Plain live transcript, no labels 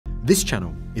This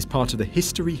channel is part of the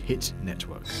History Hit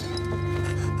network.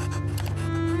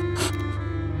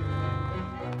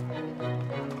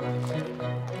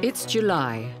 It's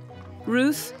July.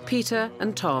 Ruth, Peter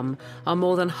and Tom are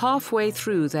more than halfway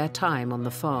through their time on the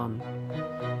farm.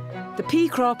 The pea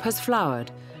crop has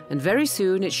flowered, and very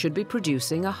soon it should be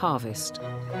producing a harvest.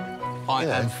 I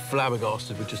am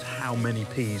flabbergasted with just how many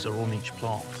peas are on each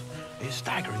plant. It's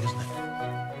staggering, isn't it?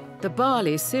 The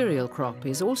barley cereal crop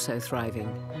is also thriving,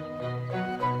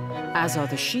 as are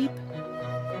the sheep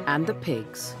and the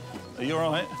pigs. Are you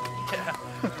all right?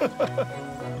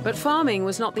 But farming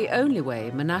was not the only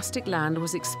way monastic land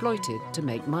was exploited to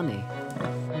make money.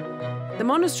 The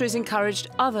monasteries encouraged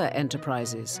other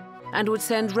enterprises and would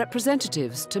send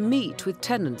representatives to meet with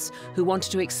tenants who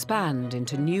wanted to expand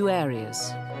into new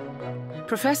areas.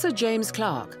 Professor James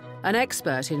Clark, an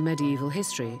expert in medieval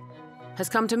history, has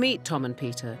come to meet Tom and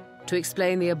Peter to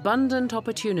explain the abundant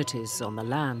opportunities on the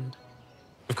land.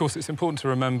 Of course, it's important to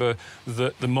remember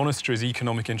that the monastery's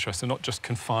economic interests are not just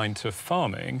confined to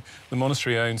farming. The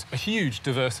monastery owns a huge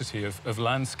diversity of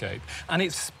landscape, and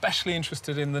it's especially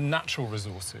interested in the natural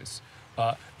resources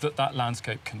that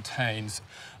landscape contains.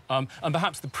 And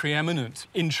perhaps the preeminent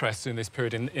interest in this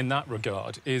period in that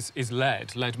regard is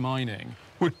lead mining.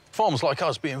 Would farmers like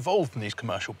us be involved in these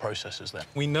commercial processes then?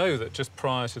 We know that just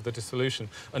prior to the dissolution,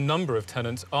 a number of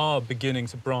tenants are beginning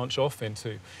to branch off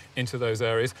into those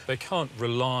areas. They can't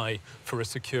rely for a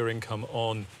secure income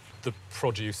on the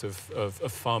produce of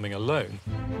farming alone.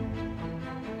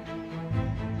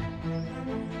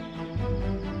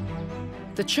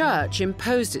 The church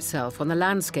imposed itself on the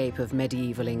landscape of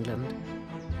medieval England.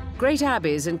 Great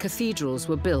abbeys and cathedrals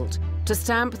were built to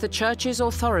stamp the church's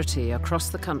authority across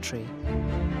the country.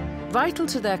 Vital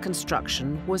to their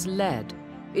construction was lead.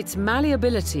 Its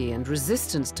malleability and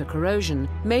resistance to corrosion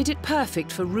made it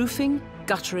perfect for roofing,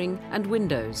 guttering, and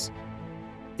windows.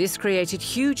 This created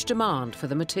huge demand for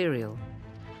the material.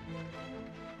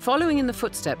 Following in the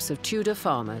footsteps of Tudor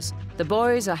farmers, the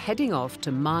boys are heading off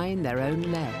to mine their own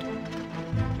lead.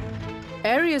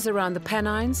 Areas around the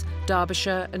Pennines,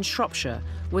 Derbyshire, and Shropshire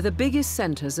were the biggest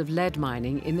centres of lead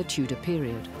mining in the Tudor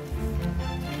period.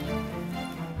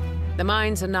 The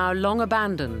mines are now long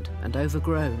abandoned and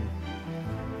overgrown.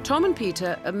 Tom and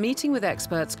Peter are meeting with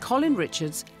experts Colin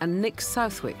Richards and Nick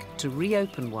Southwick to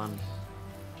reopen one.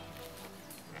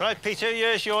 Right, Peter,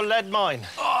 here's your lead mine.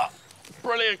 Oh,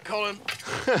 brilliant, Colin.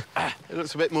 It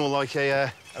looks a bit more like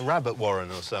a rabbit warren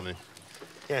or something.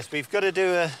 Yes, we've got to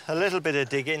do a little bit of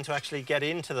digging to actually get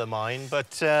into the mine,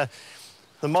 but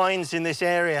the mines in this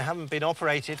area haven't been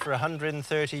operated for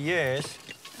 130 years.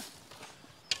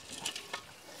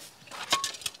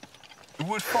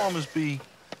 Would farmers be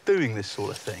doing this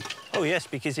sort of thing? Oh, yes,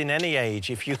 because in any age,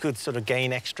 if you could sort of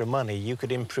gain extra money, you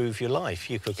could improve your life.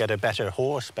 You could get a better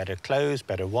horse, better clothes,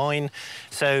 better wine.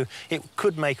 So it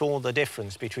could make all the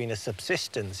difference between a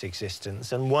subsistence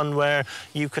existence and one where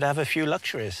you could have a few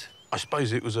luxuries. I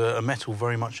suppose it was a metal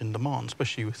very much in demand,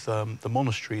 especially with the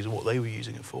monasteries and what they were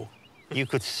using it for. You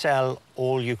could sell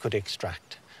all you could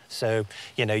extract. So,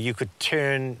 you know, you could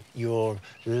turn your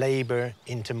labour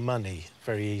into money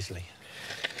very easily.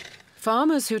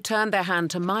 Farmers who turned their hand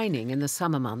to mining in the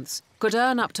summer months could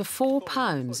earn up to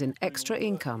 £4 in extra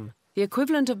income, the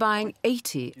equivalent of buying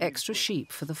 80 extra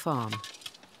sheep for the farm.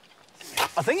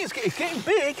 I think it's getting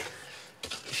big.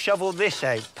 Shovel this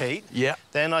out, Pete. Yeah.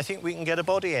 Then I think we can get a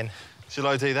body in. Shall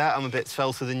I do that? I'm a bit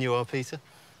felter than you are, Peter.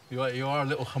 You are a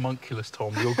little homunculus,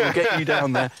 Tom. We'll get you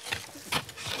down there.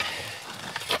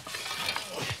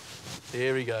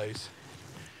 Here he goes.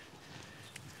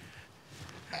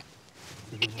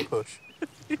 Push.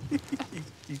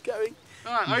 He's going.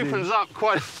 All right, opens up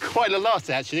quite a lot,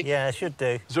 actually. Yeah, it should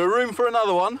do. Is there room for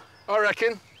another one? I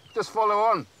reckon. Just follow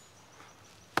on.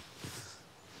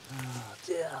 Oh,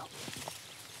 dear.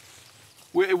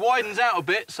 It widens out a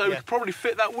bit, so we could probably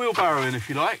fit that wheelbarrow in if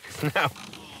you like. No.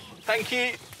 Thank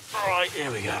you. All right, here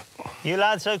we go. You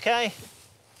lads OK?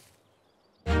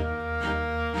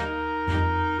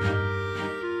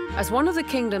 As one of the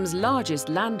kingdom's largest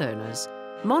landowners,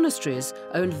 monasteries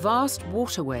owned vast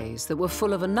waterways that were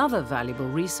full of another valuable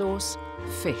resource,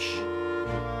 fish.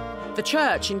 The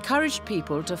church encouraged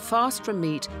people to fast from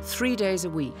meat 3 days a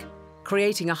week,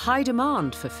 creating a high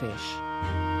demand for fish.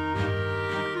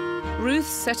 Ruth's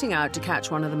setting out to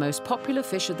catch one of the most popular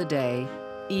fish of the day,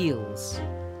 eels.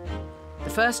 The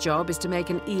first job is to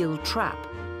make an eel trap,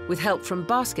 with help from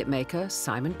basket maker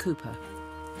Simon Cooper.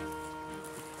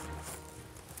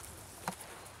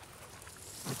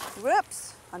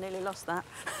 Whoops, I nearly lost that.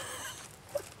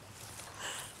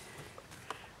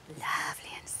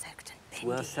 Lovely and soaked and bendy.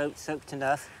 Well soaked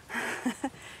enough.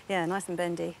 Yeah, nice and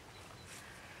bendy.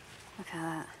 Look at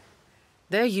that.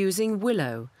 They're using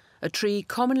willow, a tree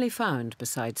commonly found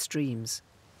beside streams.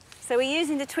 So we're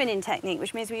using the twinning technique,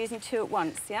 which means we're using two at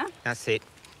once, yeah? That's it.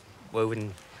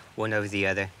 Woven one over the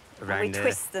other around. And we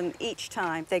twist them each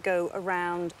time. They go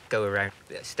around. Go around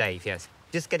stave, yes.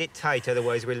 Just get it tight,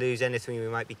 otherwise we'll lose anything we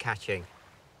might be catching.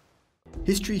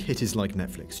 History Hit is like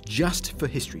Netflix, just for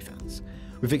history fans.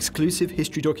 With exclusive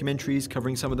history documentaries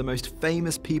covering some of the most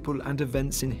famous people and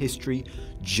events in history,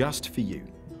 just for you.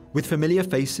 With familiar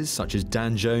faces such as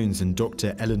Dan Jones and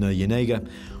Dr. Eleanor Yanega,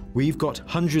 we've got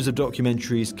hundreds of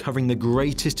documentaries covering the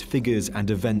greatest figures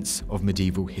and events of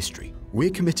medieval history. We're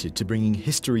committed to bringing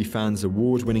history fans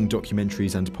award-winning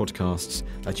documentaries and podcasts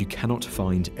that you cannot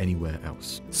find anywhere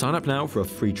else. Sign up now for a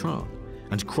free trial,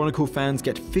 and Chronicle fans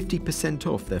get 50%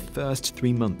 off their first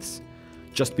 3 months.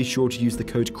 Just be sure to use the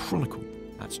code CHRONICLE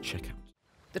at checkout.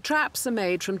 The traps are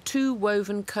made from 2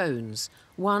 woven cones,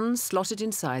 one slotted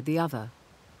inside the other.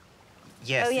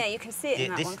 Yes. Oh, yeah, you can see it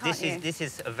in that one, can't you? This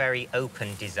is a very open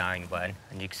design one,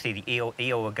 and you can see the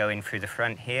eel will go in through the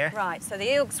front here. Right, so the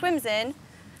eel swims in,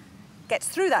 gets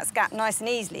through that gap nice and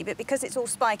easily, but because it's all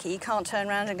spiky, you can't turn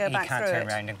around and go back through it. You can't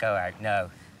turn around and go out, no.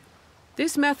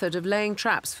 This method of laying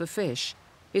traps for fish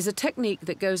is a technique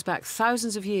that goes back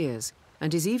thousands of years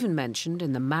and is even mentioned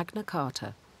in the Magna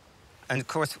Carta. And of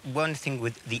course, one thing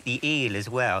with the eel as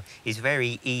well is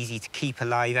very easy to keep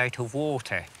alive out of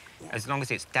water, as long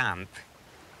as it's damp.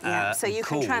 Yeah, so you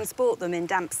can transport them in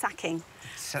damp sacking.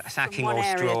 Sacking or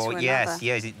straw, yes.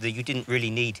 You didn't really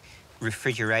need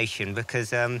refrigeration because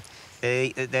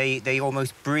they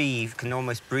almost can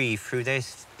almost breathe through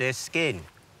their skin.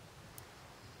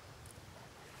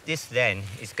 This then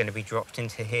is going to be dropped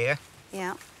into here.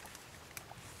 Yeah.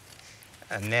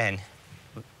 And then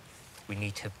we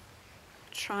need to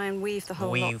try and weave the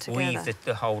whole lot together. Weave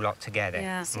the whole lot together.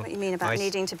 Yeah, I see what you mean about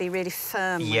needing to be really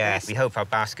firm with yes, this. We hope our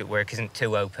basket work isn't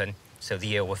too open, so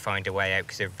the eel will find a way out,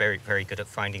 because they're very, very good at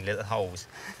finding little holes.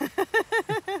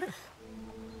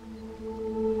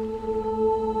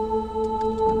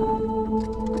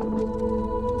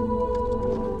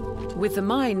 With the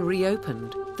mine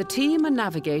reopened, the team are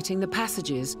navigating the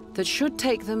passages that should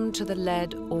take them to the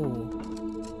lead ore.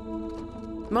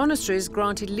 Monasteries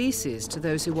granted leases to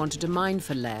those who wanted to mine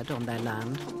for lead on their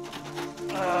land.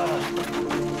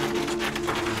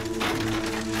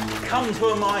 Come to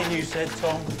a mine, you said,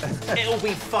 Tom. It'll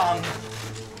be fun.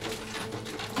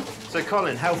 So,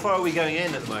 Colin, how far are we going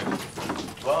in at the moment?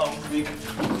 Well, we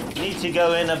need to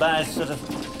go in about sort of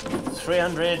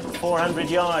 300, 400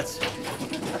 yards.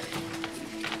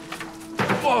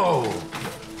 Whoa!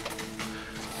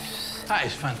 That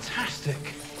is fantastic.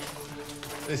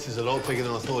 This is a lot bigger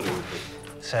than I thought it would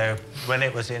be. So when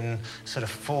it was in sort of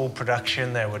full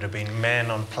production, there would have been men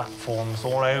on platforms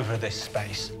all over this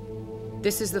space.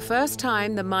 This is the first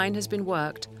time the mine has been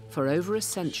worked for over a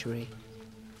century.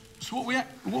 So what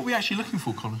are we actually looking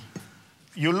for, Colin?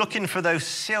 You're looking for those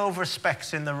silver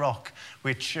specks in the rock,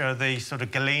 which are the sort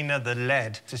of galena, the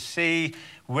lead, to see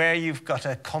where you've got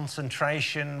a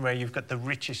concentration, where you've got the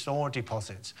richest ore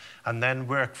deposits, and then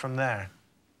work from there.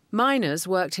 Miners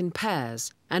worked in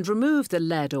pairs and removed the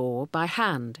lead ore by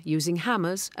hand using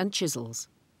hammers and chisels.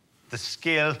 The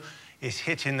skill is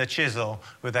hitting the chisel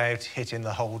without hitting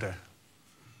the holder.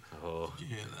 Oh.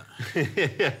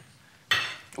 Yeah.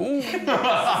 Ooh. Remember,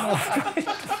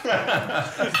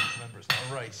 it's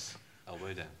not a race.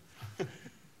 Elbow down.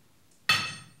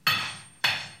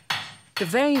 The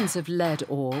veins of lead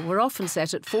ore were often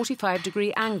set at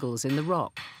 45-degree angles in the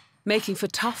rock, making for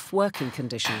tough working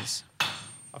conditions.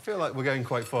 I feel like we're going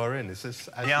quite far in. Is this?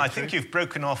 Yeah, I think you've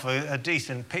broken off a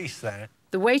decent piece there.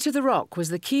 The weight of the rock was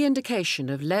the key indication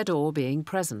of lead ore being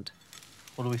present.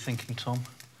 What are we thinking, Tom?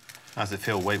 How does it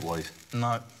feel weight-wise?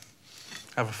 No.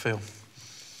 Have a feel.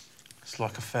 It's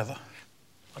like a feather.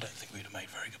 I don't think we'd have made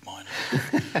very good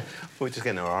miners. We're just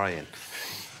getting our eye in.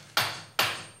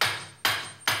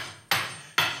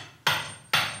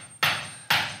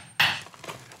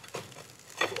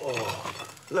 Oh,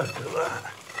 look at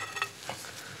that.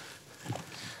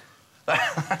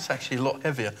 That's actually a lot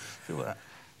heavier. Feel that?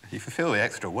 You can feel the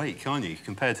extra weight, can't you,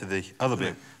 compared to the other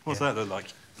bit? What's that look like?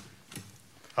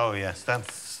 Oh, yes,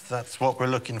 that's what we're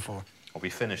looking for. Are we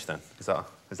finished, then? Is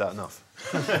that enough?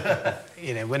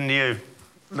 You know, when you're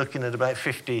looking at about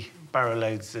 50 barrow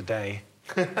loads a day,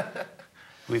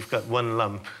 we've got one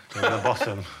lump in the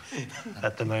bottom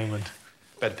at the moment.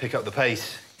 Better pick up the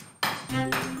pace.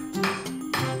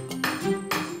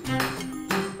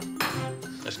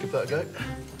 Let's give that a go.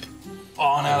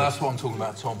 Oh, now that's what I'm talking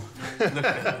about, Tom. Look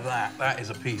at that. That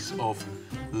is a piece of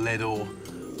lead ore.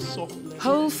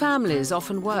 Whole families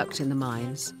often worked in the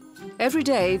mines. Every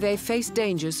day they face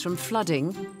dangers from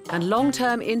flooding and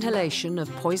long-term inhalation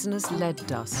of poisonous lead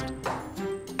dust.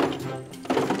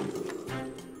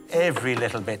 Every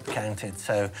little bit counted,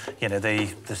 so, you know,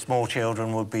 the small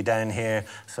children would be down here,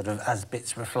 sort of, as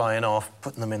bits were flying off,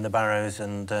 putting them in the barrows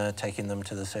and taking them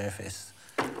to the surface.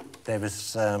 There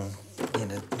was, you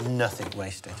know, nothing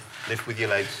wasted. Lift with your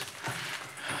legs.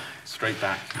 Straight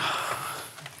back.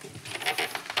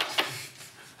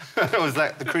 Was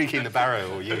that the creak in the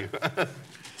barrow or you?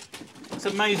 It's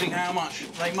amazing how much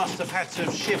they must have had to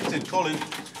have shifted, Colin.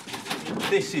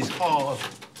 This is hard,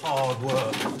 hard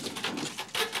work.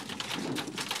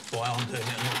 That's why I'm doing it,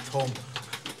 and not Tom.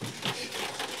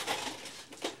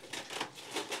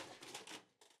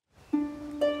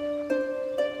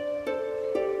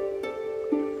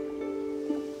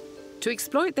 To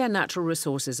exploit their natural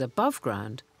resources above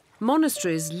ground,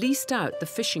 monasteries leased out the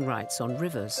fishing rights on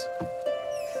rivers.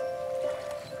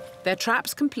 Their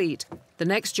traps complete, the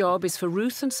next job is for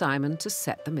Ruth and Simon to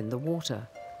set them in the water.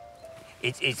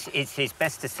 It's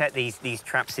best to set these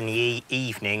traps in the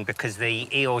evening because the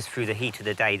eels, through the heat of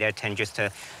the day, they tend just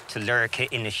to lurk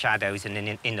it in the shadows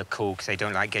and in the cool because they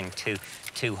don't like getting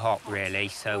too hot, really.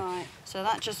 So, right. So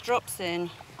that just drops in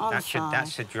on the side. That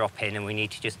should drop in, and we need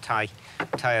to just tie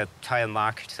a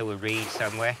marker to a reed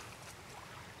somewhere.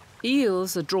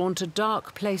 Eels are drawn to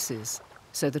dark places,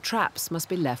 so the traps must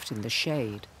be left in the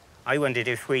shade. I wondered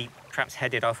if we perhaps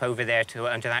headed off over there to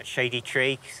under that shady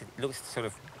tree, 'cause it looks sort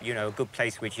of, you know, a good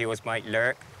place which eels might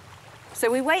lurk.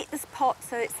 So we weight this pot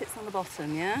so it sits on the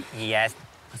bottom, yeah? Yes,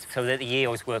 so that the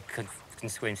eels can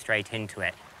swim straight into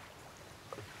it.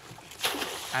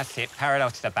 That's it, parallel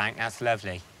to the bank, that's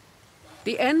lovely.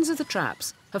 The ends of the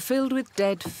traps are filled with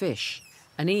dead fish,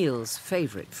 an eel's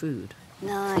favourite food.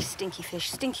 Nice, stinky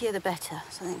fish. Stinkier the better,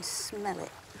 so they can smell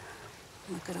it.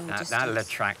 Oh, good old distance. That'll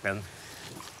attract them.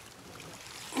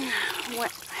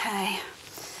 Wet hay.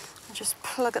 I'll just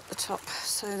plug up the top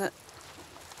so that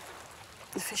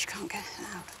the fish can't get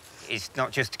out. It's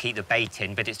not just to keep the bait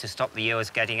in, but it's to stop the eels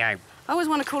getting out. I always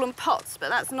want to call them pots, but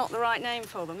that's not the right name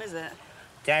for them, is it?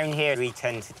 Down here, we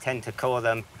tend to call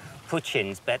them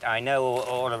hutchins, but I know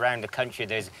all around the country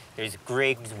there's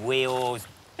grigs, wheels.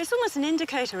 It's almost an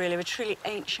indicator, really, of a truly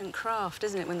ancient craft,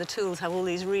 isn't it, when the tools have all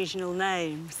these regional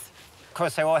names? Of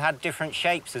course, they all had different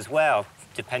shapes as well,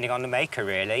 depending on the maker,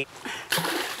 really.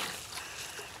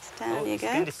 Down you it's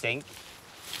go. going to sink.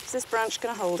 Is this branch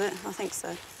going to hold it? I think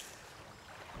so.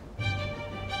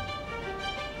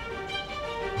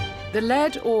 The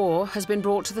lead ore has been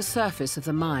brought to the surface of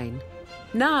the mine.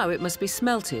 Now it must be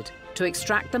smelted to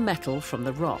extract the metal from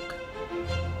the rock.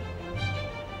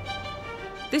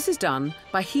 This is done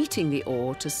by heating the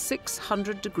ore to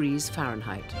 600 degrees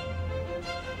Fahrenheit.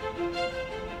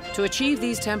 To achieve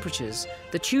these temperatures,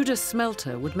 the Tudor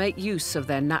smelter would make use of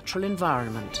their natural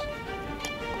environment.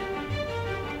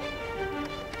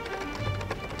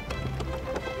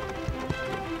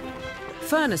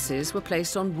 Furnaces were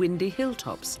placed on windy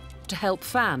hilltops to help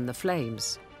fan the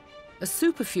flames. A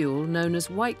superfuel known as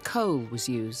white coal was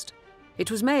used.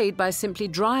 It was made by simply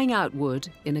drying out wood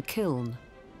in a kiln.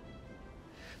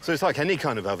 So it's like any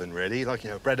kind of oven, really, like, you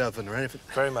know, a bread oven or anything?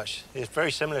 Very much. It's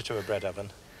very similar to a bread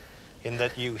oven in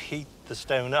that you heat the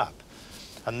stone up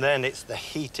and then it's the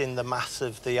heat in the mass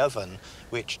of the oven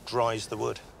which dries the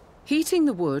wood. Heating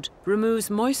the wood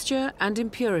removes moisture and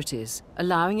impurities,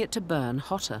 allowing it to burn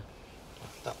hotter.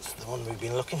 That's the one we've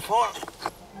been looking for.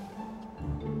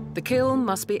 The kiln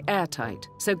must be airtight,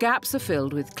 so gaps are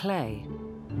filled with clay.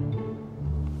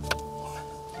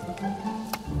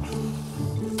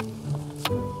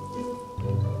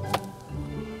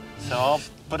 So I'll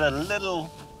put a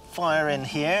little fire in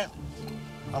here,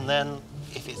 and then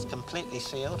if it's completely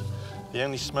sealed, the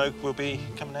only smoke will be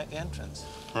coming out the entrance.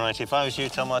 Right, if I was you,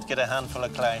 Tom, I'd get a handful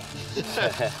of clay.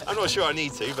 I'm not sure I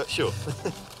need to, but sure.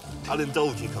 I'll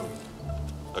indulge you, Colin.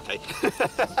 OK.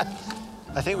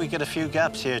 I think we get a few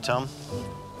gaps here, Tom.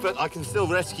 But I can still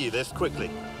rescue this quickly.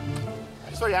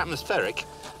 It's very atmospheric.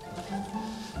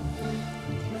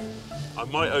 I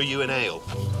might owe you an ale.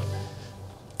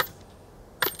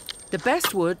 The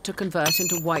best wood to convert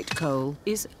into white coal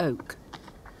is oak.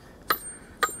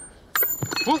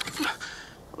 That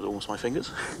was almost my fingers.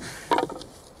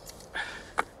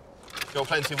 Got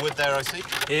plenty of wood there, I see.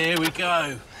 Here we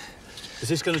go. Is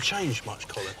this going to change much,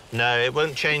 Colin? No, it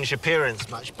won't change appearance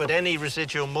much, but any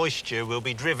residual moisture will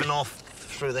be driven off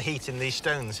through the heat in these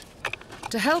stones.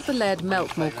 To help the lead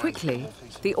melt more quickly,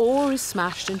 the ore is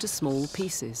smashed into small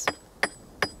pieces.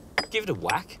 Give it a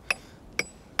whack.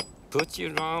 Put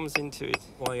your arms into it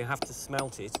while you have to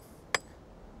smelt it.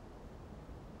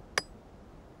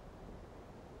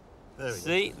 There we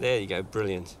See? There you go,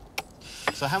 brilliant.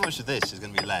 So how much of this is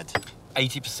going to be lead?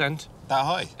 80%. That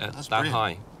high? That's that brilliant.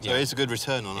 high. So it's a good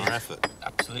return on our effort.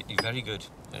 Absolutely, very good,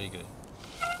 very good.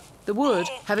 The wood,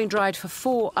 having dried for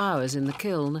 4 hours in the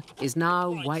kiln, is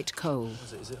now white coal.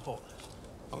 Is it hot?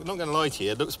 I'm not going to lie to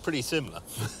you, it looks pretty similar.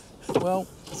 Well,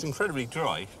 it's incredibly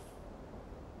dry.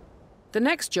 The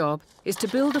next job is to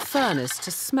build a furnace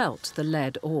to smelt the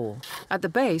lead ore. At the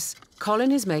base,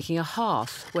 Colin is making a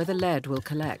hearth where the lead will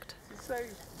collect.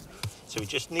 So we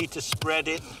just need to spread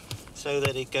it so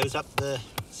that it goes up the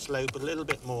slope a little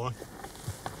bit more.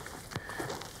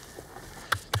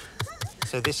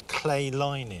 So this clay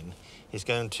lining is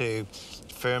going to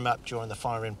firm up during the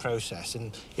firing process,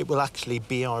 and it will actually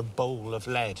be our bowl of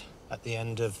lead at the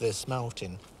end of the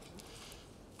smelting.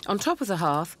 On top of the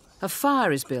hearth, a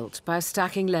fire is built by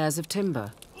stacking layers of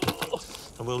timber.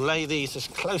 And we'll lay these as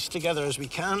close together as we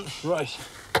can. Right.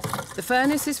 The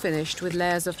furnace is finished with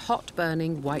layers of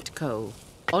hot-burning white coal,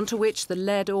 onto which the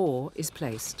lead ore is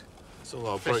placed. It's all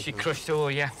our Freshly crushed ore,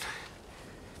 yeah.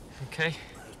 OK.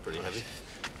 That's pretty heavy.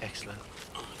 Excellent.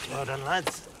 Well done,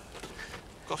 lads.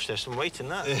 Gosh, there's some weight in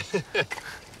that.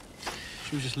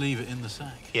 Should we just leave it in the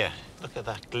sack? Yeah, look at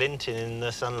that glinting in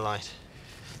the sunlight.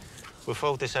 We'll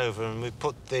fold this over and we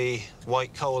put the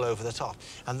white coal over the top.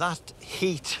 And that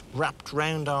heat wrapped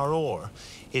round our ore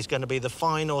is going to be the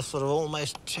final sort of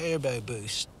almost turbo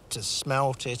boost to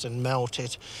smelt it and melt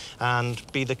it and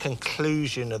be the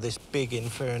conclusion of this big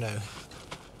inferno.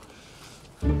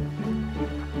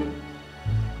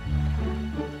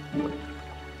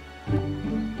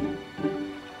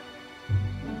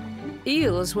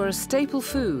 Eels were a staple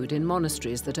food in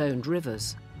monasteries that owned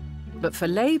rivers. But for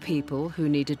lay people who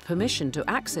needed permission to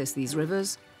access these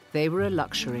rivers, they were a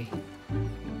luxury.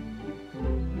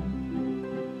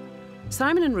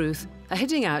 Simon and Ruth are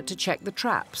heading out to check the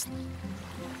traps.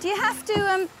 Do you have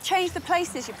to change the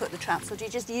places you put the traps, or do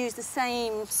you just use the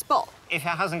same spot? If it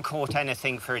hasn't caught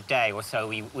anything for a day or so,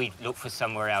 we look for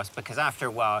somewhere else, because after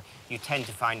a while, you tend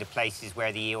to find the places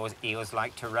where the eels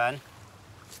like to run.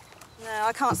 No,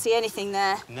 I can't see anything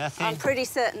there. Nothing? I'm pretty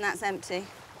certain that's empty.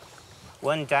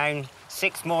 1 down,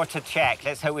 6 more to check.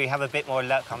 Let's hope we have a bit more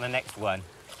luck on the next one.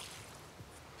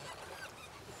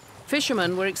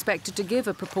 Fishermen were expected to give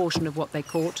a proportion of what they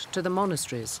caught to the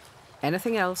monasteries.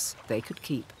 Anything else they could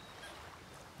keep.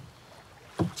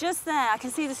 Just there, I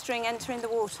can see the string entering the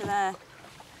water there.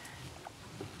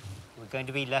 We're going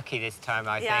to be lucky this time,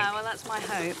 I think. Yeah, well, that's my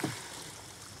hope.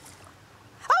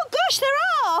 Oh, gosh, there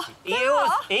are!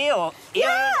 Eel!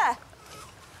 Yeah!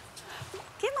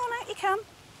 Come on, out you come.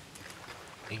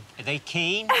 Are they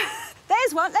keen?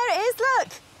 There's one, there it is, look.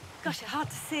 Gosh, it's hard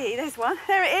to see. There's one,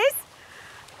 there it is.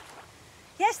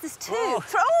 Yes, there's 2. Oh.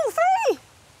 3!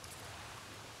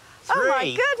 3? Oh,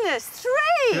 my goodness,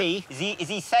 3! Is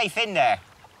he safe in there?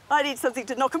 I need something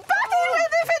to knock him back in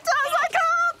with. If it does, I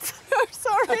can't. Oh,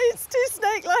 sorry, it's too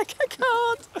snake-like. I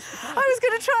can't. I was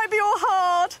going to try and be all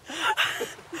hard.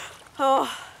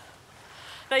 Oh,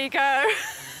 there you go.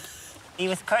 He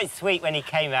was quite sweet when he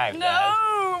came out,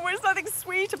 No, there's nothing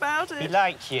sweet about though. it. He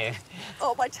liked you.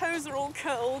 Oh, my toes are all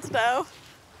curled now.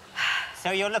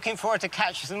 So you're looking forward to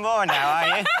catch some more now,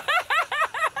 are you?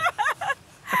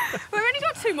 We've only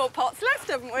got 2 more pots left,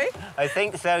 haven't we? I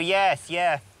think so, yes,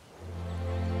 yeah.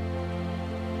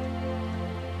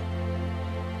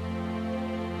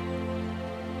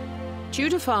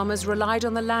 Tudor farmers relied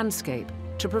on the landscape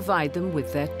to provide them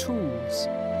with their tools.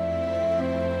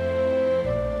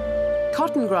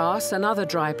 Cotton grass and other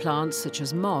dry plants, such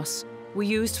as moss, were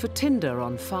used for tinder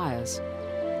on fires.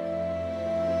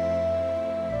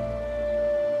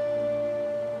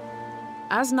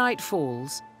 As night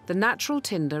falls, the natural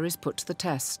tinder is put to the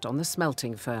test on the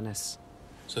smelting furnace.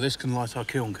 So this can light our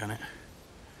kiln, can it?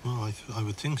 Well, I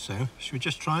would think so. Should we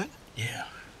just try it? Yeah.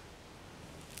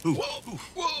 Ooh. Whoa!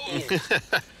 Whoa!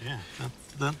 Yeah,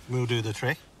 that will do the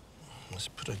trick. Let's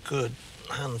put a good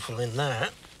handful in there.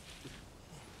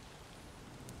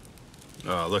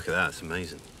 Oh, look at that, it's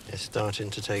amazing. It's starting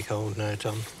to take hold now,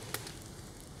 Tom.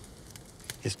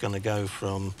 It's going to go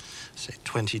from, say,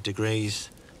 20 degrees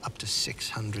up to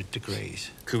 600 degrees.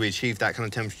 Could we achieve that kind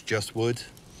of temperature just wood?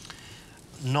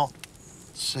 Not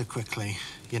so quickly.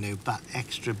 You know, that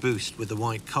extra boost with the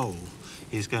white coal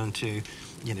is going to,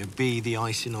 you know, be the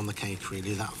icing on the cake,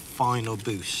 really, that final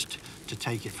boost to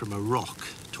take it from a rock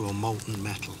to a molten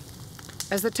metal.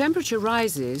 As the temperature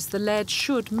rises, the lead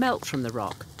should melt from the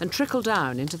rock and trickle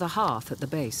down into the hearth at the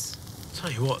base.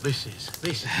 Tell you what, this is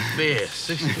fierce.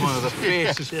 This is one of the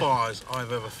fiercest fires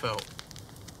I've ever felt.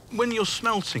 When you're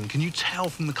smelting, can you tell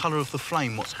from the colour of the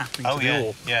flame what's happening to the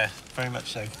ore? Yeah, very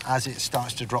much so. As it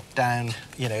starts to drop down,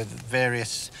 you know, the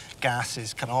various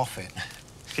gases come off it.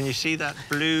 Can you see that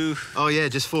blue? Oh, yeah,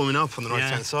 just forming up on the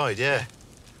right-hand side, yeah.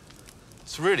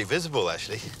 It's really visible,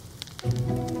 actually.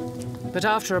 But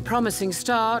after a promising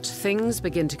start, things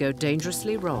begin to go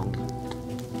dangerously wrong.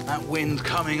 That wind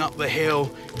coming up the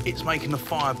hill, it's making the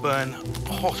fire burn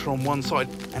hotter on one side,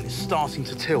 and it's starting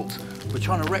to tilt. We're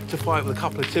trying to rectify it with a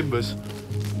couple of timbers,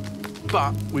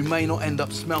 but we may not end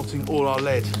up smelting all our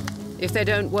lead. If they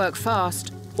don't work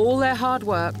fast, all their hard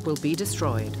work will be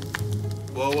destroyed.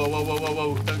 Whoa, whoa, whoa, whoa, whoa,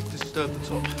 whoa, don't disturb the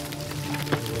top.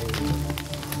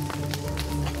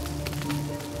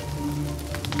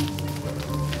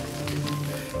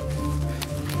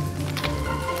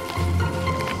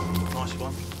 Nice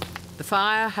one. The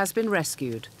fire has been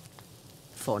rescued.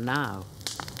 For now.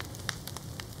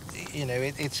 You know,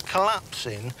 it's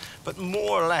collapsing, but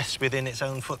more or less within its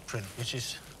own footprint, which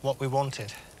is what we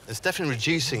wanted. It's definitely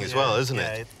reducing as well, isn't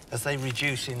it? As they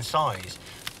reduce in size,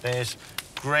 there's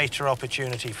greater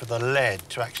opportunity for the lead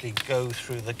to actually go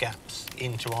through the gaps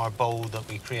into our bowl that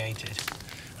we created.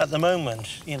 At the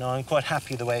moment, you know, I'm quite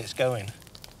happy the way it's going.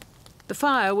 The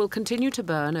fire will continue to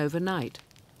burn overnight.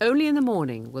 Only in the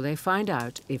morning will they find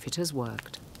out if it has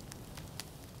worked.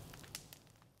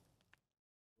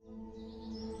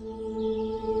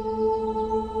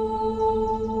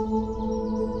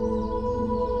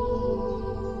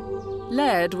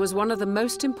 Lead was one of the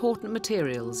most important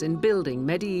materials in building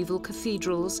medieval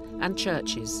cathedrals and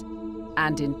churches,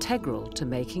 and integral to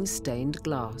making stained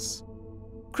glass.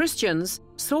 Christians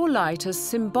saw light as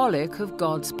symbolic of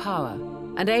God's power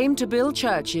and aimed to build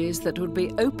churches that would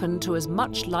be open to as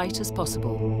much light as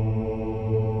possible.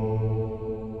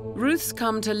 Ruth's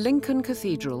come to Lincoln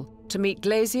Cathedral to meet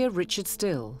glazier Richard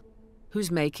Still, who's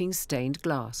making stained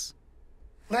glass.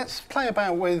 Let's play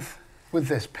about with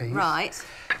this piece. Right.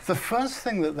 The first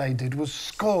thing that they did was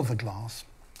score the glass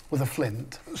with a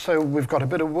flint. So we've got a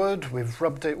bit of wood, we've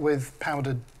rubbed it with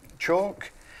powdered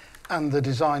chalk, and the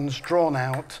design's drawn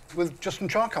out with just some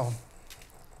charcoal.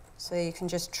 So you can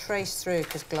just trace through,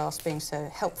 because glass being so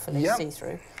helpfully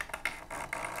see-through.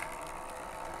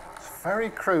 It's very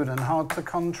crude and hard to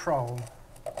control.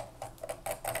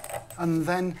 And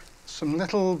then some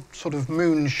little sort of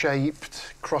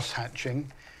moon-shaped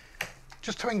cross-hatching,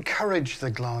 just to encourage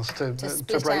the glass to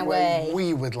break where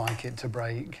we would like it to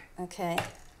break. OK.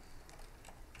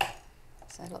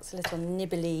 So lots of little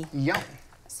nibbly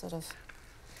sort of...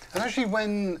 And actually,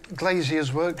 when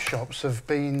glaziers' workshops have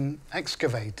been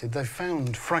excavated, they've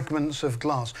found fragments of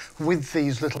glass with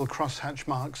these little crosshatch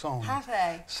marks on. Have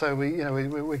they? So we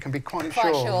can be quite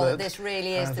sure that this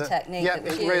really is the technique that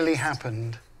was used. Yeah, it really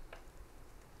happened.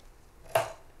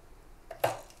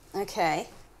 OK.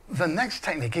 The next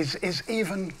technique is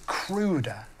even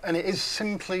cruder, and it is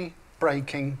simply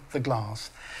breaking the glass.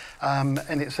 And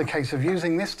it's a case of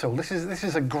using this tool. This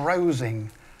is a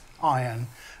grozing iron.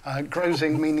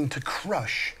 Grozing meaning to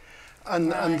crush.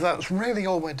 And that's really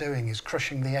all we're doing, is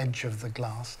crushing the edge of the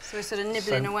glass. So we're sort of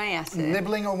nibbling away at it?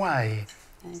 Nibbling away.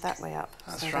 And that way up.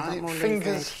 That's so right.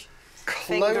 Fingers close.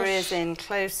 Finger is in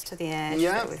close to the edge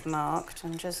that we've marked,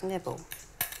 and just nibble.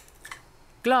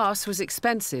 Glass was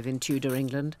expensive in Tudor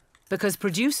England because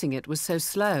producing it was so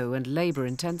slow and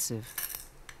labour-intensive.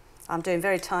 I'm doing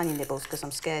very tiny nibbles because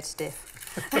I'm scared stiff.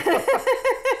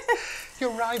 You're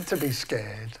right to be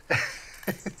scared.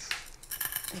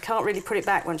 You can't really put it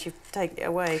back once you take it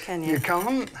away, can you? You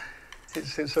can't.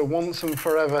 It's a once and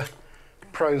forever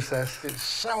process. It's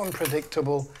so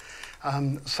unpredictable,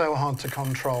 so hard to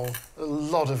control. A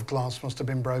lot of glass must have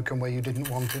been broken where you didn't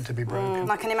want it to be broken.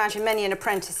 I can imagine many an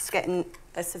apprentice getting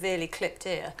a severely clipped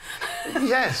ear.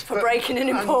 Yes. For breaking an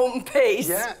important piece.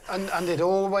 Yeah, and it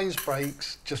always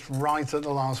breaks just right at the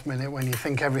last minute when you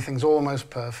think everything's almost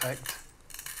perfect.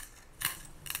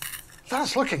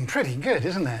 That's looking pretty good,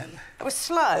 isn't it? It was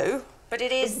slow, but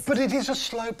it is... But it is a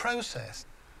slow process.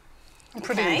 I'm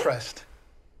pretty impressed.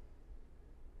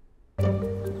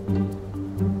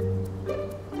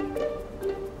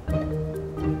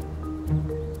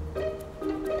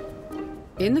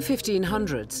 In the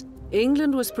 1500s,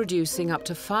 England was producing up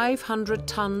to 500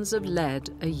 tons of lead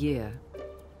a year.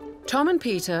 Tom and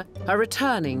Peter are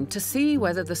returning to see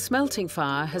whether the smelting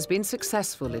fire has been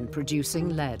successful in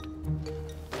producing lead.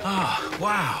 Ah,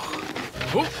 wow.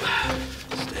 Whoop.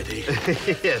 Steady.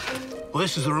 Yeah. Well,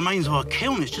 this is the remains of our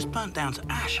kiln. It's just burnt down to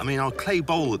ash. I mean, our clay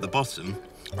bowl at the bottom,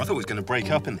 I thought it was going to break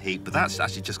up in the heat, but that's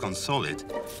actually just gone solid.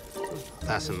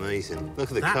 That's amazing. Look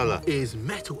at the colour. That is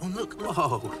metal. Oh, look.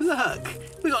 Whoa, look.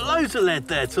 We've got loads of lead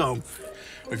there, Tom.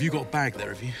 Have you got a bag there,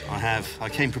 have you? I have. I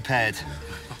came prepared.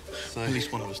 So... At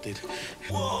least one of us did.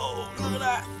 Whoa, look at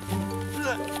that.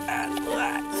 Look at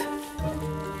that.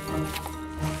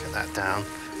 Get that down.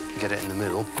 Get it in the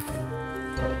middle.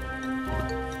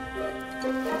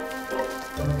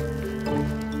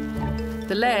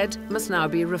 The lead must now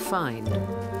be refined.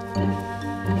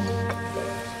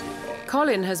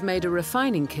 Colin has made a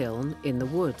refining kiln in the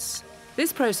woods.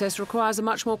 This process requires a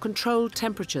much more controlled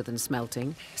temperature than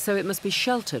smelting, so it must be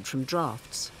sheltered from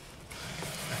drafts.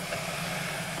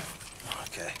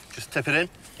 OK, just tip it in?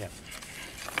 Yeah.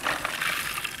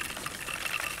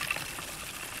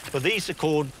 Well, these are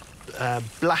called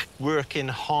black working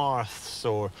hearths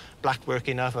or black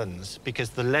working ovens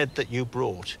because the lead that you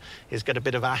brought has got a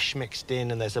bit of ash mixed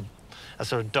in and there's a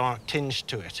sort of dark tinge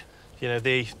to it. You know,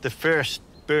 the first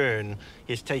burn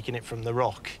is taking it from the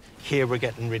rock. Here we're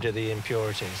getting rid of the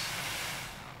impurities.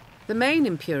 The main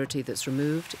impurity that's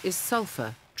removed is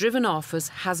sulphur, driven off as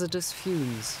hazardous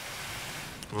fumes.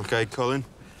 OK, Colin.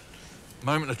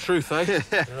 Moment of truth, eh?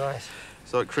 Right.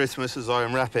 It's like Christmas as I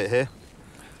unwrap it here.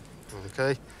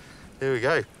 OK, here we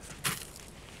go.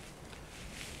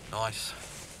 Nice.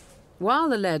 While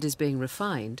the lead is being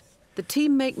refined, the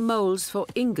team make moulds for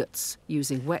ingots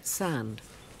using wet sand.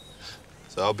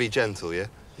 So I'll be gentle, yeah?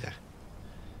 Yeah.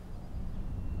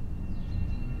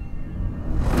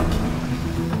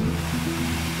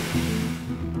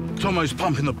 Tomo's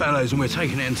pumping the bellows and we're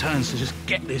taking it in turns to just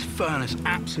get this furnace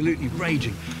absolutely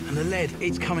raging. And the lead,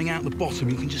 it's coming out the bottom.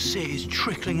 You can just see it is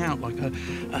trickling out like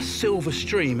a silver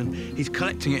stream, and he's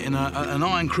collecting it in an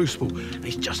iron crucible. And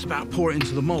he's just about to pour it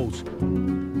into the moulds.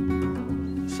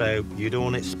 So you don't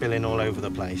want it spilling all over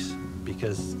the place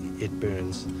because it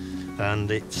burns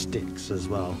and it sticks as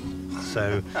well.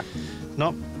 So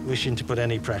not wishing to put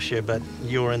any pressure, but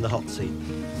you're in the hot seat.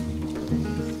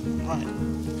 Right.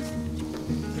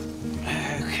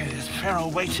 OK, there's a fair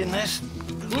old weight in this.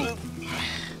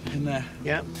 In there.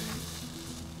 Yeah.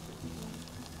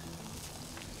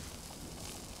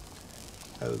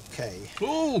 OK.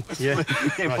 Oh! Yeah,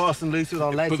 fast and loose with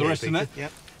our lead. Put the rest in there. Yeah.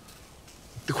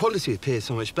 The quality appears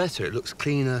so much better. It looks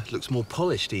cleaner, looks more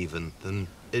polished even than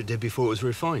it did before it was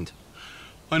refined.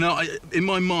 I know, in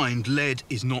my mind, lead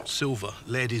is not silver.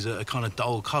 Lead is a kind of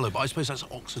dull colour, but I suppose that's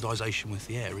oxidisation with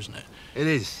the air, isn't it? It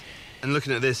is. And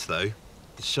looking at this, though,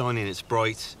 it's shiny and it's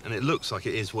bright, and it looks like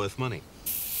it is worth money.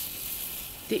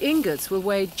 The ingots will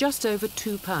weigh just over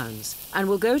 2 pounds and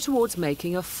will go towards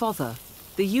making a fother,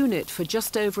 the unit for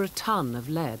just over a tonne of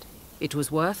lead. It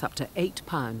was worth up to 8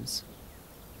 pounds.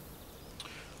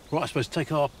 Right, I suppose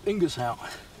take our ingots out.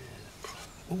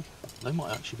 Oh, they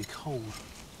might actually be cold.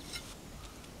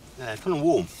 Yeah, kind of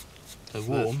warm. They're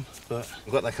warm, but...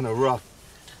 We've got that kind of rough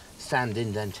sand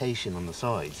indentation on the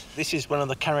sides. This is one of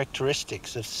the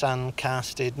characteristics of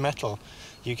sand-casted metal.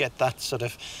 You get that sort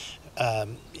of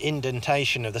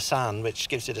indentation of the sand, which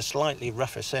gives it a slightly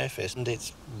rougher surface, and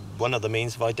it's one of the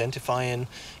means of identifying,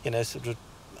 you know, sort of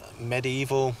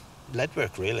medieval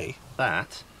leadwork, really.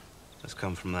 That has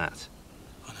come from that.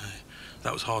 I know.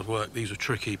 That was hard work. These were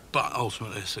tricky, but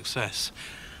ultimately a success.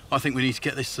 I think we need to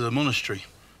get this to the monastery.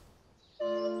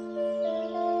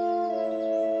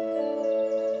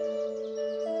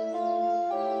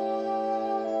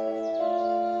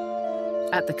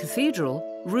 At the cathedral,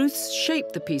 Ruth's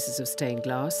shaped the pieces of stained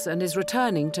glass and is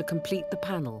returning to complete the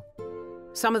panel.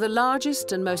 Some of the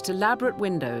largest and most elaborate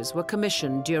windows were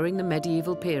commissioned during the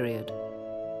medieval period,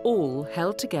 all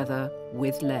held together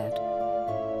with lead.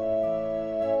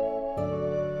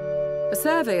 A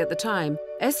survey at the time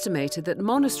estimated that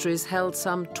monasteries held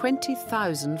some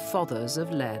 20,000 fothers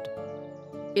of lead.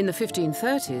 In the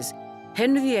 1530s,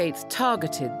 Henry VIII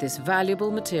targeted this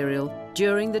valuable material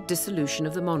during the dissolution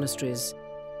of the monasteries.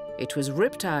 It was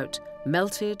ripped out,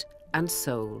 melted, and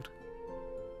sold.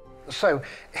 So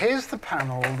here's the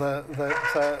panel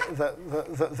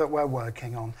that we're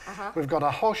working on. We've got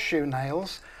our horseshoe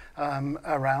nails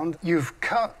around. You've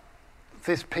cut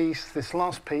this piece, this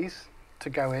last piece, to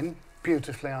go in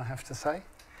beautifully, I have to say.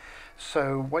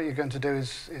 So what you're going to do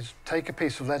is take a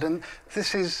piece of lead, and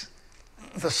this is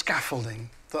the scaffolding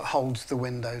that holds the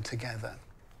window together.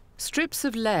 Strips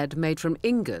of lead made from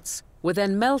ingots were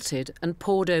then melted and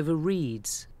poured over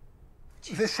reeds.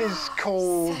 This is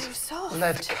called so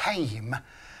lead came,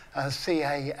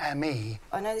 C-A-M-E.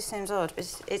 I know this sounds odd,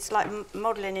 but it's like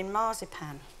modelling in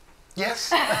marzipan.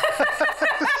 Yes.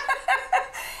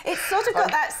 It's sort of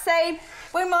got that same...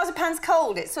 When marzipan's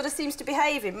cold, it sort of seems to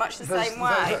behave in much the same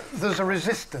way. There's a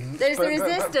resistance. There's the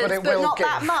resistance, but not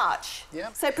that much.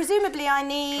 Yeah. So presumably I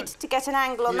need to get an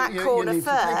angle on that corner you need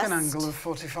first. To take an angle of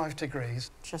 45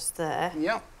 degrees. Just there.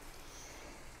 Yep.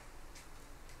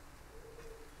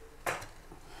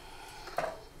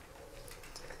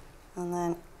 And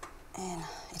then in.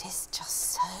 It is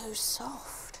just so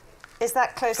soft. Is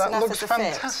that close enough as a fit? That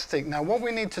looks fantastic. Now, what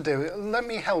we need to do, let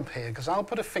me help here, because I'll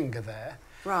put a finger there,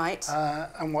 Right.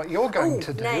 And what you're going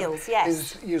to do nails, yes.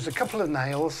 is use a couple of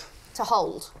nails. To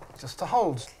hold. Just to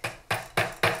hold.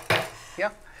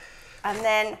 Yeah. And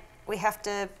then we have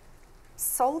to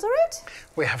solder it?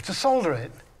 We have to solder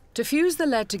it. To fuse the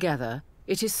lead together,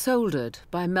 it is soldered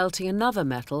by melting another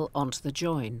metal onto the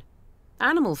join.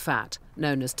 Animal fat,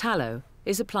 known as tallow,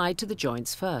 is applied to the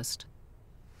joints first.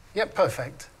 Yep,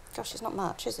 perfect. Gosh, it's not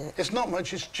much, is it? It's not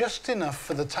much, it's just enough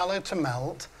for the tallow to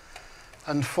melt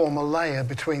and form a layer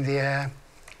between the air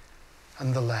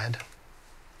and the lead.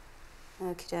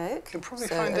 Okie doke. You'll probably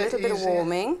so find a little bit of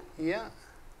warming. Yeah.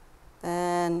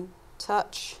 Then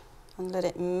touch and let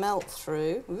it melt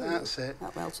through. Ooh, that's it.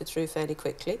 That melted through fairly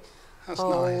quickly. That's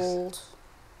Hold, nice.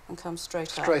 And come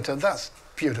straight up. Straight up, that's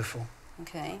beautiful.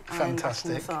 Okay, fantastic. And back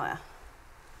in the fire.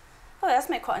 Oh, that's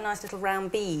made quite a nice little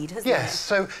round bead, hasn't it? Yes,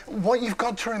 so what you've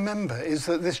got to remember is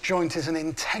that this joint is an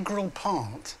integral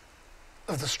part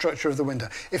of the structure of the window.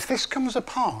 If this comes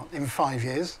apart in 5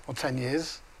 years, or 10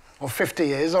 years, or 50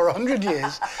 years, or 100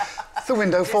 years, the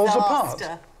window falls apart.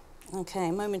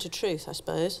 OK, moment of truth, I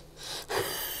suppose.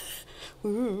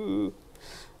 Ooh.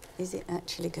 Is it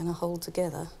actually going to hold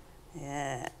together?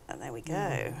 Yeah, and there we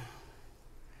go.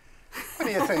 What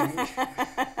do you think?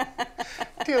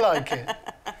 Do you like it?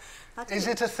 Is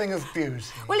it a thing of beauty?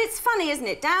 Well, it's funny, isn't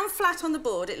it? Down flat on the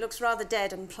board, it looks rather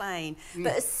dead and plain.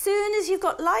 But as soon as you've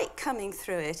got light coming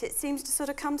through it, it seems to sort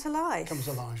of come to life. Comes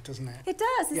alive, doesn't it? It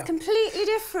does. It's completely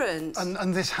different.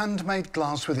 And this handmade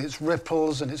glass with its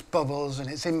ripples and its bubbles and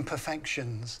its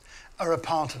imperfections are a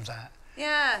part of that.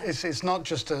 Yeah. It's not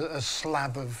just a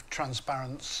slab of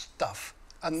transparent stuff.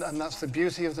 And that's the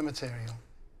beauty of the material.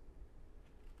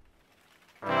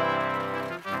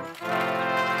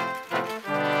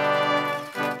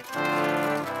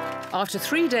 After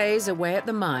 3 days away at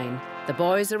the mine, the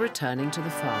boys are returning to the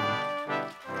farm.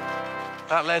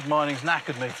 That lead mining's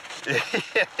knackered me.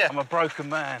 I'm a broken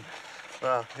man.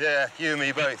 Well, yeah, you and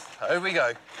me both. Over we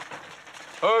go.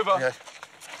 Over. Okay.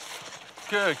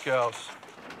 Good girls.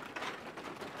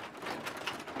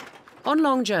 On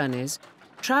long journeys,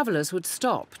 travellers would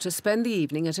stop to spend the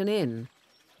evening at an inn,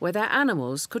 where their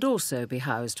animals could also be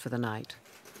housed for the night.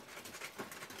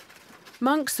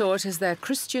 Monks saw it as their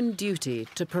Christian duty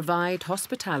to provide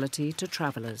hospitality to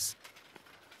travellers.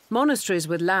 Monasteries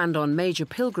with land on major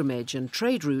pilgrimage and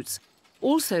trade routes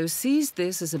also seized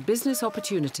this as a business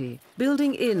opportunity,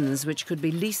 building inns which could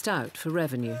be leased out for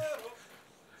revenue.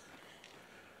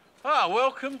 Ah,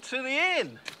 welcome to the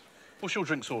inn. What's your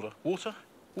drinks order? Water?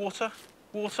 Water?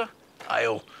 Water?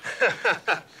 Ale. I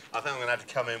think I'm going to have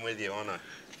to come in with you, aren't I?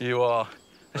 You are.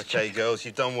 OK, girls,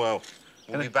 you've done well.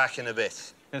 We'll be back in a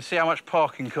bit. And see how much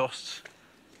parking costs.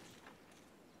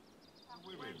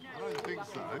 I don't think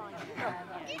so.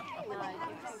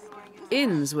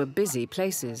 Inns were busy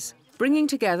places, bringing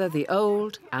together the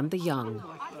old and the young.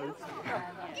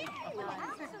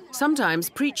 Sometimes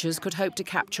preachers could hope to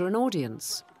capture an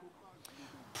audience.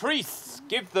 Priests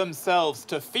give themselves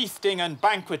to feasting and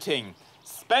banqueting,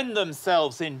 spend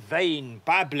themselves in vain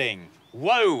babbling.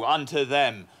 Woe unto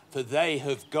them, for they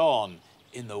have gone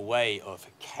in the way of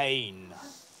Cain.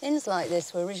 Inns like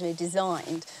this were originally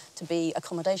designed to be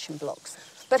accommodation blocks.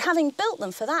 But having built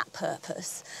them for that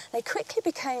purpose, they quickly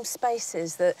became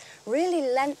spaces that really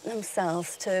lent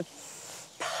themselves to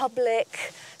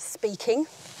public speaking,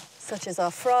 such as our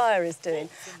friar is doing,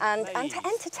 and to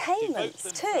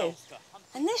entertainments too.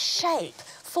 And this shape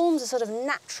forms a sort of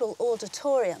natural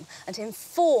auditorium and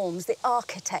informs the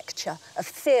architecture of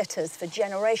theatres for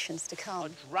generations to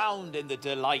come. Drowned in the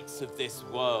delights of this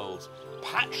world,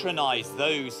 patronise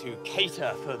those who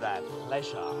cater for their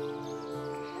pleasure.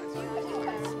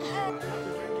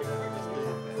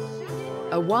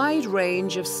 A wide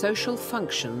range of social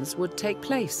functions would take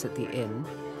place at the inn.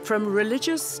 From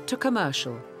religious to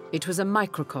commercial, it was a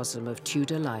microcosm of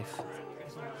Tudor life.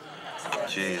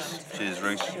 Cheers. Cheers,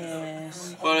 Ruth.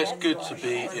 Cheers. Well, it's good to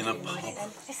be in a pub.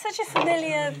 It's such a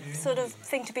familiar sort of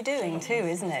thing to be doing too,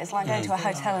 isn't it? It's like going to a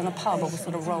hotel and a pub all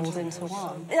sort of rolled into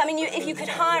one. I mean, if you could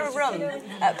hire a room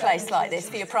at a place like this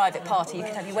for your private party, you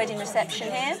could have your wedding reception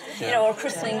here, you know, or a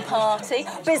christening party,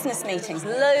 business meetings.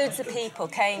 Loads of people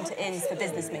came to inns for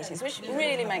business meetings, which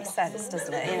really makes sense,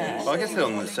 doesn't it? You know? Well, I guess they're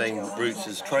on the same routes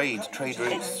as trade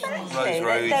routes, Exactly.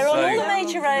 roads. They're on so all the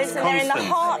major roads and they're in the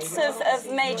constant. hearts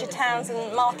of major towns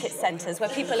and market centres where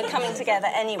people are coming together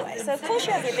anyway. So, of course,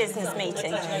 you have your business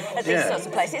meeting at these sorts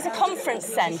of places. It's a conference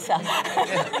centre.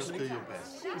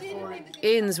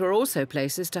 Inns were also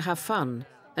places to have fun,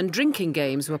 and drinking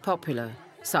games were popular,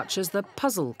 such as the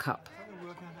Puzzle Cup.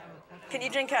 Can you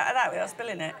drink out of that without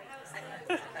spilling it?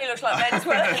 It looks like men's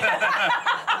work.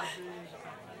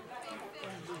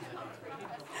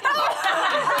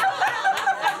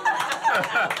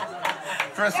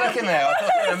 For a second there, I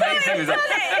thought they were amazing.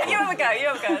 You have a go, you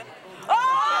have a go.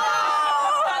 Oh!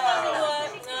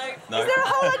 No. Is there a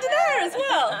hole under there as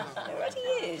well? Already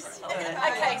used.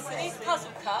 Okay, so these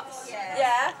puzzle cups.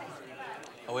 Yeah.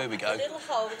 Oh, here we go. A little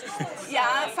hole just... Yeah,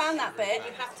 I found that bit.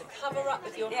 You have to cover up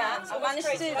with your hands. I managed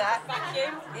to do that.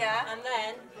 Vacuum. Yeah. And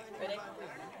then... Ready?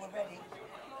 We're ready.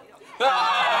 You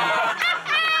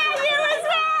as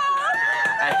well!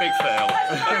 Epic fail. Oh,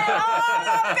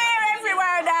 beer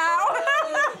everywhere now!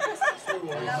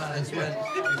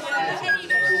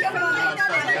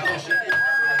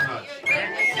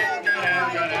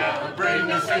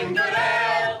 Bring us in good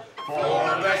ale, for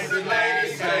the blessed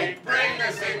lady's sake. Bring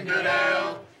us in good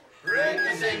ale, bring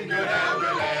us in good ale,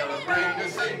 bring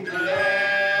us in good ale.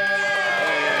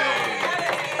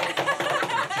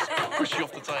 Push you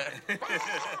off the table.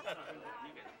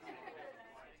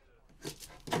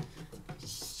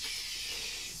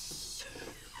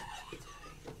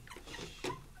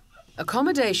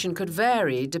 Accommodation could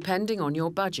vary depending on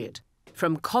your budget,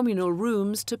 from communal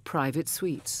rooms to private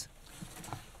suites.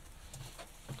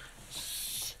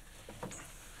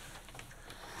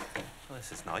 Well,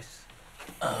 this is nice.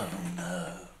 Oh,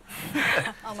 no.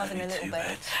 I'm having a little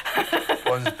bit.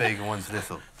 One's big and one's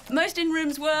little. Most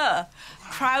in-rooms were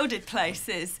crowded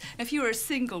places. If you were a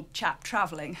single chap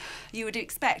travelling, you would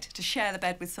expect to share the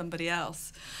bed with somebody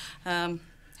else, who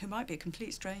might be a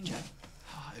complete stranger.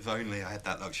 If only I had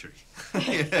that luxury.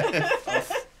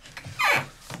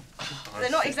 They're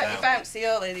not exactly bouncy,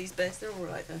 are they, these beds? They're all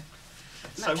right, though.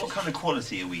 So what kind of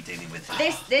quality are we dealing with?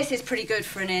 This is pretty good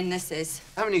for an inn, this is.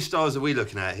 How many stars are we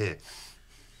looking at here?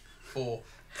 4.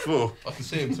 4. I can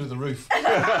see him through the roof.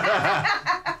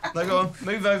 No, go on.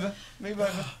 Move over. Move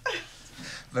over.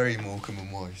 Very Morecambe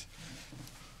and Wise.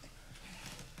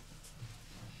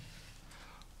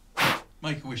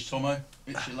 Make a wish, Tomo.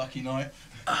 It's your lucky night.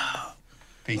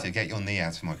 Peter, get your knee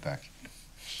out of my back.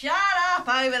 Shut up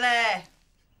over there!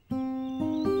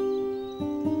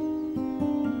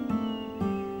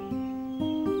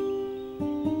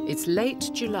 It's late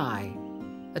July,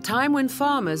 a time when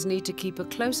farmers need to keep a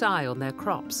close eye on their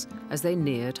crops as they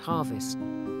neared harvest.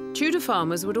 Tudor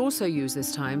farmers would also use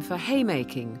this time for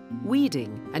haymaking,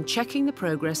 weeding, and checking the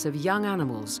progress of young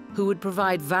animals who would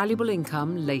provide valuable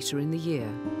income later in the year.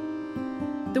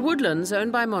 The woodlands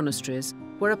owned by monasteries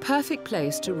were a perfect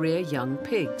place to rear young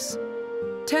pigs.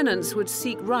 Tenants would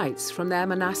seek rights from their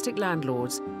monastic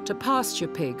landlords to pasture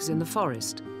pigs in the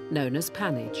forest, known as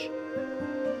pannage.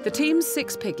 The team's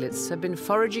 6 piglets have been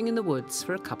foraging in the woods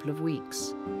for a couple of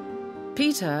weeks.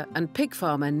 Peter and pig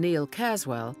farmer Neil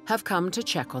Careswell have come to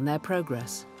check on their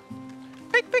progress.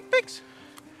 Pigs!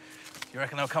 You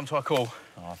reckon they'll come to our call?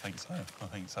 Oh, I think so. I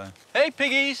think so. Hey,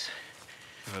 piggies!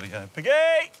 There we go.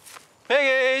 Piggy!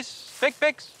 Piggies!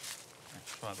 Pigs!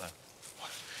 Right there.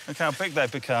 Look how big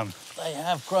they've become. They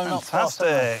have grown up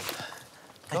fantastic.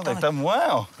 God, they've done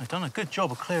well. They've done a good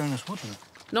job of clearing this woodland.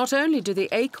 Not only do the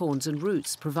acorns and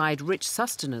roots provide rich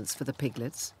sustenance for the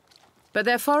piglets, but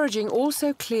their foraging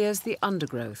also clears the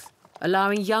undergrowth,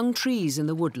 allowing young trees in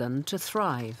the woodland to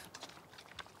thrive.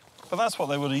 But that's what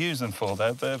they would have used them for.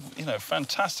 They're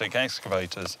fantastic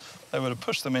excavators. They would have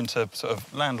pushed them into sort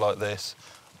of land like this,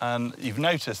 and you've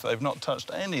noticed they've not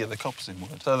touched any of the coppice in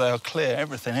wood. So they'll clear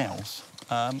everything else,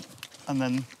 and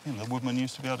then the woodmen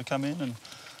used to be able to come in, and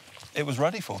it was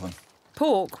ready for them.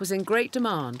 Pork was in great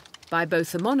demand by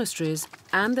both the monasteries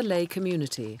and the lay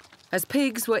community, as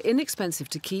pigs were inexpensive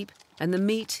to keep and the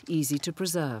meat easy to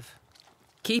preserve.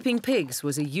 Keeping pigs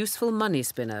was a useful money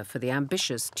spinner for the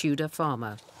ambitious Tudor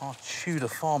farmer. Our Tudor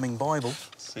farming Bible.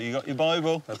 So you got your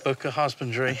Bible? A book of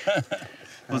husbandry.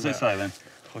 What does it say then?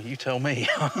 Well, you tell me.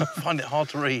 I find it hard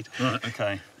to read. Right,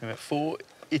 OK. For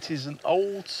it is an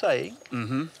old saying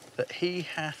that he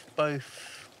hath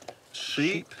both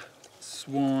sheep,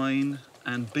 swine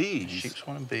and bees. Sheep,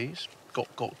 swine and bees.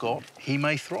 Got. He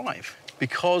may thrive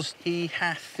because he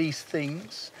hath these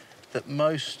things that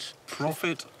most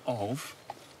profit of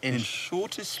in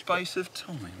shortest space of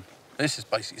time. This is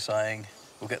basically saying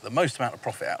we'll get the most amount of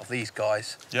profit out of these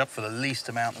guys for the least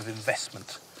amount of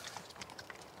investment.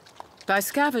 By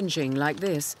scavenging like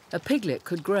this, a piglet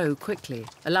could grow quickly,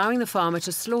 allowing the farmer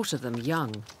to slaughter them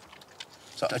young.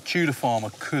 So a Tudor farmer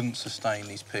couldn't sustain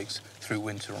these pigs through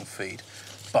winter on feed,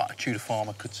 but a Tudor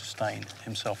farmer could sustain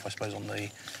himself, I suppose, on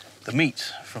the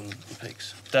meat from the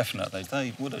pigs. Definitely.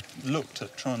 They would have looked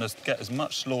at trying to get as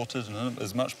much slaughtered and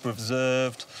as much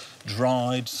preserved,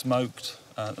 dried, smoked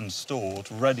and stored,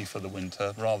 ready for the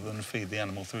winter, rather than feed the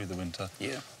animal through the winter.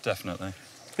 Yeah. Definitely.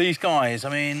 These guys, I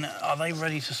mean, are they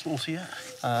ready to slaughter yet?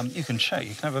 You can check.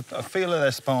 You can have a feel of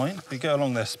their spine. You go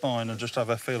along their spine and just have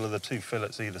a feel of the 2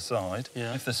 fillets either side.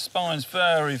 Yeah. If the spine's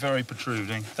very, very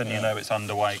protruding, then you know it's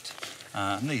underweight.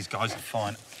 And these guys are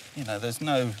fine. You know, there's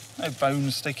no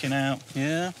bones sticking out.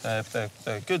 Yeah.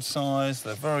 They're good size.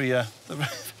 They're very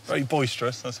very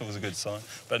boisterous. That's always a good sign.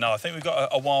 But no, I think we've got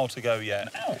a while to go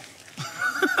yet. Ow.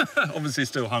 Obviously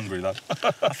still hungry, though.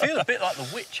 I feel a bit like the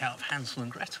witch out of Hansel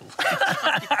and Gretel. How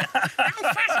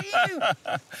fat are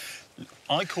you?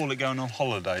 I call it going on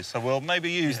holiday, so we'll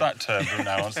maybe use that term from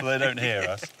now on so they don't hear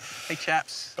us. Hey,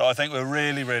 chaps. But I think we're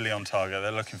really, really on target.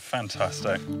 They're looking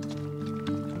fantastic.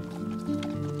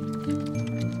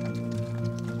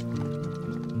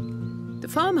 The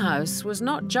farmhouse was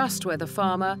not just where the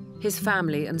farmer, his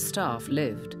family and staff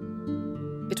lived.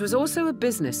 It was also a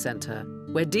business centre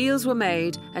where deals were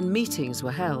made and meetings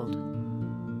were held.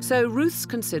 So Ruth's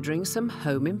considering some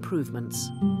home improvements.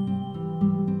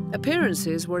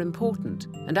 Appearances were important,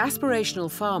 and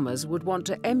aspirational farmers would want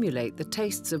to emulate the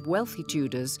tastes of wealthy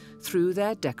Tudors through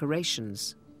their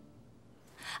decorations.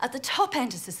 At the top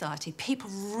end of society, people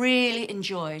really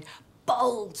enjoyed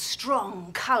bold,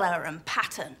 strong colour and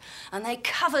pattern, and they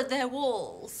covered their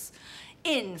walls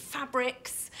in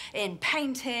fabrics, in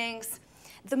paintings.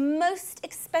 The most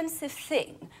expensive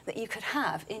thing that you could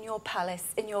have in your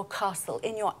palace, in your castle,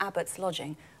 in your abbot's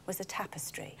lodging was a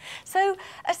tapestry. So,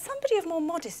 as somebody of more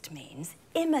modest means,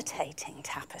 imitating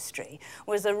tapestry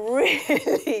was a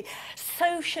really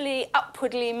socially,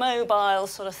 upwardly mobile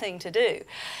sort of thing to do.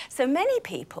 So many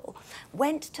people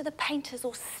went to the painters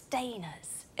or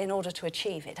stainers in order to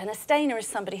achieve it. And a stainer is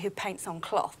somebody who paints on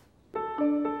cloth.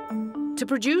 To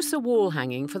produce a wall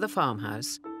hanging for the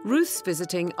farmhouse, Ruth's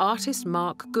visiting artist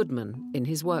Mark Goodman in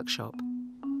his workshop.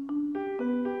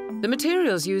 The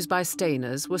materials used by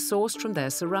stainers were sourced from their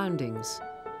surroundings.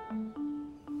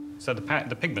 So the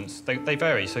pigments, they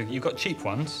vary. So you've got cheap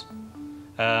ones.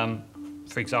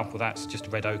 For example, that's just a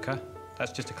red ochre.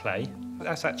 That's just a clay.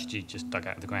 That's actually just dug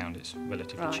out of the ground. It's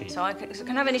relatively cheap. So I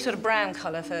can have any sort of brown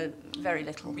colour for very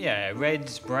little. Yeah,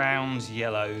 reds, browns,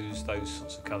 yellows, those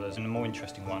sorts of colours. And the more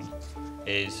interesting one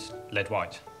is lead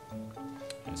white.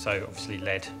 And so obviously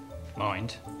lead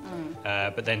mined.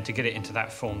 But then to get it into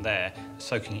that form there,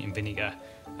 soaking it in vinegar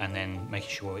and then making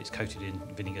sure it's coated in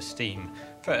vinegar steam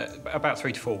for about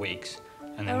 3 to 4 weeks.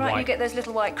 And then you get those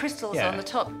little white crystals on the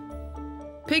top.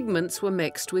 Pigments were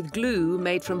mixed with glue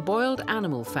made from boiled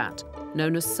animal fat,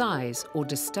 known as size or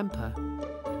distemper.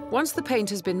 Once the paint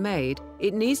has been made,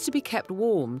 it needs to be kept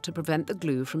warm to prevent the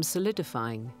glue from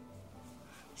solidifying.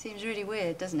 Seems really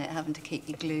weird, doesn't it, having to keep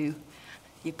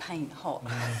your paint hot?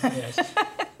 Yes.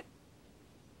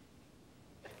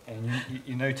 And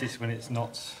you notice when it's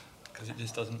not, because it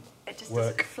just doesn't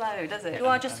doesn't flow, does it? You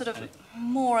are just sort of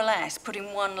more or less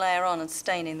putting one layer on and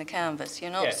staining the canvas.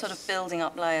 You're not sort of building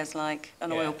up layers like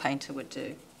an oil painter would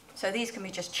do. So these can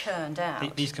be just churned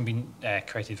out. These can be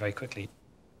created very quickly.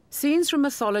 Scenes from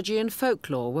mythology and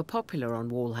folklore were popular on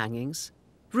wall hangings.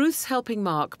 Ruth's helping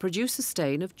Mark produce a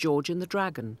stain of George and the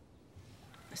Dragon.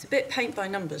 It's a bit paint by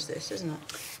numbers, this, isn't it?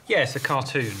 Yeah, it's a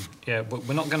cartoon. Yeah, but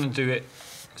we're not going to do it.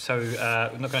 So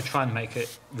we're not going to try and make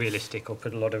it realistic or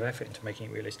put a lot of effort into making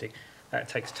it realistic. That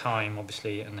takes time,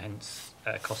 obviously, and hence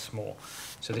costs more.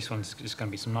 So this one's just going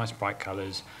to be some nice bright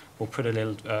colours. We'll put a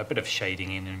little bit of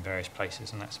shading in various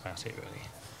places, and that's about it, really.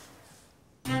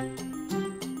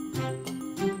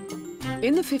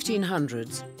 In the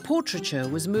 1500s, portraiture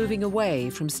was moving away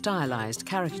from stylised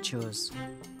caricatures.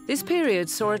 This period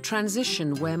saw a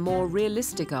transition where more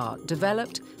realistic art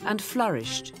developed and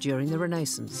flourished during the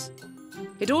Renaissance.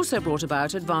 It also brought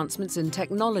about advancements in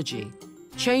technology.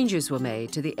 Changes were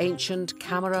made to the ancient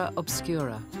camera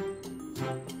obscura.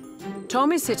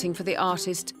 Tom is sitting for the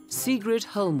artist Sigrid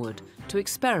Holmwood to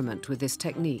experiment with this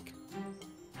technique.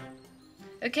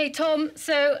 OK, Tom,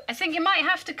 so I think you might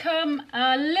have to come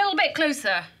a little bit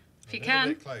closer, if you can. A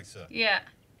little bit closer? Yeah.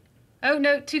 Oh,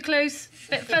 no, too close.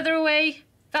 A bit further away.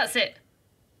 That's it.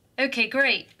 OK,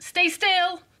 great. Stay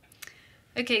still.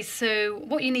 OK, so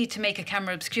what you need to make a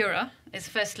camera obscura is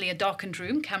firstly a darkened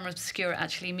room. Camera obscura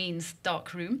actually means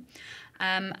dark room.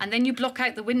 And then you block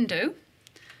out the window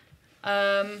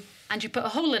and you put a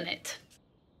hole in it.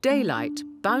 Daylight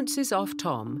bounces off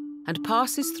Tom and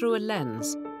passes through a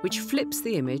lens which flips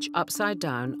the image upside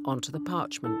down onto the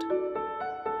parchment.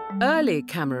 Early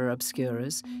camera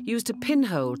obscuras used a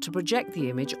pinhole to project the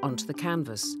image onto the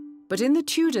canvas. But in the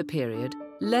Tudor period,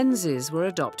 lenses were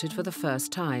adopted for the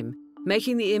first time,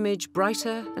 making the image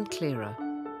brighter and clearer.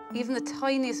 Even the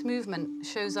tiniest movement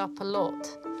shows up a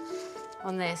lot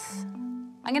on this.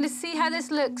 I'm going to see how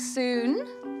this looks soon.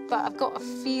 but I've got a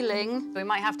feeling we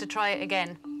might have to try it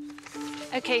again.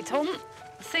 OK, Tom,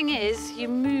 the thing is, you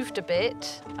moved a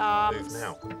bit. Move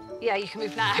now. Yeah, you can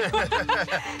move now.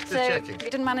 So you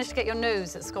didn't manage to get your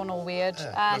nose that's gone all weird.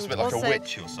 Yeah, must be like also, a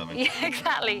witch or something. Yeah,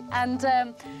 exactly. And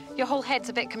your whole head's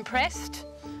a bit compressed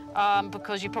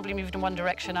because you probably moved in one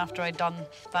direction after I'd done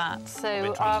that. So I've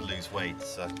been trying to lose weight,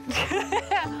 so...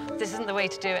 This isn't the way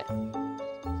to do it.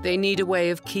 They need a way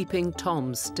of keeping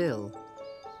Tom still.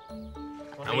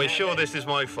 And we're sure this is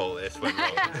my fault, this went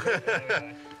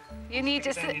wrong. You need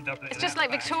to... It's just like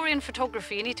Victorian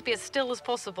photography. You need to be as still as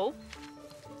possible.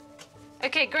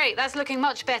 OK, great. That's looking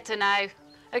much better now.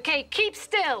 OK, keep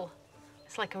still.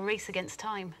 It's like a race against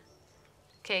time.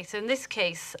 OK, so in this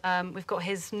case, we've got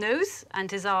his nose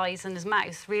and his eyes and his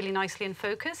mouth really nicely in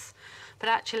focus. But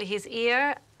actually, his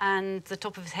ear and the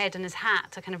top of his head and his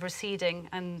hat are kind of receding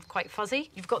and quite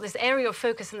fuzzy. You've got this area of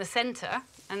focus in the centre,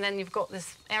 and then you've got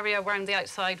this area around the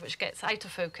outside which gets out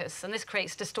of focus, and this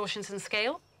creates distortions in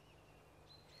scale.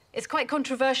 It's quite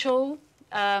controversial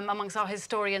amongst our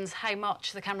historians how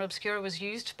much the camera obscura was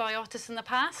used by artists in the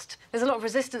past. There's a lot of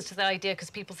resistance to the idea because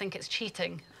people think it's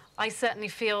cheating. I certainly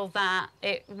feel that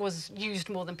it was used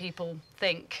more than people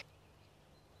think.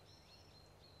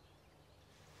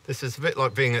 This is a bit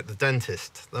like being at the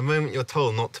dentist. The moment you're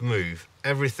told not to move,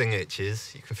 everything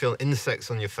itches. You can feel insects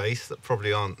on your face that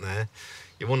probably aren't there.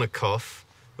 You want to cough,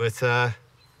 but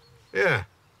yeah,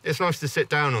 it's nice to sit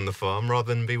down on the farm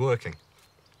rather than be working.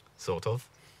 Sort of.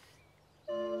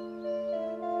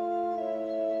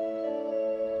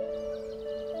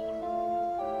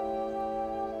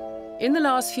 In the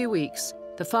last few weeks,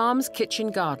 the farm's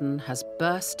kitchen garden has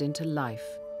burst into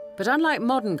life. But unlike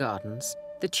modern gardens,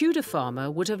 the Tudor farmer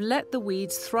would have let the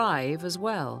weeds thrive as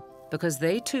well, because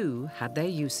they too had their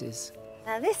uses.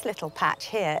 Now this little patch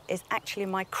here is actually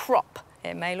my crop.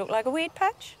 It may look like a weed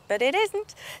patch, but it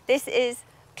isn't. This is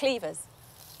cleavers,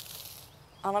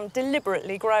 and I'm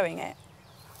deliberately growing it.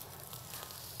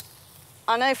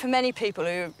 I know for many people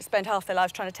who spend half their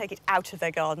lives trying to take it out of their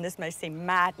garden, this may seem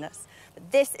madness, but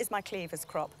this is my cleavers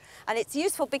crop. And it's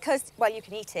useful because, well, you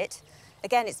can eat it.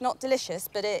 Again, it's not delicious,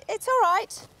 but it's all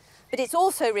right. But it's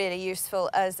also really useful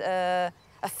as a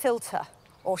filter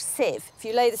or sieve. If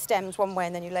you lay the stems one way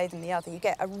and then you lay them the other, you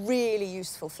get a really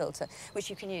useful filter, which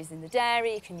you can use in the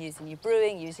dairy, you can use in your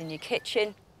brewing, use in your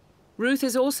kitchen. Ruth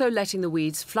is also letting the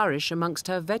weeds flourish amongst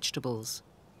her vegetables.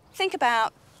 Think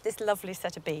about this lovely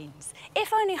set of beans.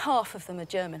 If only half of them had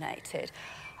germinated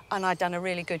and I'd done a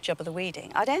really good job of the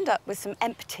weeding, I'd end up with some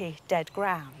empty, dead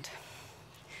ground.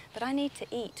 But I need to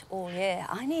eat all year.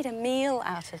 I need a meal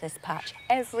out of this patch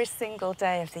every single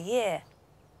day of the year.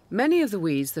 Many of the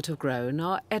weeds that have grown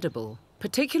are edible,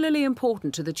 particularly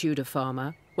important to the Tudor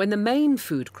farmer when the main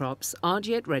food crops aren't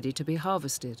yet ready to be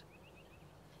harvested.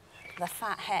 The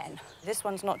fat hen. This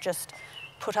one's not just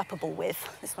put upable with.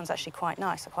 This one's actually quite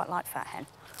nice. I quite like fat hen.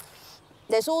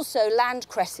 There's also land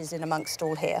cresses in amongst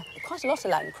all here. Quite a lot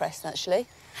of land cress, actually.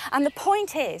 And the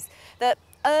point is that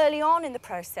early on in the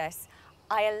process,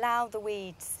 I allow the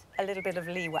weeds a little bit of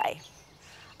leeway.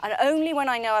 And only when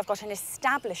I know I've got an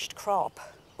established crop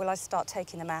will I start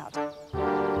taking them out.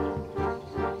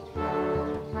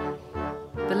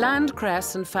 The land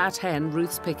cress and fat hen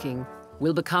Ruth's picking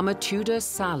will become a Tudor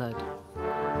salad.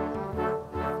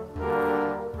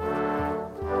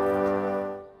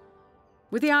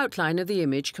 With the outline of the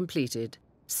image completed,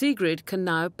 Sigrid can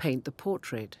now paint the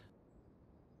portrait.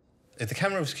 If the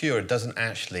camera obscura doesn't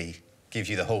actually give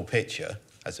you the whole picture,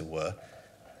 as it were,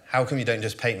 how come you don't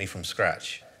just paint me from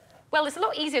scratch? Well, it's a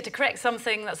lot easier to correct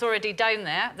something that's already down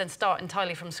there than start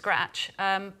entirely from scratch.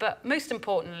 But most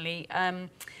importantly,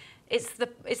 it's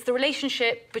the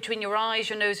relationship between your eyes,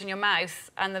 your nose and your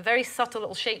mouth and the very subtle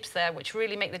little shapes there which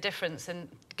really make the difference in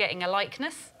getting a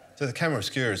likeness. So the camera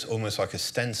obscura is almost like a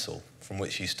stencil from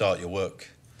which you start your work.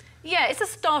 Yeah, it's a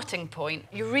starting point.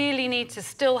 You really need to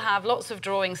still have lots of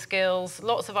drawing skills,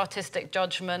 lots of artistic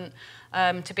judgment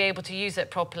to be able to use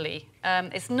it properly.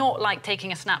 It's not like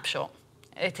taking a snapshot.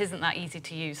 It isn't that easy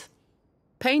to use.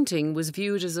 Painting was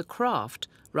viewed as a craft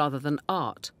rather than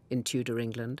art in Tudor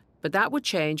England, but that would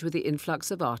change with the influx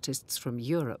of artists from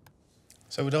Europe.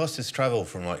 So would artists travel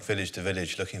from, like, village to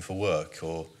village looking for work,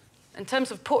 or...? In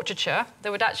terms of portraiture,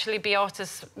 there would actually be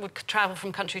artists who would travel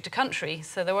from country to country.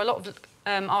 So there were a lot of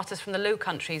artists from the Low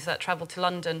Countries that travelled to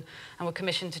London and were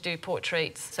commissioned to do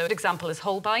portraits. So an example is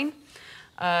Holbein.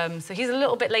 So he's a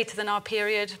little bit later than our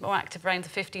period, more active around the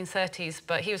 1530s,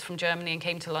 but he was from Germany and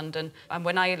came to London. And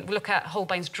when I look at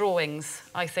Holbein's drawings,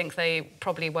 I think they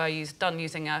probably were done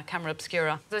using a camera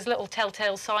obscura. There's little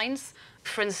telltale signs.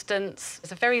 For instance,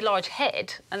 there's a very large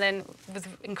head and then with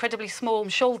incredibly small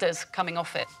shoulders coming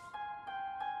off it.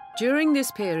 During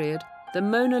this period, the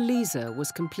Mona Lisa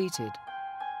was completed.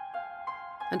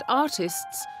 And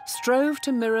artists strove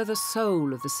to mirror the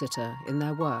soul of the sitter in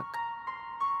their work.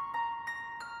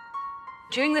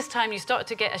 During this time, you start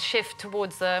to get a shift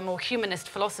towards a more humanist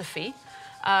philosophy,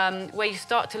 where you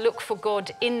start to look for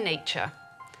God in nature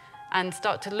and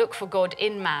start to look for God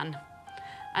in man.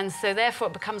 And so therefore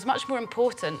it becomes much more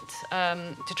important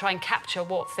to try and capture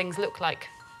what things look like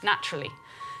naturally.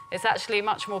 It's actually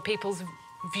much more people's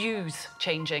views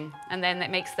changing, and then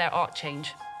it makes their art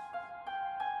change.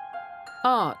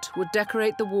 Art would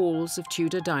decorate the walls of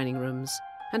Tudor dining rooms,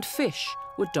 and fish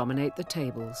would dominate the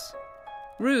tables.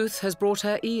 Ruth has brought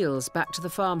her eels back to the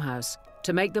farmhouse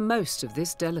to make the most of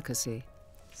this delicacy.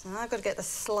 So now I've got to get the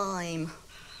slime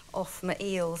off my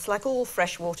eels. Like all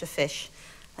freshwater fish,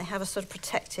 they have a sort of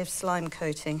protective slime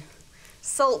coating.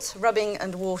 Salt, rubbing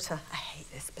and water. I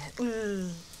hate this bit.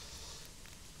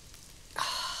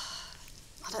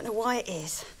 I don't know why it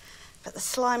is, but the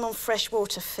slime on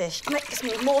freshwater fish makes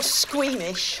me more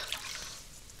squeamish,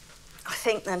 I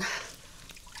think, than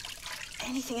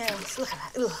anything else. Look at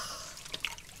that. Ugh.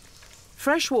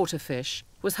 Freshwater fish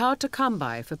was hard to come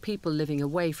by for people living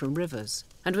away from rivers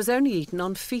and was only eaten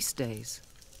on feast days.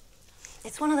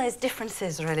 It's one of those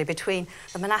differences, really, between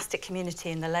the monastic community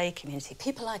and the lay community.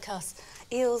 People like us,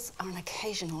 eels are an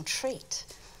occasional treat.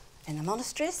 In the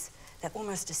monasteries, they're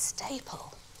almost a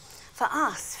staple. For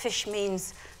us, fish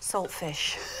means salt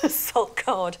fish, salt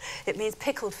cod. It means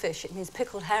pickled fish. It means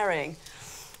pickled herring.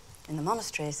 In the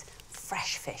monasteries,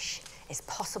 fresh fish is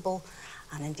possible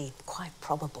and indeed quite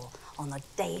probable on a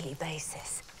daily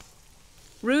basis.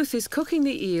 Ruth is cooking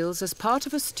the eels as part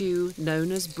of a stew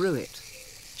known as bruit.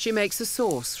 She makes a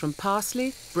sauce from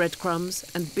parsley, breadcrumbs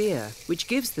and beer, which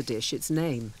gives the dish its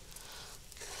name.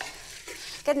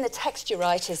 Getting the texture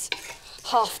right is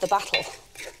half the battle.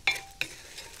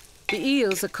 The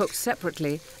eels are cooked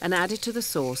separately and added to the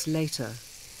sauce later.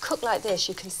 Cooked like this,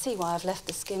 you can see why I've left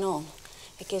the skin on.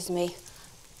 It gives me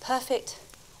perfect,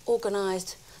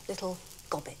 organised little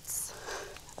gobbets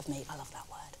of meat. I love that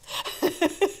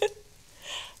word.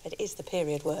 It is the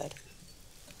period word.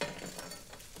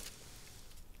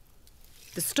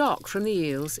 The stock from the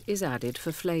eels is added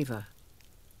for flavour.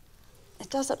 It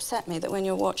does upset me that when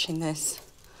you're watching this,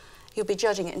 you'll be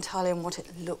judging it entirely on what it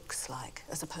looks like,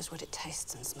 as opposed to what it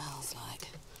tastes and smells like.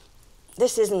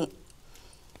 This isn't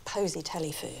posy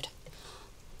telly food.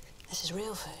 This is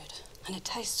real food, and it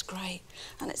tastes great,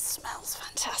 and it smells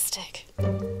fantastic.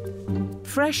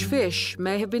 Fresh fish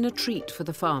may have been a treat for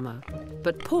the farmer,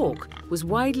 but pork was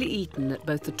widely eaten at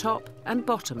both the top and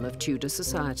bottom of Tudor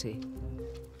society.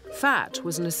 Fat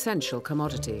was an essential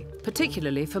commodity,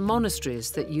 particularly for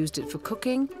monasteries that used it for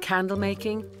cooking, candle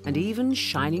making, and even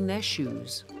shining their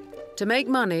shoes. To make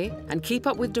money and keep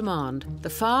up with demand, the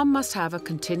farm must have a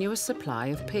continuous supply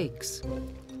of pigs.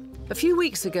 A few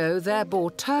weeks ago, their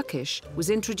boar Turkish was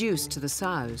introduced to the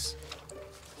sows.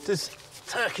 Does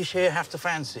Turkish here have to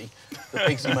fancy the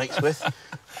pigs he makes with?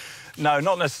 No,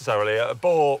 not necessarily. A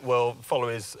boar will follow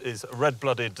his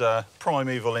red-blooded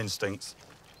primeval instincts.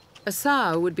 A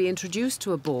sow would be introduced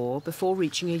to a boar before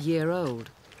reaching a year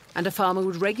old, and a farmer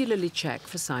would regularly check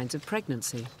for signs of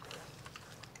pregnancy.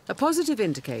 A positive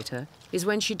indicator is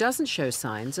when she doesn't show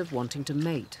signs of wanting to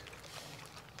mate.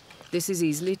 This is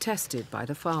easily tested by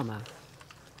the farmer.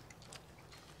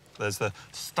 There's the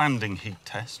standing heat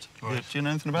test. Right. Do you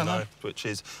know anything about No. that? Which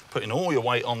is putting all your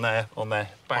weight on their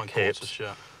back hips,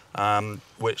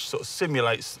 which sort of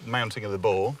simulates mounting of the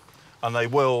boar. And they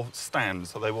will stand,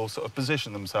 so they will sort of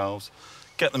position themselves,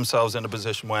 get themselves in a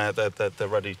position where they're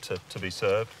ready to be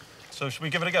served. So should we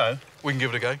give it a go? We can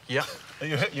give it a go, yeah. Are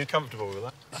you comfortable with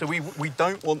that? So we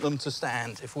don't want them to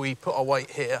stand if we put our weight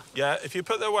here. Yeah, if you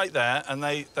put their weight there and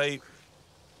they...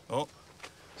 Oh.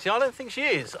 See, I don't think she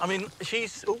is. I mean,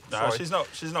 she's... Oh, no, sorry.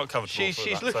 she's not comfortable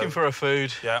She's looking for her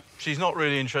food. Yeah. She's not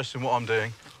really interested in what I'm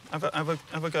doing.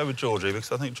 Have a go with Georgie,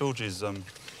 because I think Georgie's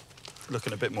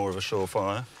looking a bit more of a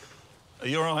surefire. Are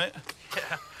you all right?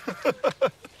 Yeah.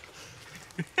 What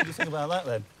do you think about that,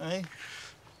 then, eh?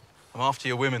 I'm after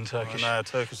your women, Turkish. Oh, no,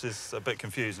 Turkish is a bit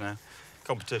confused now.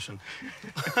 Competition.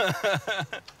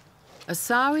 A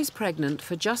sow is pregnant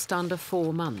for just under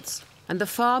 4 months, and the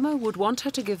farmer would want her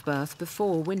to give birth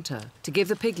before winter to give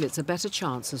the piglets a better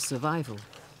chance of survival.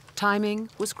 Timing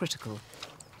was critical.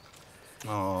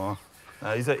 Oh,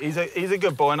 No, he's a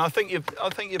good boy, and I think you're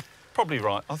probably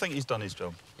right. I think he's done his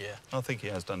job. Yeah. I think he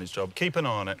has done his job. Keep an eye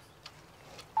on it.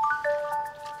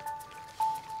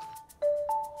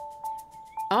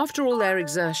 After all their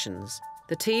exertions,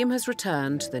 the team has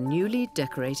returned to the newly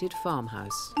decorated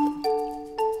farmhouse.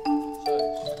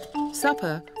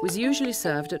 Supper was usually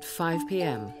served at 5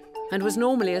 p.m. and was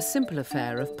normally a simple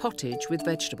affair of pottage with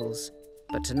vegetables.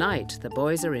 But tonight, the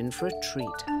boys are in for a treat.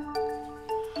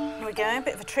 Here we go, a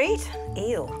bit of a treat.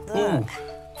 Eel, look.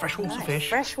 Freshwater fish.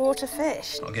 Freshwater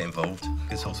fish. I'll get involved.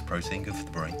 Good source of protein, good for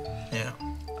the brain. Yeah.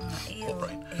 Eel.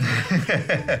 brain.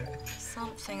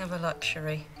 Something of a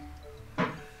luxury. There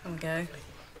we go.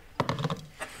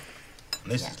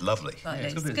 This is lovely. Like Yeah,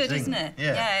 it's good, isn't it?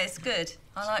 Yeah. It's good.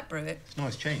 I like Brewitt. It's a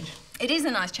nice change. It is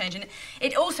a nice change, and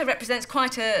it also represents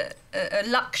quite a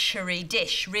luxury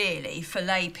dish, really, for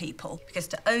lay people, because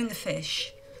to own the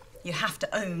fish, you have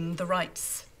to own the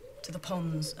rights to the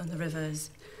ponds and the rivers.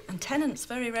 And tenants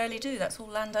very rarely do. That's all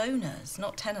landowners,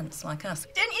 not tenants like us.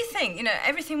 Don't you think, you know,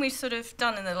 everything we've sort of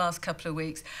done in the last couple of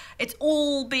weeks, it's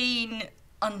all been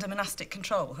under monastic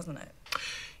control, hasn't it?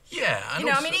 Yeah, and you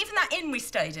know, also... I mean, even that inn we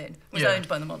stayed in was Yeah. owned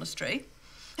by the monastery.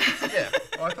 Yeah,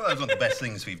 well, I thought that was one of the best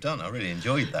things we've done. I really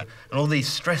enjoyed that. And all these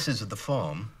stresses of the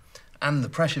farm and the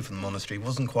pressure from the monastery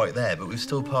wasn't quite there, but we're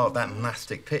still part of that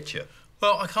monastic picture.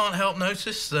 Well, I can't help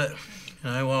notice that, you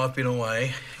know, while I've been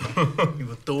away,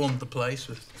 you've adorned the place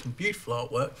with some beautiful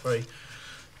artwork, very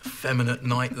effeminate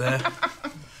knight there.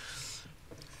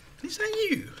 Is that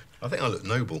you? I think I look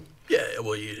noble. Yeah,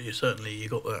 well, you certainly, you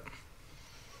got that.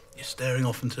 You're staring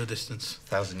off into the distance.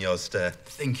 1,000-yard stare.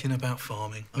 Thinking about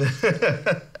farming.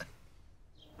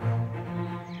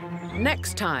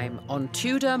 Next time on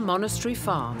Tudor Monastery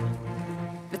Farm,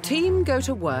 the team go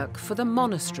to work for the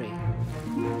monastery,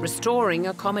 restoring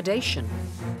accommodation,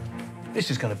 This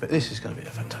is going to be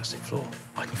a fantastic floor.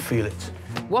 I can feel it.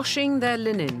 washing their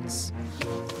linens,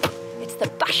 It's the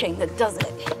bashing that does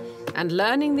it. and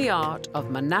learning the art of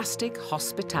monastic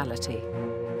hospitality.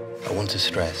 I want to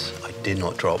stress, I did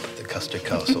not drop the custard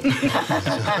castle.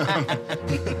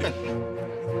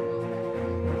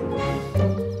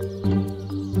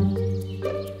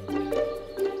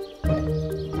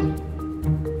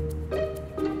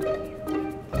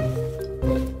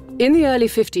 In the early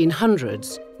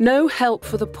 1500s, no help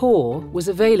for the poor was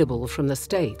available from the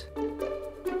state.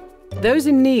 Those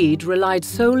in need relied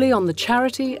solely on the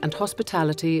charity and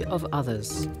hospitality of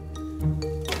others.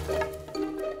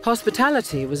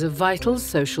 Hospitality was a vital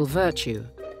social virtue,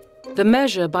 the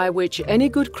measure by which any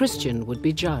good Christian would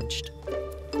be judged.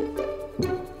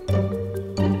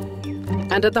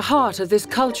 And at the heart of this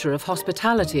culture of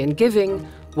hospitality and giving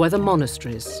were the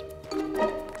monasteries.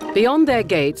 Beyond their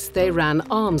gates, they ran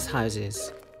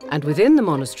almshouses, and within the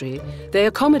monastery, they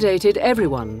accommodated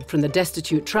everyone from the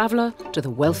destitute traveller to the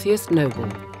wealthiest noble.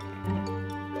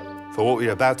 For what we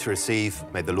are about to receive,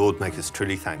 may the Lord make us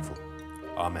truly thankful.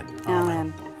 Amen.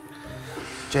 Amen.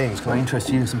 James, can I interest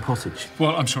you in some pottage?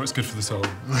 Well, I'm sure it's good for the soul.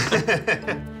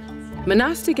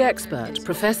 Monastic expert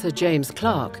Professor James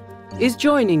Clark is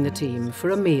joining the team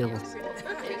for a meal.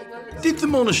 Did the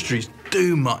monasteries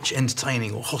do much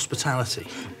entertaining or hospitality?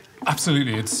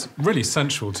 Absolutely. It's really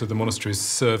central to the monastery's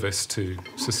service to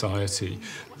society.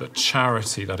 That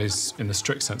charity, that is, in the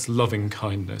strict sense, loving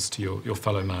kindness to your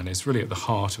fellow man, is really at the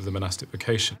heart of the monastic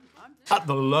vocation. At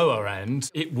the lower end,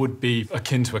 it would be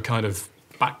akin to a kind of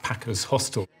backpackers'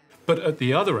 hostel. But at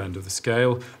the other end of the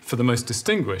scale, for the most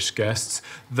distinguished guests,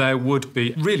 there would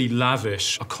be really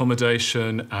lavish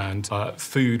accommodation and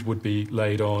food would be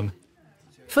laid on.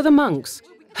 For the monks,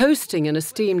 hosting an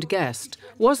esteemed guest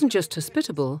wasn't just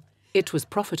hospitable, it was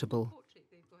profitable.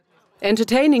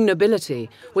 Entertaining nobility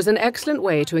was an excellent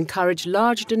way to encourage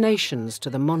large donations to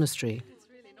the monastery.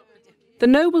 The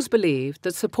nobles believed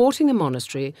that supporting the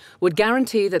monastery would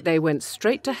guarantee that they went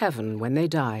straight to heaven when they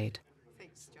died.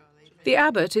 The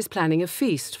abbot is planning a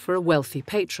feast for a wealthy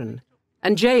patron,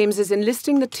 and James is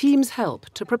enlisting the team's help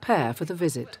to prepare for the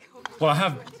visit. Well, I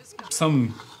have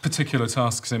some particular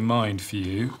tasks in mind for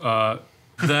you.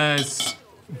 There's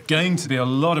going to be a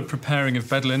lot of preparing of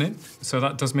bed linen, so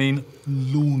that does mean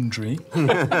laundry.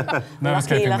 No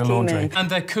escaping the laundry. And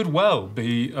there could well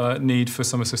be need for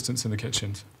some assistance in the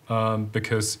kitchens,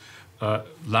 because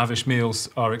lavish meals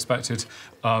are expected,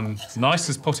 nice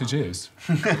as pottage is.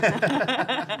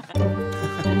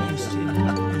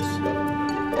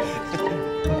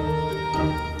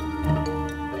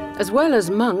 As well as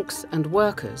monks and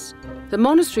workers, the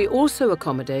monastery also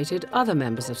accommodated other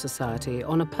members of society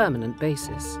on a permanent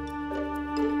basis.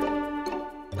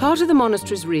 Part of the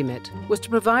monastery's remit was to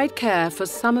provide care for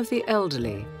some of the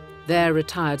elderly, their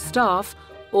retired staff,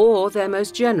 or their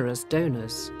most generous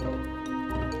donors.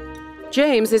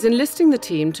 James is enlisting the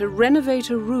team to renovate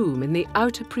a room in the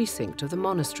outer precinct of the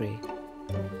monastery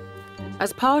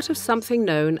as part of something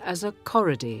known as a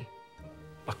corrody.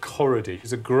 A corrody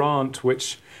is a grant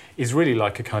which is really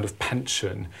like a kind of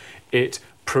pension. It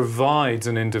provides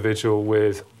an individual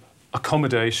with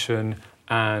accommodation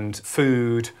and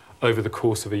food over the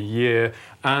course of a year,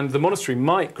 and the monastery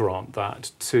might grant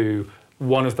that to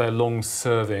one of their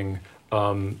long-serving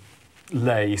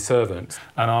lay servants.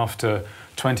 And after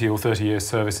 20 or 30 years'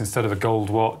 service, instead of a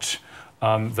gold watch,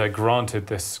 they're granted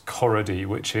this corrody,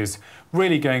 which is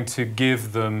really going to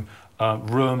give them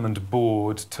room and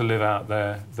board to live out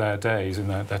their days in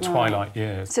their twilight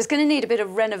years. So it's going to need a bit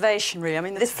of renovation, really. I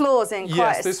mean, this floor's in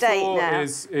quite a state now.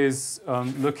 Yes, this floor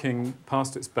is looking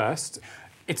past its best.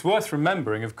 It's worth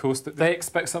remembering, of course, that they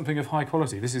expect something of high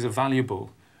quality. This is a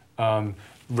valuable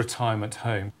retirement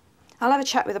home. I'll have a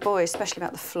chat with the boys, especially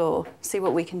about the floor, see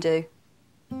what we can do.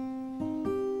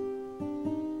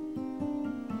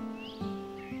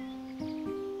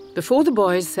 Before the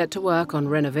boys set to work on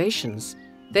renovations,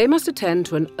 they must attend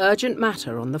to an urgent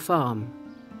matter on the farm: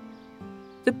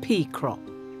 the pea crop.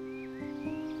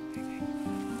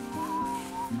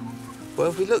 Well,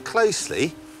 if we look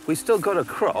closely, we've still got a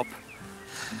crop.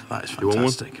 That is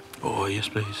fantastic. Oh, yes,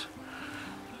 please.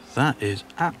 That is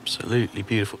absolutely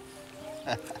beautiful.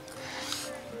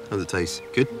 How's it taste?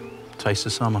 Good? Taste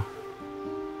of summer.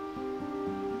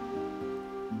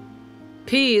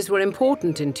 Peas were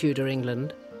important in Tudor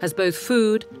England as both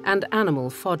food and animal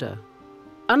fodder.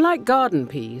 Unlike garden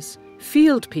peas,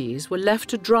 field peas were left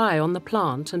to dry on the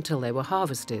plant until they were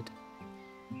harvested.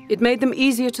 It made them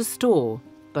easier to store,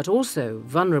 but also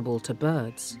vulnerable to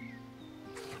birds.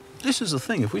 This is the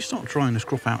thing, if we start drying this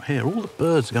crop out here, all the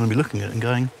birds are going to be looking at it and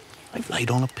going, they've laid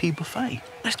on a pea buffet.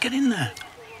 Let's get in there.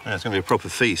 Yeah, it's going to be a proper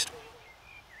feast.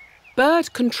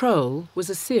 Bird control was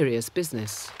a serious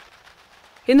business.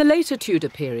 In the later Tudor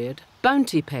period,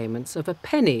 bounty payments of a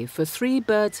penny for 3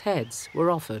 birds' heads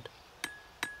were offered.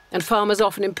 And farmers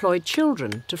often employed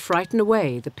children to frighten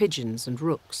away the pigeons and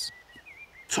rooks.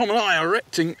 Tom and I are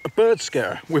erecting a bird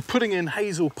scarer. We're putting in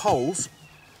hazel poles,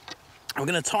 and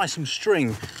we're going to tie some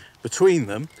string between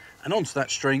them, and onto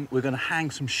that string we're going to hang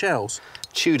some shells.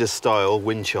 Tudor-style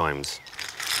wind chimes.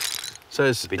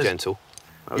 So be gentle.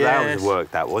 That was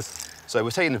work, that was. So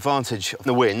we're taking advantage of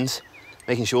the wind,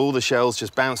 making sure all the shells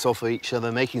just bounce off of each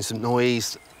other, making some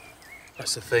noise.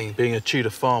 That's the thing, being a Tudor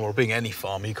farmer, or being any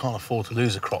farmer, you can't afford to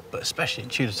lose a crop, but especially in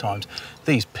Tudor times,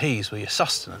 these peas were your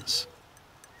sustenance.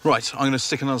 Right, I'm going to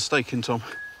stick another stake in, Tom.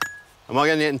 Am I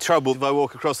going to get in trouble if I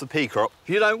walk across the pea crop? If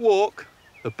you don't walk,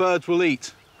 the birds will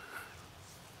eat.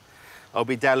 I'll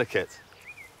be delicate.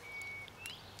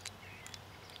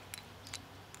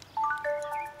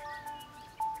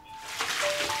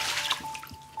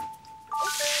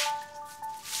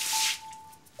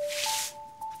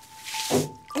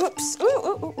 Oops. Ooh,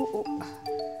 ooh, ooh, ooh,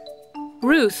 ooh.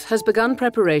 Ruth has begun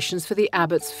preparations for the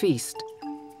abbot's feast,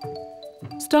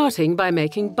 starting by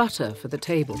making butter for the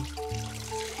table.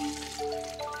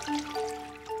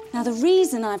 Now, the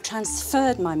reason I've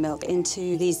transferred my milk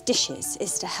into these dishes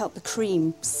is to help the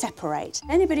cream separate.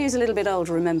 Anybody who's a little bit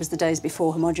older remembers the days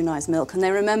before homogenised milk, and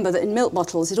they remember that in milk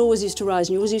bottles it always used to rise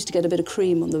and you always used to get a bit of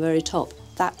cream on the very top.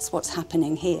 That's what's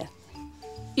happening here.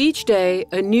 Each day,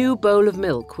 a new bowl of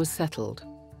milk was settled,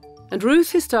 and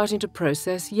Ruth is starting to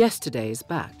process yesterday's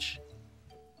batch.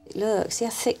 Look, see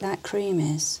how thick that cream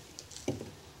is?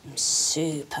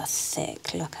 Super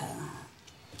thick, look at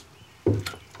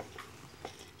that.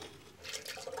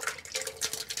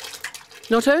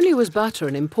 Not only was butter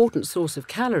an important source of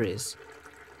calories,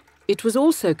 it was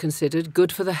also considered good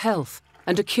for the health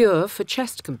and a cure for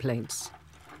chest complaints.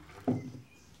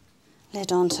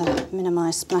 Lid on to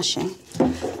minimise splashing.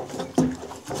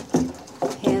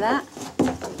 Hear that?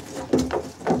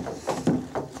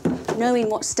 Knowing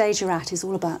what stage you're at is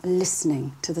all about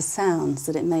listening to the sounds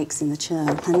that it makes in the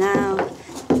churn. And now,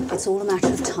 it's all a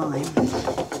matter of time.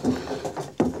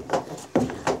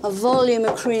 A volume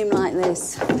of cream like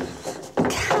this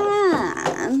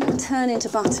can turn into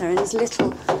butter in as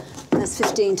little as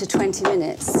 15 to 20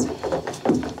 minutes.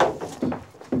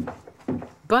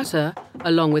 Butter,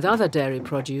 along with other dairy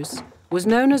produce, was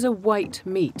known as a white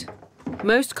meat,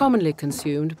 most commonly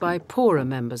consumed by poorer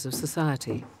members of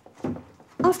society.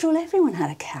 After all, everyone had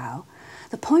a cow.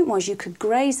 The point was you could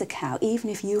graze a cow even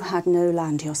if you had no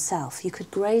land yourself. You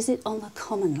could graze it on the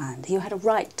common land. You had a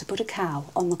right to put a cow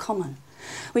on the common,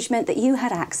 which meant that you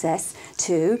had access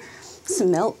to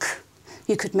some milk,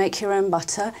 You could make your own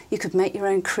butter, you could make your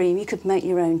own cream, you could make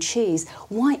your own cheese.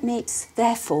 White meats,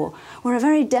 therefore, were a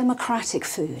very democratic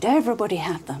food. Everybody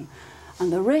had them.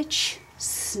 And the rich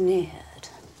sneered.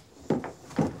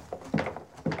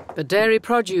 But dairy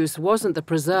produce wasn't the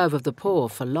preserve of the poor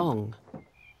for long.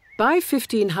 By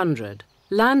 1500,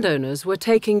 landowners were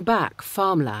taking back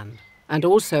farmland and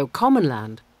also common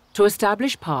land to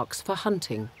establish parks for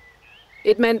hunting.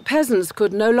 It meant peasants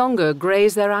could no longer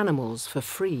graze their animals for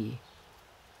free.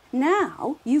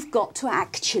 Now you've got to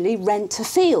actually rent a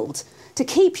field to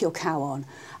keep your cow on.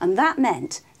 And that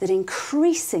meant that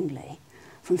increasingly,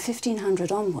 from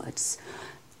 1500 onwards,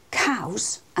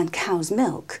 cows and cow's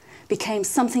milk became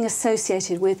something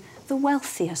associated with the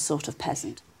wealthier sort of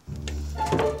peasant.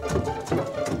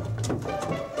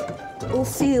 All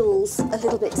feels a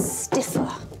little bit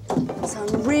stiffer, so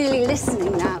I'm really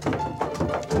listening now.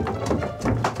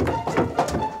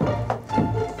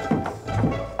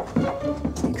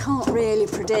 You can't really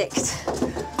predict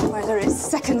whether it's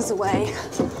seconds away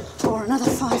or another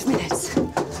 5 minutes.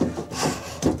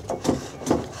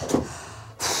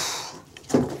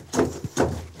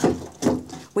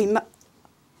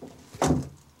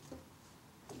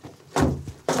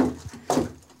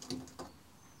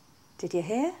 Did you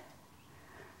hear?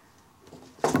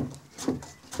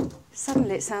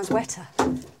 Suddenly it sounds wetter.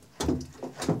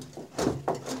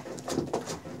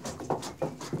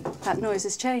 That noise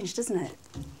has changed, doesn't it?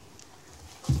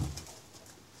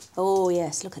 Oh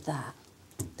yes, look at that.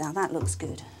 Now that looks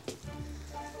good.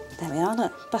 There we are,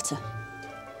 look, butter.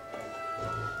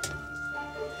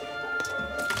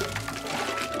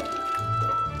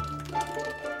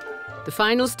 The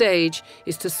final stage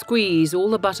is to squeeze all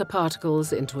the butter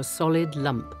particles into a solid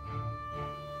lump.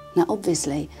 Now,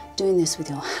 obviously, doing this with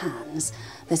your hands,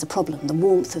 there's a problem. The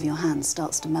warmth of your hands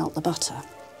starts to melt the butter.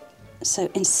 So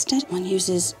instead, one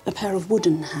uses a pair of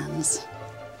wooden hands.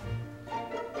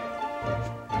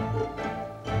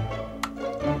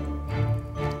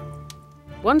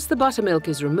 Once the buttermilk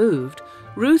is removed,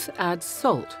 Ruth adds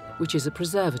salt, which is a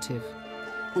preservative.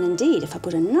 And indeed, if I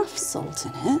put enough salt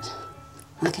in it,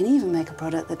 I can even make a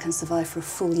product that can survive for a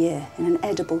full year in an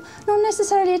edible, not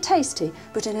necessarily a tasty,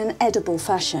 but in an edible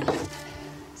fashion.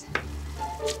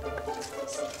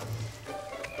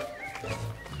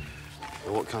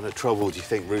 What kind of trouble do you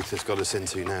think Ruth has got us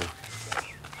into now?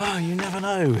 Oh, you never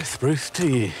know with Ruth, do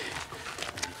you?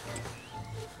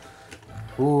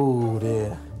 Oh,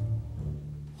 dear.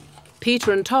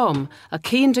 Peter and Tom are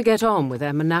keen to get on with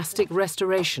their monastic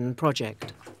restoration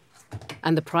project.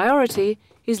 And the priority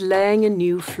is laying a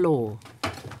new floor.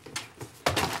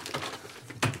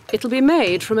 It'll be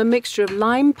made from a mixture of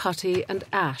lime putty and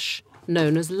ash,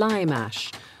 known as lime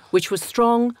ash, which was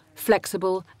strong,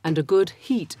 flexible, and a good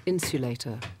heat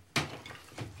insulator.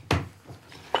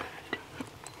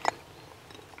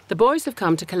 The boys have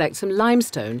come to collect some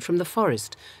limestone from the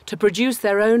forest to produce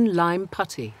their own lime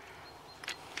putty.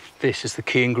 This is the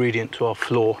key ingredient to our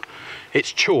floor.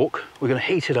 It's chalk. We're going to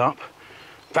heat it up.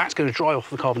 That's going to dry off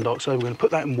the carbon dioxide. We're going to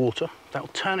put that in water. That will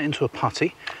turn it into a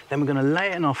putty. Then we're going to lay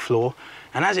it in our floor.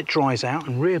 And as it dries out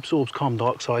and reabsorbs carbon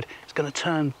dioxide, it's going to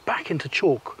turn back into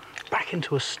chalk, back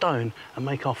into a stone, and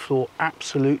make our floor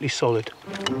absolutely solid.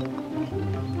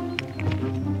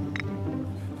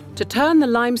 To turn the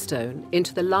limestone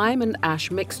into the lime and ash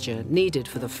mixture needed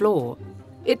for the floor,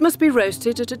 it must be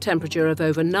roasted at a temperature of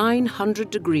over 900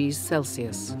 degrees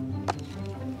Celsius.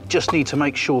 Just need to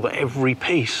make sure that every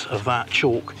piece of that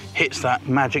chalk hits that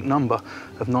magic number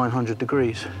of 900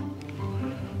 degrees.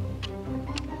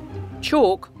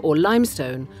 Chalk, or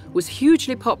limestone, was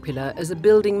hugely popular as a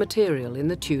building material in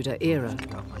the Tudor era.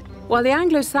 While the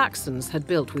Anglo-Saxons had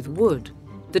built with wood,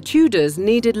 the Tudors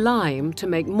needed lime to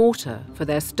make mortar for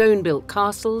their stone-built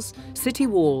castles, city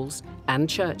walls, and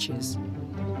churches.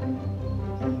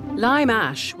 Lime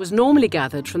ash was normally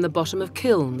gathered from the bottom of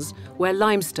kilns where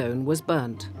limestone was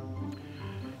burnt.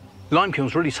 Lime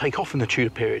kilns really take off in the Tudor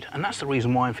period, and that's the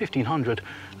reason why in 1500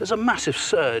 there's a massive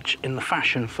surge in the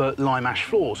fashion for lime ash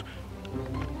floors.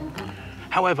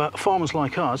 However, farmers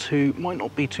like us, who might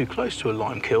not be too close to a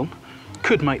lime kiln,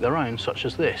 could make their own, such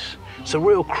as this. It's a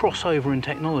real crossover in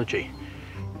technology.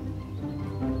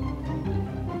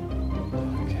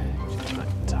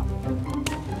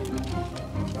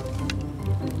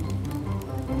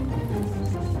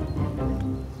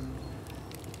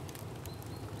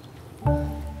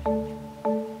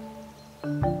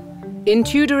 In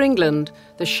Tudor England,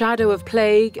 the shadow of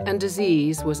plague and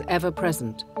disease was ever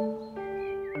present.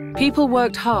 People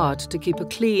worked hard to keep a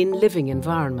clean living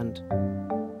environment.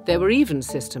 There were even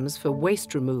systems for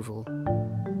waste removal.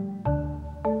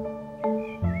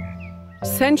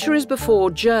 Centuries before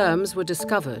germs were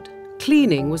discovered,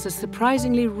 cleaning was a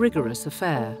surprisingly rigorous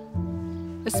affair,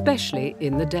 especially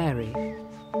in the dairy.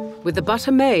 With the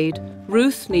butter made,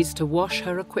 Ruth needs to wash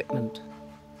her equipment.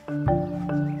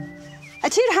 A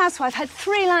Tudor housewife had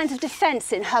 3 lines of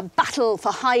defence in her battle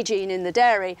for hygiene in the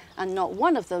dairy, and not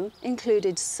one of them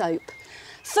included soap.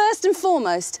 First and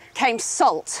foremost came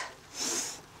salt.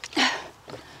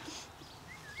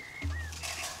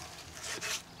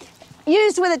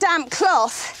 Used with a damp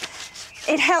cloth,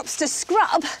 it helps to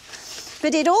scrub,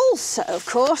 but it also, of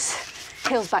course,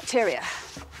 kills bacteria.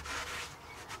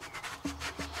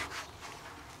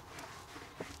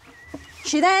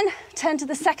 She then turned to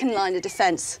the second line of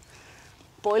defence,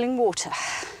 boiling water.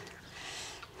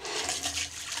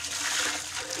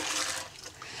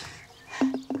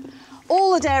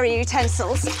 All the dairy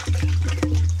utensils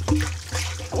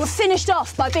were finished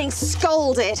off by being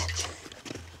scalded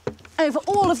over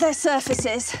all of their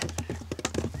surfaces.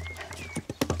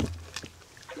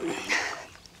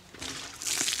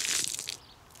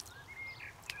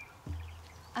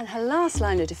 And her last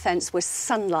line of defence was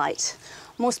sunlight.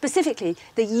 More specifically,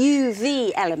 the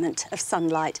UV element of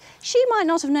sunlight. She might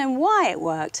not have known why it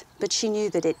worked, but she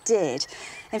knew that it did.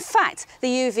 In fact, the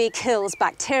UV kills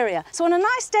bacteria. So on a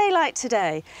nice day like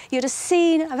today, you'd have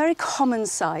seen a very common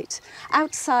sight.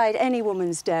 Outside any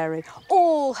woman's dairy,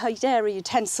 all her dairy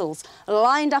utensils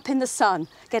lined up in the sun,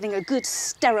 getting a good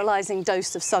sterilising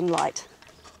dose of sunlight.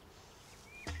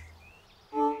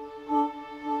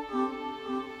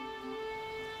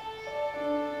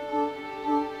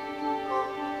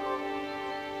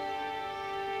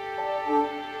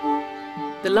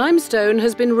 The limestone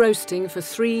has been roasting for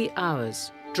 3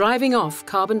 hours, driving off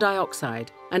carbon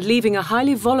dioxide and leaving a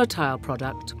highly volatile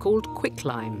product called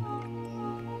quicklime.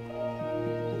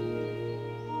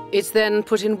 It's then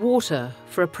put in water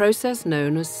for a process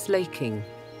known as slaking.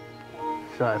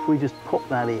 So if we just pop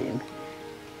that in.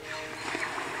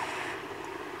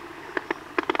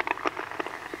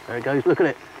 There it goes, look at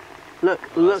it. Look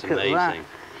at that.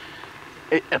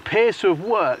 It appears to have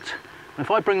worked. And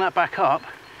if I bring that back up,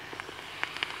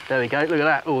 there we go, look at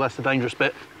that. Oh, that's the dangerous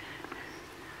bit.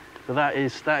 So that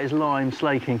is lime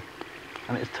slaking,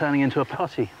 and it's turning into a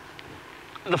putty.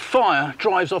 The fire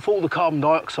drives off all the carbon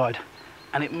dioxide,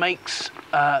 and it makes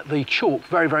the chalk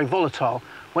very, very volatile.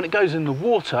 When it goes in the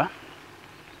water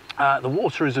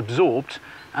is absorbed,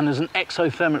 and there's an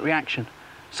exothermic reaction.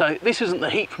 So this isn't the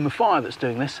heat from the fire that's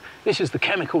doing this. This is the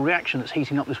chemical reaction that's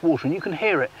heating up this water, and you can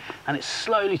hear it, and it's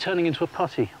slowly turning into a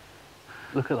putty.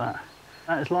 Look at that.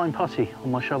 That is lime putty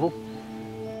on my shovel.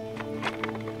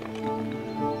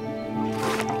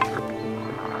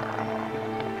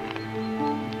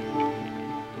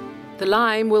 The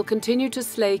lime will continue to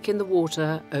slake in the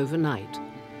water overnight.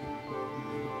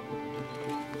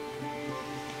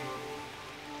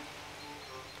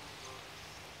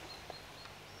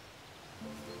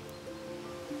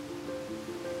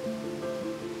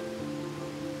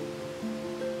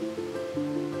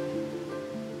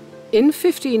 In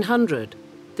 1500,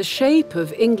 the shape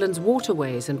of England's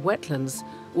waterways and wetlands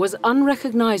was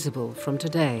unrecognisable from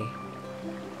today.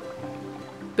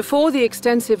 Before the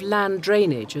extensive land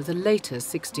drainage of the later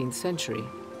 16th century,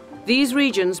 these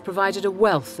regions provided a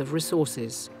wealth of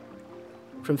resources,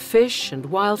 from fish and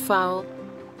wildfowl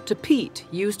to peat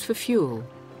used for fuel,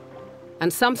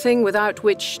 and something without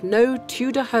which no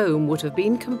Tudor home would have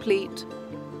been complete: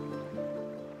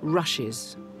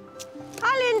 rushes.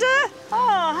 Hi, Linda.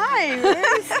 Oh, hi,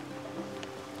 Ruth.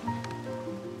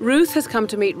 Ruth has come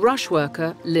to meet rush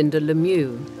worker Linda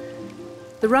Lemieux.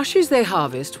 The rushes they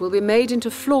harvest will be made into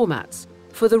floor mats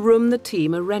for the room the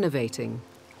team are renovating.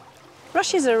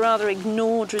 Rushes are a rather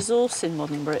ignored resource in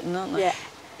modern Britain, aren't they? Yeah.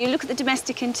 You look at the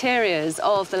domestic interiors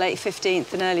of the late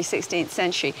 15th and early 16th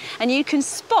century, and you can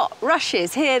spot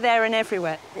rushes here, there and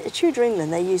everywhere. In Tudor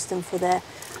England, they used them for their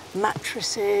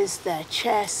mattresses, their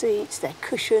chair seats, their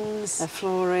cushions, their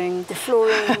flooring, the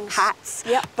floorings, hats,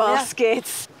 yep,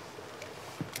 baskets.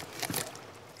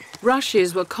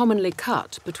 Rushes were commonly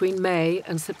cut between May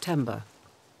and September,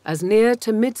 as near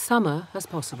to midsummer as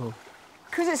possible.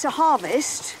 Because it's a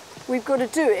harvest, we've got to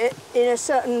do it in a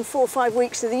certain 4 or 5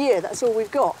 weeks of the year. That's all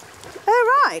we've got.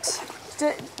 Oh, right.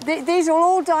 So these will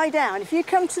all die down. If you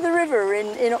come to the river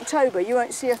in October, you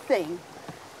won't see a thing.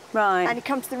 Right. And you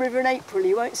come to the river in April,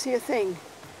 you won't see a thing.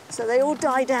 So they all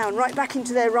die down right back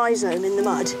into their rhizome in the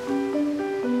mud.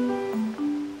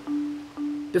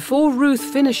 Before Ruth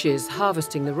finishes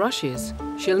harvesting the rushes,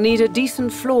 she'll need a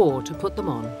decent floor to put them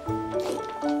on.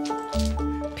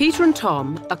 Peter and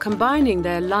Tom are combining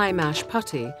their lime ash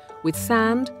putty with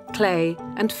sand, clay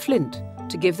and flint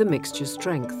to give the mixture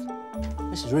strength.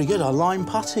 This is really good, our lime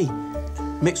putty.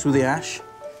 Mixed with the ash,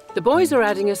 The boys are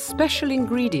adding a special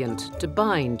ingredient to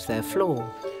bind their floor.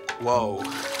 Whoa.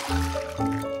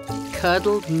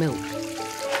 Curdled milk.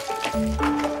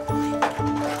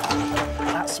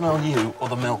 That smell you or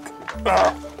the milk?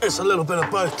 It's a little bit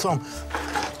of both, Tom.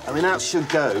 I mean, that should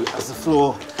go as the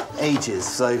floor ages,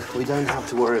 so we don't have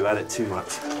to worry about it too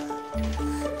much.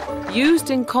 Used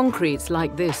in concretes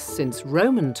like this since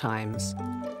Roman times,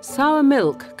 sour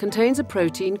milk contains a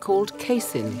protein called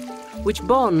casein, which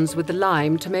bonds with the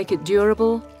lime to make it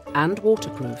durable and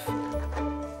waterproof.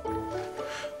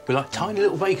 We're like tiny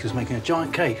little bakers making a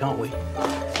giant cake, aren't we?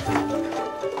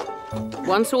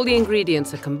 Once all the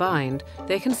ingredients are combined,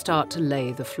 they can start to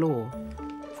lay the floor.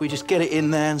 If we just get it in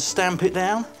there and stamp it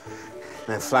down. And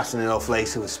then flatten it off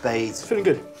later with spades. Feeling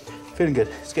good. Feeling good.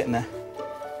 It's getting there.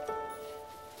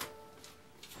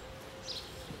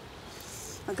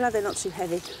 I'm glad they're not too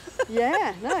heavy.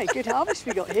 Yeah, no, good harvest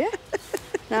we got here.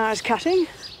 Now it's cutting.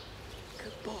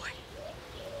 Good boy.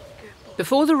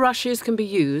 Before the rushes can be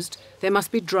used, they must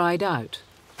be dried out.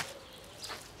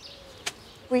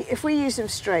 If we use them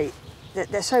straight,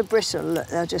 they're so brittle that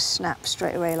they'll just snap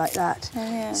straight away like that. Oh,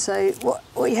 yeah. So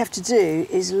what you have to do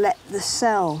is let the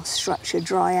cell structure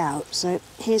dry out. So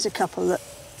here's a couple that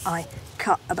I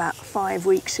cut about 5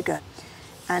 weeks ago.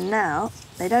 And now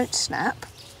they don't snap.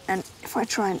 And if I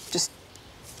try and just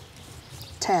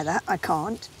tear that, I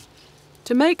can't.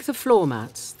 To make the floor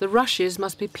mats, the rushes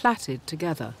must be plaited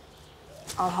together.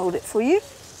 I'll hold it for you.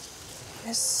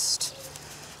 Just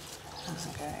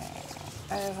going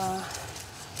over,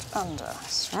 under.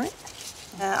 That's right.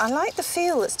 I like the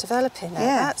feel that's developing there.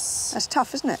 Yeah, that's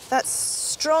tough, isn't it? That's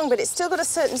strong, but it's still got a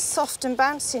certain soft and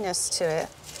bounciness to it.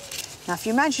 Now, if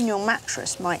you imagine your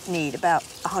mattress might need about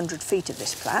 100 feet of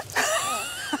this plat.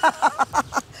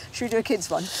 Should we do a kid's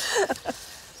one?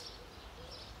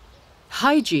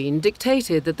 Hygiene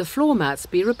dictated that the floor mats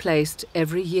be replaced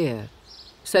every year,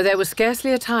 so there was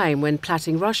scarcely a time when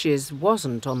plaiting rushes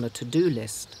wasn't on the to-do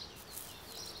list.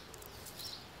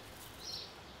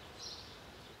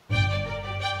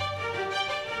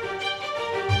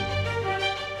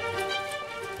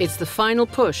 It's the final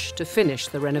push to finish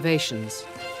the renovations.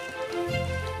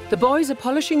 The boys are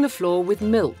polishing the floor with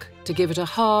milk to give it a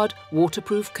hard,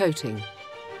 waterproof coating.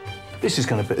 This is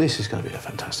going to be a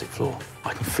fantastic floor.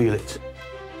 I can feel it.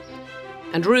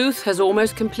 And Ruth has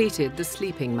almost completed the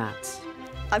sleeping mats.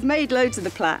 I've made loads of the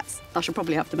plats. I shall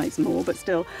probably have to make some more, but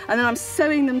still. And then I'm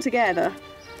sewing them together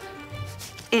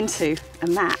into a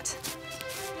mat.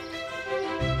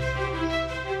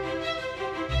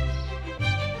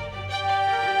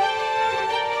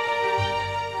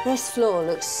 This floor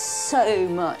looks so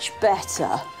much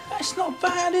better. It's not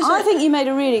bad, is it? I think you made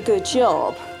a really good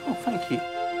job. Oh, thank you.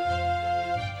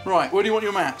 Right, where do you want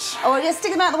your mats? Oh, well, just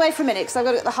stick them out of the way for a minute, because I've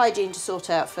got to get the hygiene to sort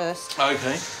out first.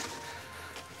 OK.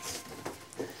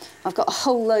 I've got a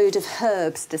whole load of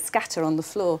herbs to scatter on the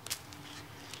floor.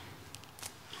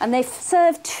 And they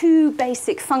serve two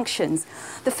basic functions.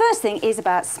 The first thing is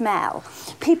about smell.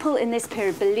 People in this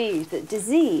period believed that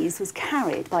disease was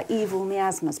carried by evil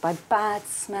miasmas, by bad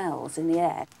smells in the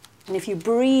air. And if you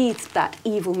breathed that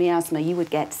evil miasma, you would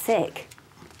get sick.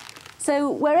 So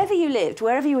wherever you lived,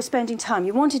 wherever you were spending time,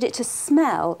 you wanted it to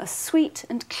smell as sweet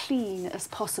and clean as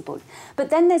possible. But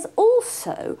then there's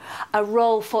also a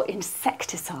role for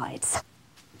insecticides.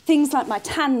 Things like my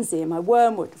tansy and my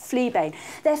wormwood, fleabane,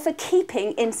 they're for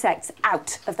keeping insects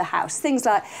out of the house. Things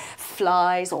like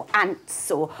flies or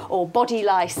ants or body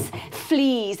lice,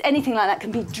 fleas, anything like that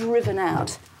can be driven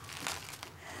out.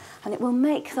 And it will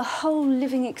make the whole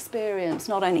living experience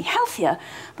not only healthier,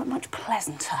 but much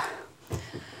pleasanter. Do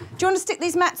you want to stick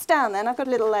these mats down then? I've got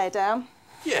a little layer down.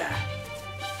 Yeah.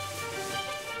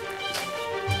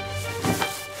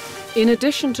 In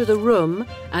addition to the room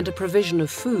and a provision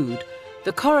of food,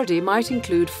 the corridor might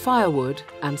include firewood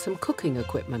and some cooking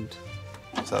equipment.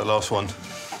 Is that the last one?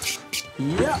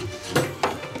 Yeah.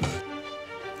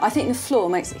 I think the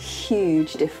floor makes a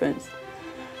huge difference.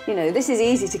 You know, this is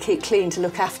easy to keep clean, to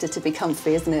look after, to be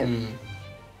comfy, isn't it? Mm.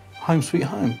 Home sweet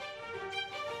home.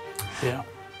 Yeah.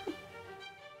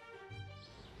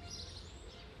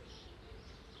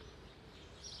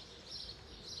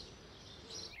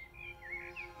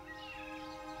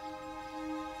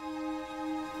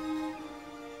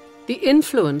 The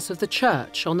influence of the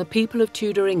church on the people of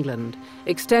Tudor England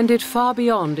extended far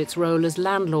beyond its role as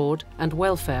landlord and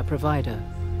welfare provider.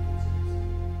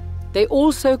 They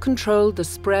also controlled the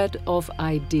spread of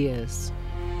ideas.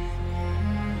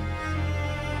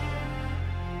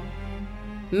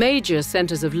 Major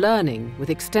centres of learning with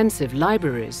extensive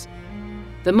libraries,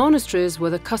 the monasteries were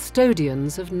the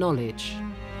custodians of knowledge.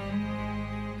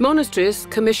 Monasteries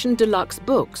commissioned deluxe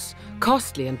books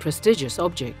costly and prestigious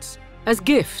objects, as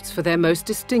gifts for their most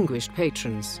distinguished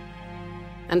patrons.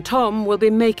 And Tom will be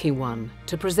making one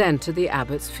to present at the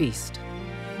abbot's feast.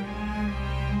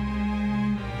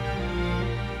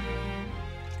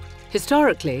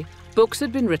 Historically, books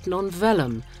had been written on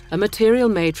vellum, a material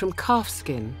made from calf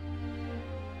skin.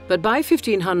 But by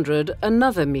 1500,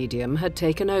 another medium had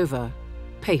taken over: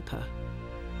 paper.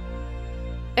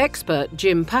 Expert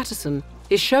Jim Patterson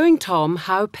is showing Tom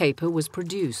how paper was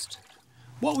produced.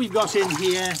 What we've got in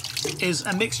here is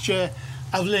a mixture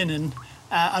of linen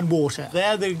and water.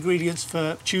 They're the ingredients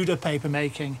for Tudor paper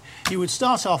making. You would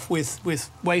start off with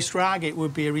waste rag. It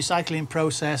would be a recycling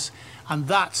process, and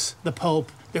that's the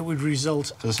pulp that would result.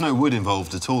 So there's no wood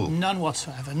involved at all? None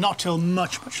whatsoever, not till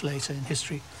much, much later in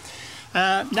history.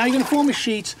 Now you're going to form a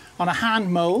sheet on a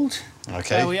hand mould.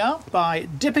 Okay. There we are. By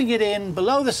dipping it in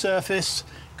below the surface,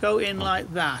 go in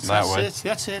like that.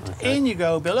 That's it. Okay. In you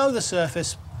go, below the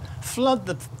surface, flood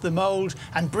the mould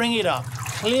and bring it up.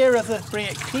 Bring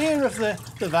it clear of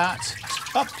the vat.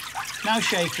 Up. Now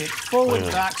shake it. Forward,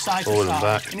 back, side to side.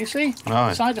 Back. Can you see?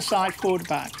 Right. Side to side, forward,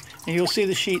 back. And you'll see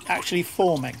the sheet actually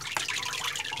forming.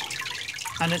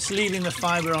 And it's leaving the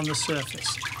fibre on the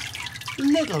surface. A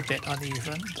little bit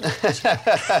uneven.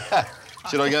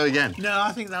 Should I go again? No,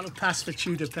 I think that'll pass for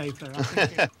Tudor paper.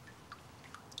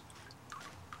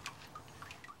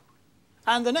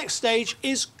 And the next stage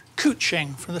is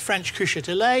couching, from the French coucher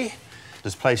to lay.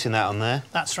 Just placing that on there?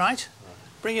 That's right.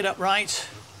 Bring it up right.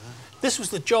 This was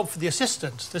the job for the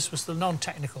assistant. This was the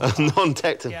non-technical.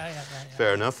 Non-technical. Yeah.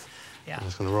 Fair enough. Yeah. I'm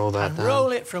just going to roll that down. Roll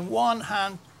it from one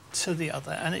hand to the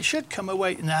other, and it should come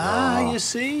away. Now, you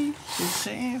see?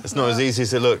 It's not as easy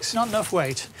as it looks. Not enough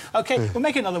weight. OK, we'll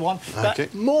make another one,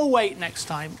 but more weight next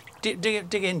time. Dig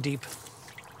in deep.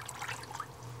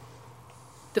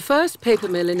 The first paper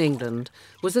mill in England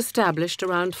was established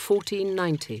around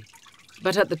 1490.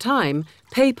 But at the time,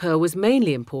 paper was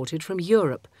mainly imported from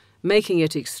Europe, making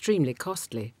it extremely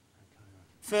costly.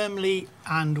 Firmly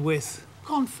and with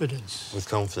confidence. With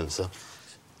confidence, sir.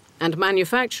 And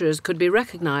manufacturers could be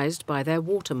recognised by their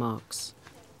watermarks.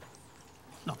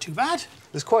 Not too bad.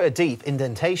 There's quite a deep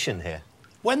indentation here.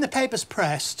 When the paper's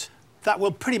pressed, that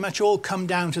will pretty much all come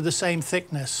down to the same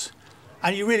thickness.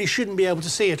 And you really shouldn't be able to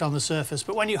see it on the surface.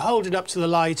 But when you hold it up to the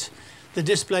light, the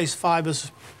displaced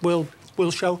fibres will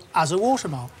show as a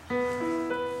watermark.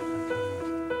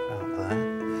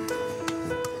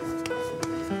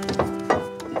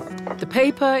 The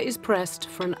paper is pressed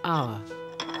for an hour.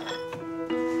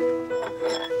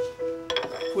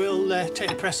 We'll take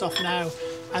the press off now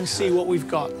and see what we've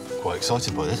got. Quite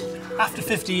excited by this. After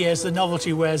 50 years, the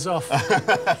novelty wears off.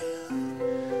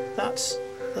 That's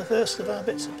the first of our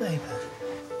bits of paper.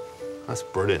 That's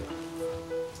brilliant.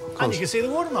 And you can see the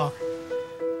watermark.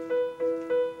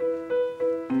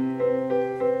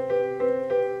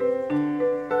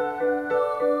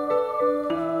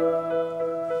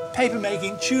 Paper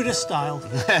making Tudor style.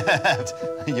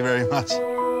 Thank you very much.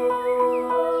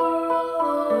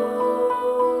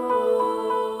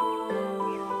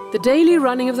 The daily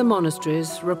running of the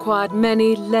monasteries required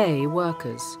many lay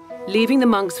workers, leaving the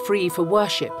monks free for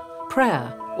worship,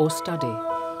 prayer, or study.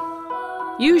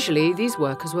 Usually, these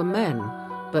workers were men,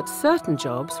 but certain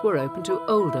jobs were open to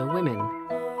older women.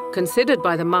 Considered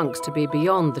by the monks to be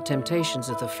beyond the temptations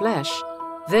of the flesh,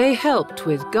 they helped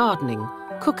with gardening,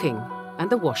 cooking, and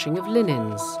the washing of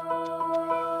linens,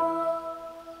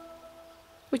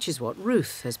 which is what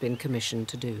Ruth has been commissioned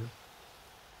to do.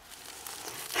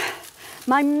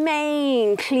 My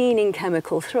main cleaning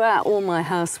chemical throughout all my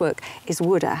housework is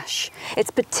wood ash.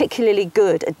 It's particularly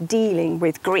good at dealing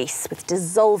with grease, with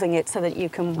dissolving it so that you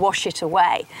can wash it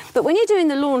away. But when you're doing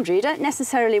the laundry, you don't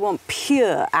necessarily want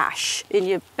pure ash in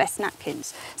your best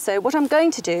napkins. So what I'm going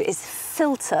to do is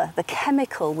filter the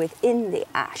chemical within the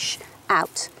ash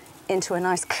out into a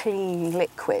nice clean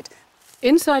liquid.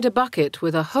 Inside a bucket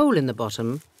with a hole in the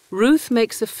bottom, Ruth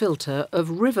makes a filter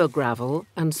of river gravel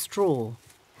and straw.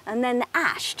 And then the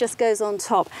ash just goes on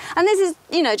top. And this is,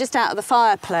 you know, just out of the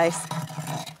fireplace.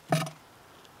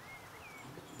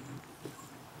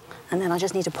 And then I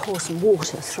just need to pour some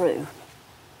water through.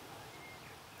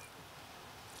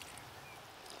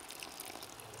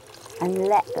 And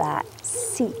let that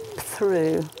seep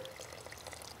through,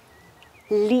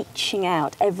 leaching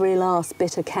out every last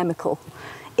bit of chemical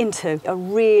into a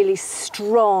really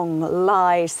strong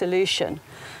lye solution.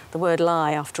 The word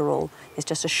lye, after all, is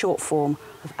just a short form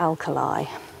of alkali.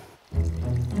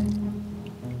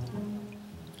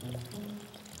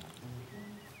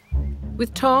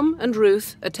 With Tom and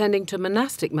Ruth attending to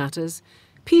monastic matters,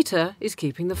 Peter is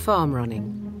keeping the farm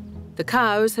running. The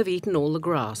cows have eaten all the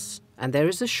grass, and there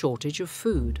is a shortage of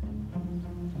food.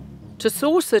 To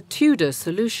source a Tudor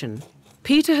solution,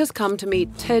 Peter has come to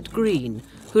meet Ted Green,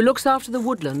 who looks after the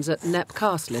woodlands at Knepp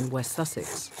Castle in West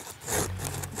Sussex.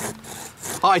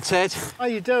 Hi, Ted. How are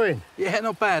you doing? Yeah,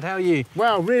 not bad. How are you?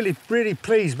 Well, really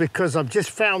pleased because I've just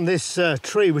found this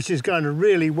tree which is going to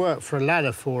really work for a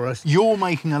ladder for us. You're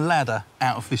making a ladder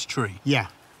out of this tree? Yeah.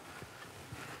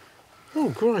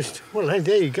 Oh, Christ. Well,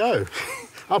 there you go.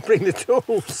 I'll bring the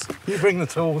tools. You bring the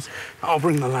tools, I'll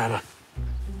bring the ladder.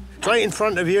 Straight in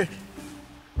front of you.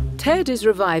 Ted is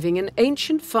reviving an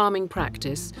ancient farming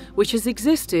practice which has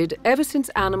existed ever since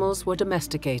animals were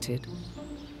domesticated.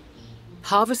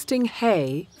 Harvesting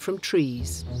hay from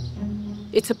trees.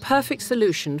 It's a perfect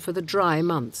solution for the dry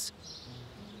months,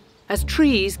 as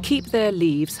trees keep their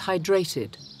leaves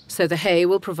hydrated, so the hay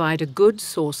will provide a good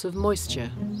source of moisture.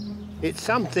 It's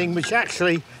something which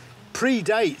actually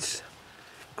predates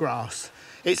grass.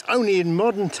 It's only in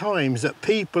modern times that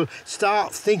people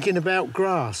start thinking about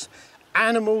grass.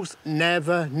 Animals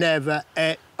never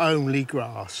ate only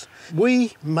grass.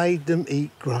 We made them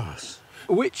eat grass.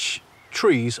 Which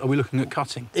trees are we looking at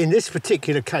cutting? In this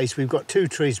particular case, we've got two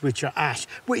trees which are ash,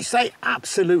 which they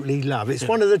absolutely love. It's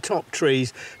one of the top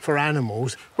trees for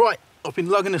animals. Right, I've been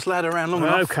lugging this ladder around long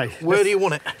enough. OK. Where do you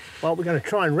want it? Well, we're going to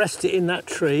try and rest it in that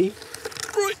tree.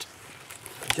 Right.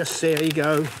 Just there you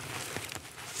go.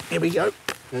 Here we go.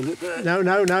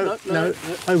 No.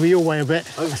 Over your way a bit.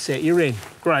 That's it, you're in.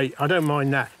 Great, I don't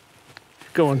mind that.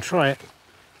 Go on, try it.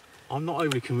 I'm not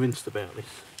overly convinced about this.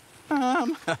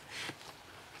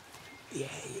 Yeah.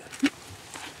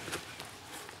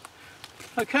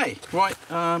 OK, right.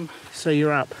 So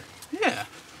you're up? Yeah,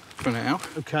 for now.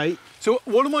 OK. So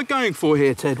what am I going for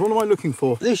here, Ted? What am I looking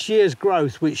for? This year's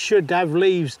growth, which should have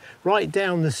leaves right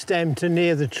down the stem to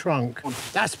near the trunk.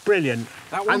 That's brilliant.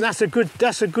 That one? And that's a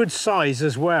good size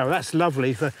as well. That's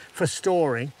lovely for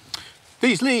storing.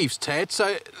 These leaves, Ted,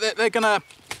 so are they gonna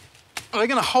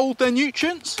hold their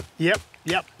nutrients? Yep.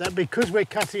 That because we're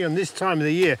cutting them this time of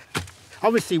the year.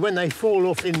 Obviously, when they fall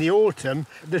off in the autumn,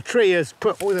 the tree has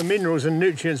put all the minerals and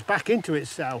nutrients back into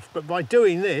itself. But by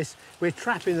doing this, we're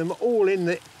trapping them all in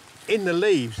the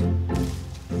leaves.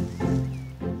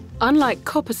 Unlike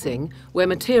coppicing, where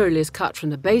material is cut from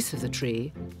the base of the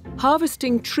tree,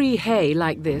 harvesting tree hay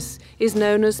like this is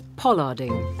known as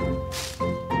pollarding.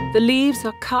 The leaves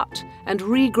are cut and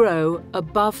regrow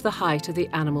above the height of the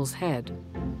animal's head,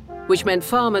 which meant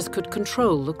farmers could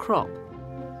control the crop.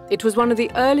 It was one of the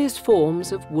earliest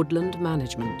forms of woodland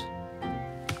management.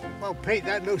 Well, Pete,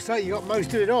 that looks like you got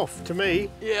most of it off, to me.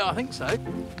 Yeah, I think so.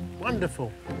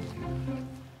 Wonderful.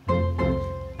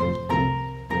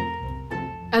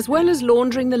 As well as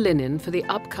laundering the linen for the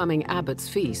upcoming abbot's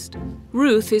feast,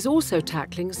 Ruth is also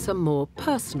tackling some more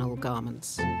personal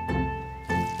garments.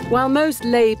 While most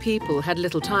lay people had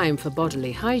little time for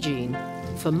bodily hygiene,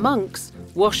 for monks,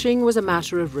 washing was a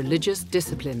matter of religious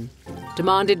discipline,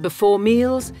 demanded before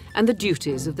meals and the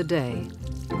duties of the day.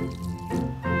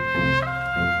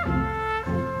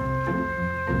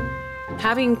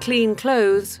 Having clean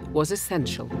clothes was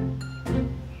essential.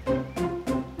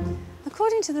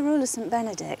 According to the rule of St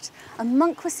Benedict, a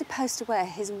monk was supposed to wear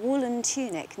his woolen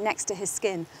tunic next to his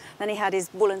skin. Then he had his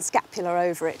woolen scapular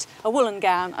over it, a woolen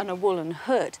gown and a woolen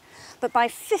hood. But by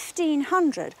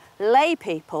 1500, lay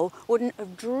people wouldn't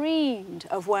have dreamed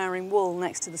of wearing wool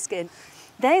next to the skin.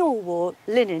 They all wore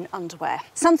linen underwear,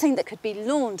 something that could be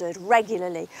laundered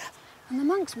regularly. And the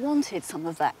monks wanted some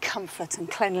of that comfort and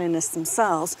cleanliness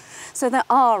themselves, so there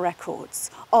are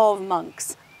records of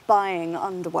monks buying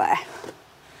underwear.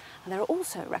 And there are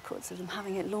also records of them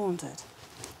having it laundered.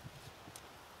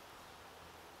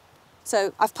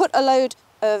 So I've put a load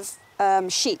of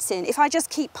sheets in. If I just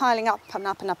keep piling up and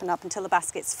up and up and up until the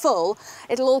basket's full,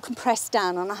 it'll all compress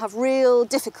down and I have real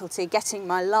difficulty getting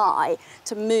my lye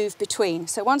to move between.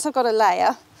 So once I've got a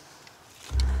layer,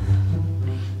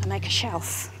 I make a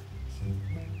shelf.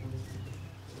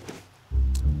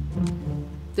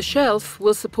 The shelf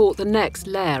will support the next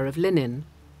layer of linen,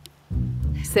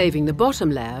 saving the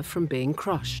bottom layer from being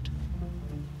crushed.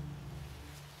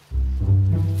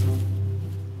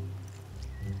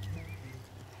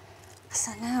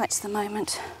 So now it's the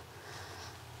moment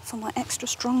for my extra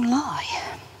strong lye.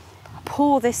 I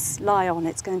pour this lye on,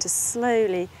 it's going to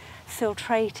slowly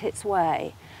filtrate its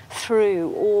way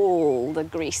through all the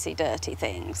greasy, dirty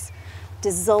things,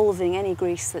 dissolving any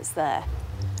grease that's there.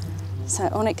 So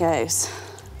on it goes.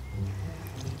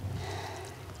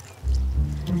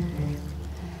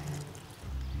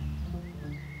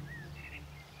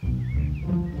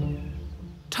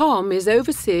 Tom is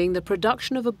overseeing the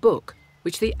production of a book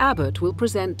which the abbot will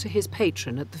present to his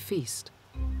patron at the feast.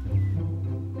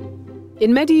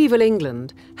 In medieval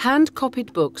England,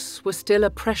 hand-copied books were still a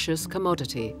precious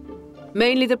commodity,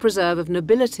 mainly the preserve of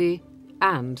nobility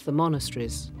and the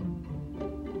monasteries.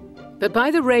 But by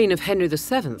the reign of Henry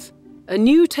VII, a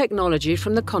new technology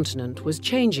from the continent was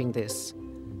changing this: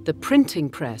 the printing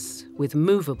press with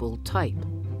movable type.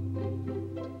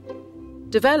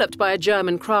 Developed by a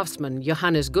German craftsman,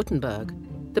 Johannes Gutenberg,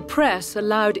 the press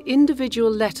allowed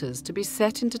individual letters to be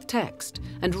set into text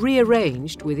and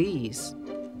rearranged with ease.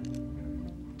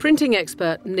 Printing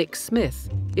expert Nick Smith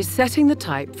is setting the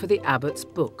type for the Abbot's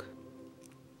book.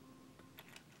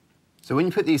 So when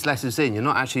you put these letters in, you're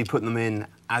not actually putting them in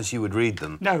as you would read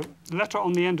them? No, the letter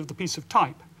on the end of the piece of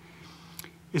type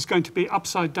is going to be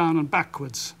upside down and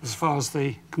backwards as far as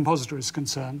the compositor is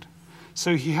concerned.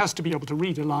 So he has to be able to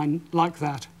read a line like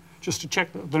that just to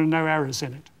check that there are no errors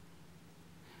in it.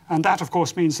 And that, of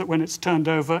course, means that when it's turned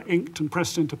over, inked and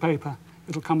pressed into paper,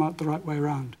 it'll come out the right way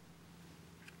around.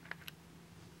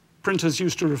 Printers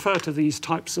used to refer to these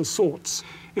types as sorts.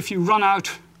 If you run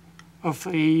out of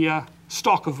the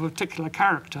stock of a particular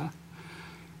character,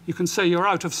 you can say you're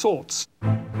out of sorts.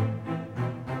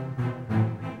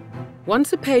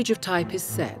 Once a page of type is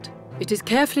set, it is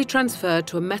carefully transferred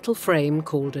to a metal frame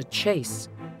called a chase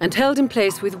and held in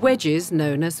place with wedges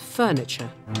known as furniture.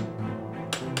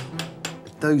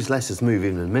 If those letters move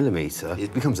even a millimetre,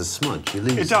 it becomes a smudge. You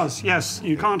lose. It does, yes.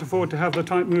 You can't afford to have the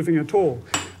type moving at all.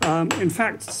 In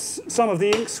fact, some of the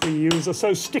inks we use are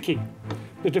so sticky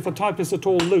that if a type is at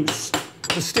all loose,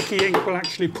 the sticky ink will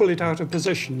actually pull it out of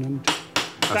position. And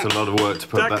that's a lot of work to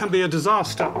put that can be a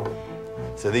disaster.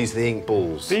 So these are the ink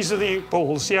balls? These are the ink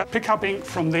balls, yeah. Pick up ink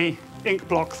from the ink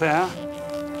block there.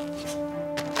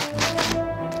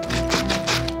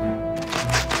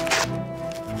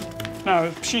 Now,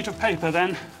 a sheet of paper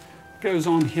then goes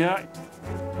on here.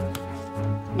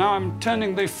 Now I'm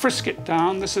turning the frisket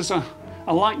down. This is a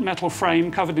light metal frame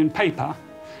covered in paper,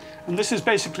 and this is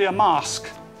basically a mask.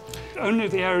 Only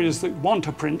the areas that want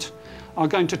to print are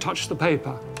going to touch the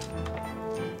paper.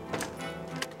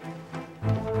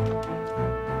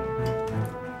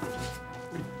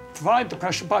 We provide the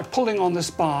pressure by pulling on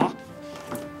this bar.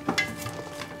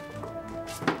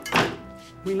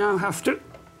 We now have to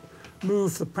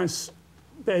move the press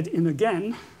bed in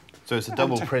again. So it's a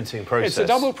double printing process? It's a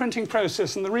double printing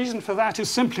process, and the reason for that is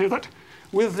simply that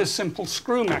with this simple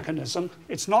screw mechanism,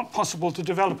 it's not possible to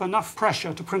develop enough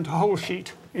pressure to print a whole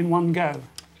sheet in one go.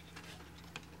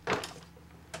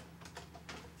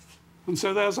 And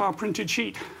so there's our printed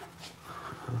sheet.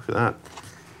 Look at that.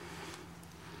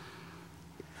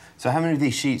 So how many of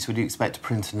these sheets would you expect to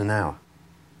print in an hour?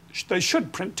 They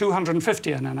should print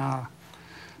 250 in an hour.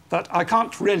 But I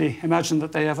can't really imagine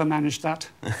that they ever managed that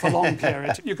for a long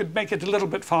period. You could make it a little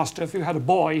bit faster if you had a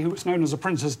boy who was known as a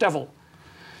printer's devil,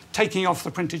 taking off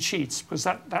the printed sheets, because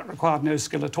that required no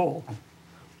skill at all.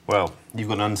 Well, you've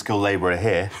got an unskilled labourer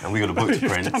here, and we've got a book to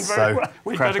print, so well.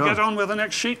 We'd better get on with the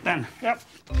next sheet then. Yep.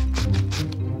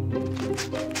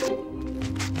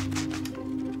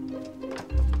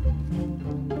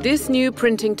 This new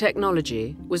printing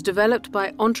technology was developed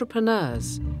by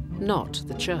entrepreneurs, not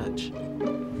the church.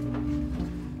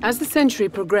 As the century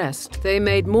progressed, they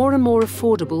made more and more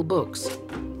affordable books,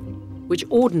 which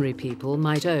ordinary people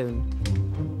might own.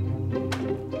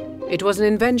 It was an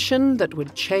invention that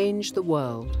would change the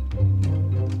world.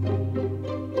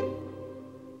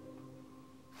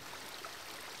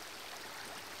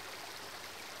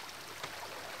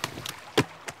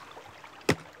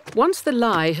 Once the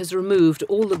lye has removed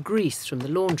all the grease from the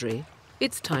laundry,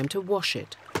 it's time to wash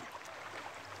it.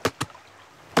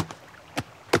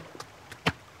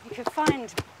 You can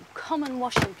find common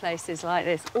washing places like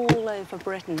this all over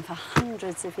Britain for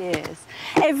hundreds of years.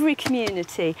 Every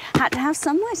community had to have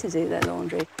somewhere to do their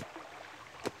laundry.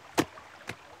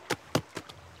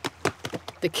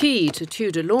 The key to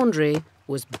Tudor laundry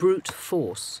was brute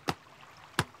force.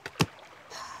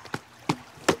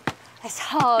 It's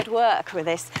hard work with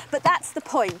this, but that's the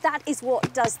point. That is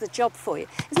what does the job for you.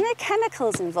 There's no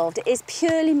chemicals involved. It is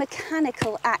purely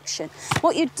mechanical action.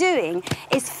 What you're doing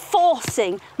is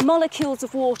forcing molecules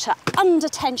of water under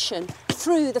tension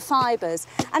through the fibres,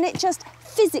 and it just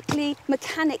physically,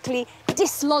 mechanically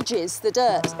dislodges the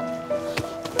dirt.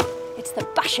 It's the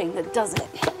bashing that does it.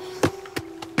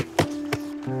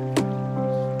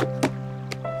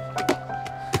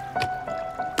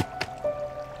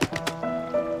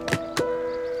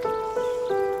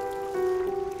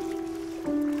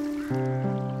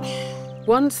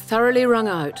 Once thoroughly wrung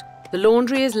out, the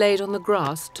laundry is laid on the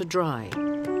grass to dry.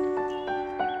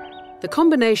 The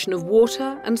combination of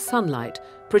water and sunlight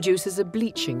produces a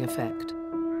bleaching effect.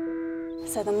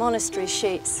 So the monastery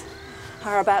sheets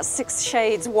are about 6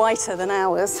 shades whiter than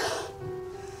ours.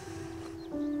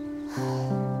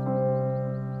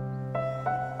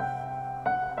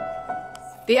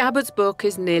 The abbot's book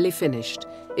is nearly finished.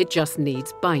 It just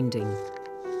needs binding.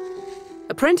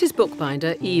 Apprentice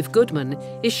bookbinder Ruth Goodman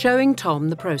is showing Tom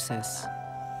the process.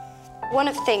 One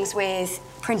of the things with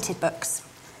printed books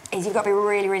is you've got to be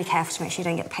really, really careful to make sure you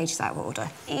don't get the pages out of order.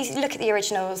 You look at the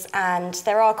originals and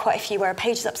there are quite a few where a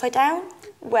page is upside down,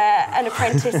 where an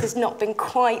apprentice has not been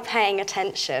quite paying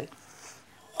attention.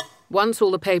 Once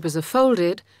all the papers are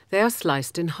folded, they are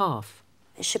sliced in half.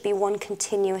 It should be one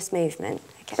continuous movement.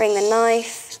 Okay. Bring the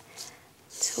knife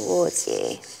towards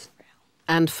you.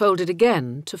 And folded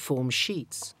again to form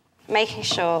sheets. Making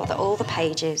sure that all the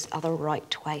pages are the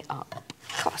right way up.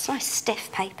 God, it's nice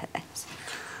stiff paper, this.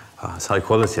 Oh, it's high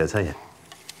quality, I tell you.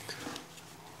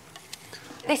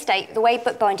 This day, the way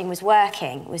bookbinding was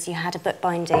working was you had a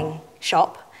bookbinding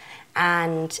shop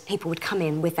and people would come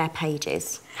in with their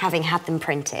pages, having had them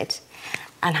printed,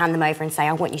 and hand them over and say,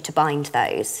 I want you to bind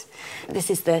those. This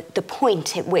is the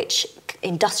point at which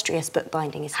industrious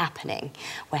bookbinding is happening,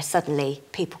 where suddenly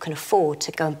people can afford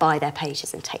to go and buy their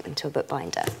pages and take them to a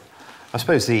bookbinder. I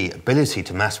suppose the ability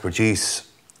to mass-produce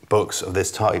books of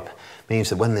this type means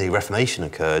that when the Reformation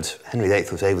occurred, Henry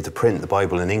VIII was able to print the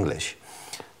Bible in English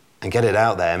and get it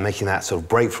out there, making that sort of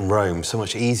break from Rome so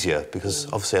much easier, because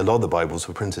obviously a lot of the Bibles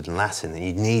were printed in Latin and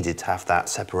you needed to have that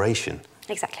separation.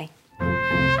 Exactly.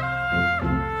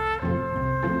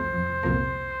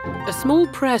 A small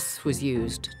press was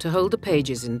used to hold the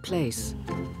pages in place,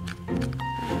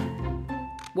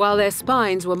 while their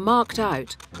spines were marked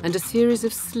out and a series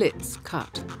of slits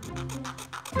cut.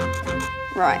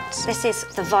 Right, this is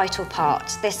the vital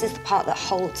part. This is the part that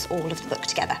holds all of the book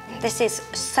together. This is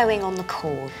sewing on the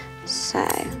cord. So...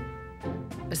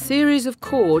 A series of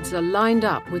cords are lined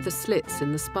up with the slits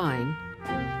in the spine,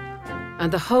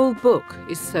 and the whole book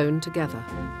is sewn together.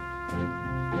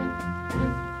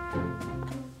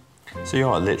 So you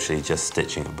are literally just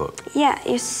stitching a book? Yeah,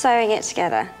 you're sewing it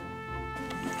together.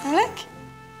 Look.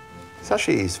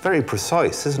 It's very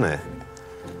precise, isn't it?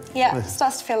 Yeah, it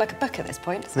starts to feel like a book at this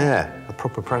point, doesn't it? Yeah, a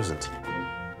proper present.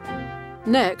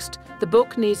 Next, the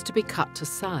book needs to be cut to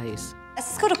size.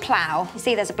 This is called a plough. You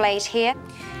see there's a blade here.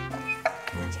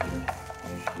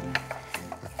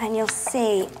 And you'll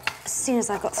see, as soon as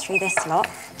I've got through this lot,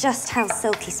 just how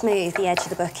silky smooth the edge of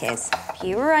the book is. If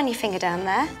you run your finger down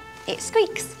there, it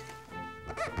squeaks.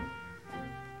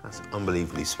 That's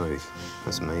unbelievably smooth.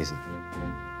 That's amazing.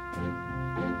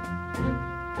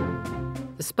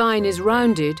 The spine is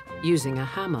rounded using a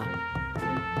hammer.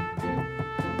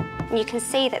 You can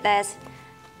see that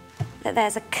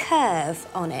there's a curve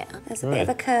on it. There's a bit of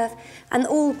a curve, and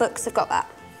all books have got that.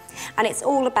 And it's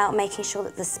all about making sure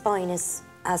that the spine is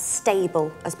as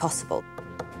stable as possible.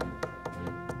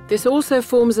 This also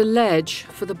forms a ledge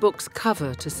for the book's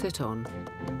cover to sit on.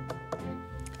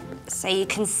 So you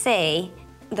can see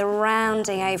the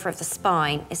rounding over of the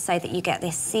spine is so that you get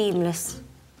this seamless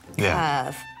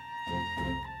curve.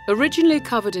 Originally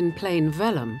covered in plain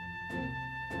vellum,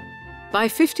 by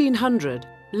 1500,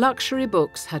 luxury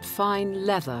books had fine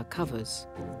leather covers.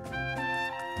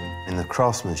 And the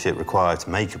craftsmanship required to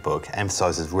make a book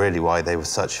emphasises really why they were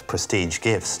such prestige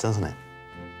gifts, doesn't it?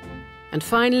 And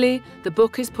finally, the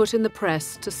book is put in the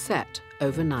press to set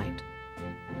overnight.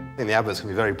 I think the abbot's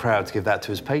going to be very proud to give that to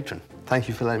his patron. Thank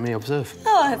you for letting me observe.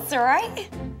 Oh, that's all right.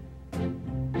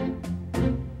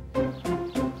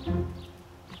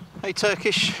 Hey,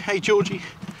 Turkish. Hey, Georgie.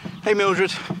 Hey,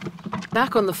 Mildred.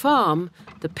 Back on the farm,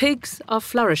 the pigs are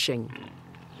flourishing.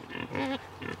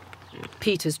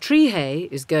 Peter's tree hay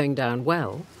is going down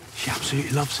well. She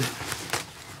absolutely loves it.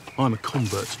 I'm a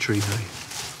convert to tree hay.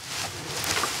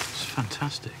 It's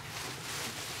fantastic.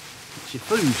 It's your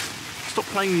food. Stop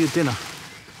playing with your dinner.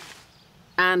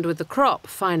 And with the crop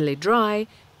finally dry,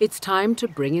 it's time to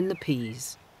bring in the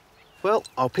peas. Well,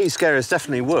 our pea scare has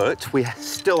definitely worked. We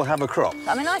still have a crop.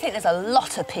 I mean, I think there's a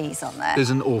lot of peas on there. There's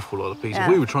an awful lot of peas. Yeah.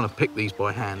 If we were trying to pick these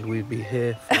by hand, we'd be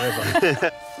here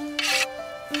forever.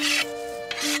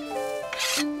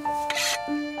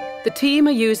 The team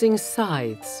are using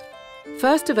scythes.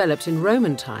 First developed in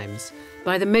Roman times,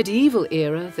 by the medieval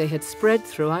era they had spread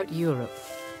throughout Europe.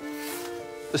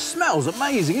 The smell's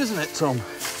amazing, isn't it, Tom?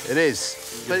 It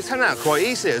is. But it's turned out quite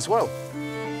easy as well.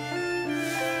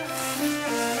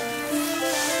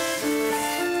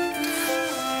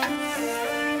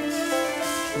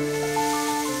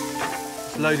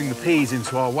 Loading the peas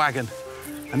into our wagon.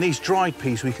 And these dried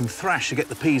peas we can thrash to get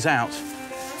the peas out.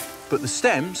 But the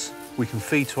stems we can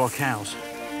feed to our cows.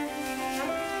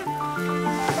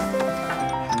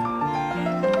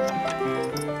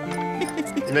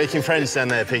 You're making friends down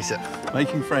there, Peter.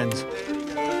 Making friends.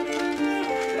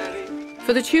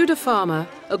 For the Tudor farmer,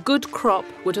 a good crop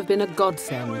would have been a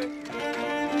godsend.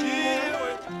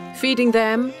 Feeding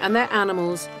them and their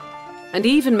animals, and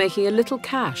even making a little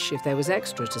cash if there was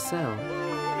extra to sell.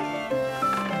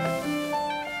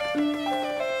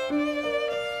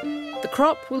 The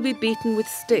crop will be beaten with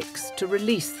sticks to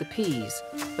release the peas,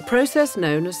 a process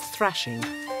known as thrashing.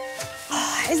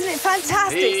 Oh, isn't it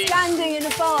fantastic standing in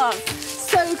a barn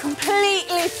so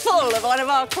completely full of one of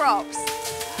our crops?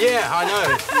 Yeah, I know.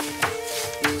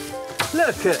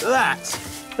 Look at that.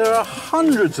 There are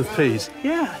hundreds of peas.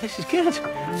 Yeah, this is good.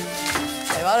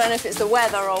 I don't know if it's the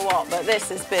weather or what, but this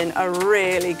has been a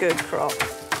really good crop.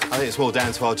 I think it's all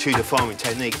down to our Tudor farming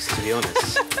techniques, to be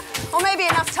honest. Or maybe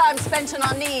enough time spent on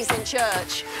our knees in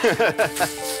church.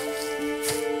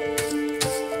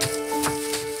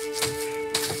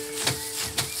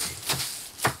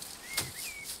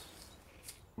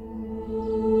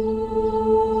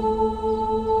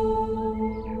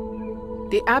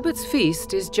 The abbot's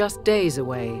feast is just days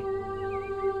away.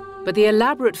 But the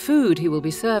elaborate food he will be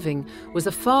serving was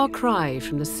a far cry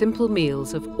from the simple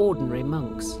meals of ordinary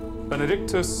monks.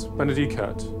 Benedictus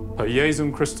benedicat, per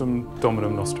Jesum Christum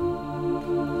Dominum Nostrum.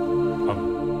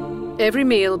 Amen. Every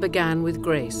meal began with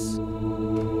grace.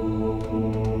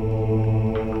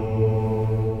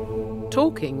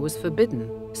 Talking was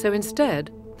forbidden, so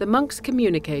instead, the monks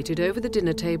communicated over the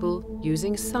dinner table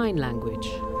using sign language.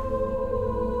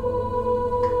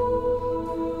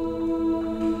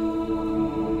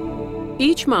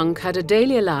 Each monk had a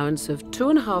daily allowance of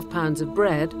 2.5 pounds of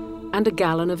bread and a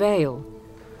gallon of ale,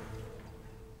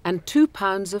 and 2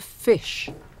 pounds of fish,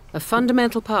 a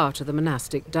fundamental part of the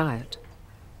monastic diet.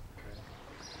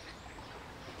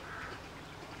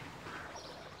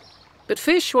 But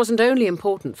fish wasn't only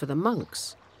important for the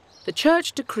monks. The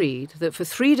church decreed that for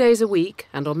 3 days a week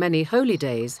and on many holy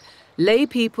days, lay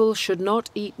people should not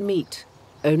eat meat,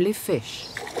 only fish.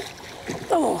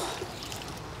 Oh.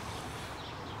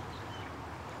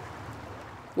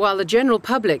 While the general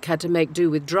public had to make do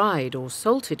with dried or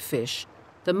salted fish,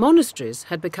 the monasteries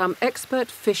had become expert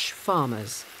fish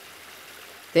farmers.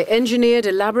 They engineered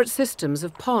elaborate systems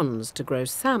of ponds to grow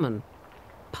salmon,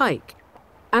 pike,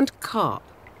 and carp,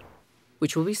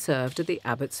 which will be served at the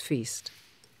abbot's feast.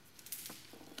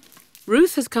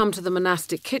 Ruth has come to the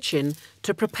monastic kitchen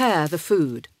to prepare the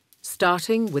food,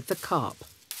 starting with the carp.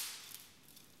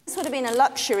 This would have been a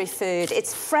luxury food.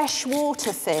 It's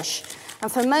freshwater fish.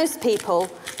 And for most people,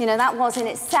 you know, that was in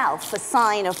itself a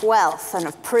sign of wealth and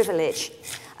of privilege.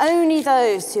 Only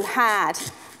those who had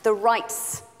the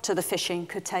rights to the fishing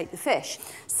could take the fish.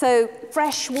 So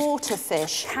freshwater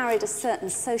fish carried a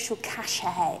certain social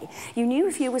cachet. You knew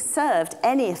if you were served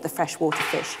any of the freshwater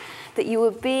fish that you were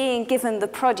being given the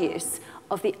produce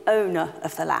of the owner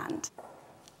of the land.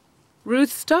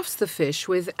 Ruth stuffs the fish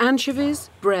with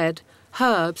anchovies, bread,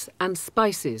 herbs and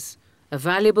spices, a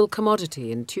valuable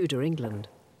commodity in Tudor England.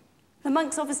 The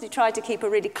monks obviously tried to keep a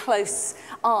really close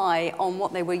eye on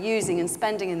what they were using and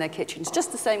spending in their kitchens,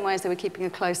 just the same way as they were keeping a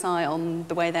close eye on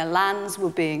the way their lands were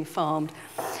being farmed.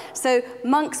 So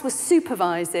monks were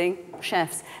supervising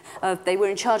chefs. They were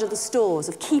in charge of the stores,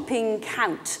 of keeping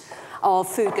count of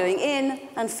food going in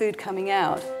and food coming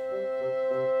out.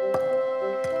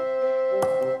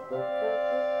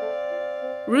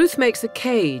 Ruth makes a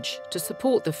cage to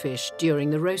support the fish during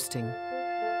the roasting.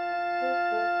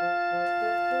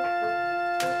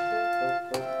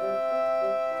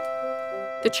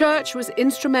 The church was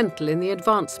instrumental in the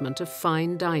advancement of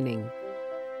fine dining.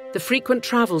 The frequent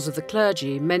travels of the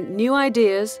clergy meant new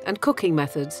ideas and cooking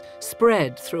methods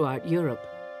spread throughout Europe.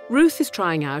 Ruth is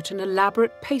trying out an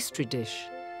elaborate pastry dish.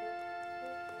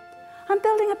 I'm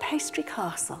building a pastry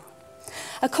castle.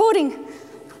 According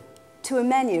to a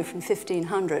menu from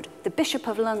 1500, the Bishop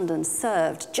of London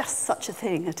served just such a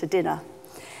thing at a dinner.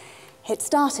 It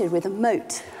started with a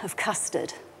moat of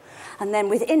custard, and then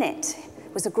within it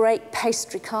was a great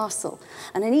pastry castle.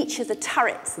 And in each of the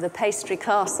turrets of the pastry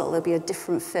castle, there'll be a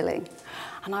different filling.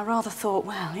 And I rather thought,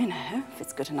 well, you know, if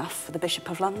it's good enough for the Bishop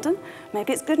of London,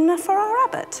 maybe it's good enough for our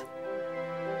abbot.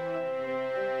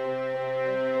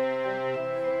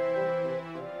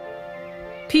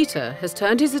 Peter has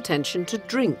turned his attention to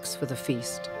drinks for the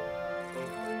feast.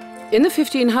 In the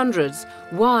 1500s,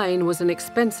 wine was an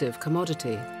expensive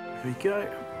commodity. There we go.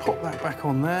 Pop that back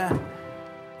on there.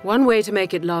 One way to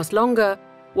make it last longer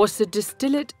was to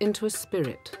distill it into a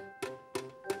spirit.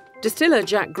 Distiller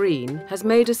Jack Green has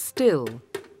made a still,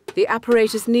 the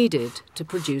apparatus needed to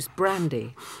produce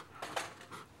brandy.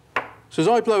 So as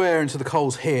I blow air into the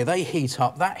coals here, they heat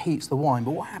up, that heats the wine,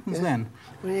 but what happens then?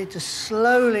 We need to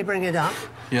slowly bring it up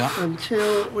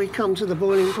until we come to the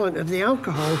boiling point of the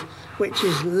alcohol, which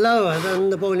is lower than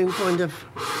the boiling point of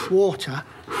water.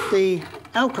 The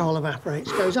alcohol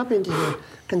evaporates, goes up into the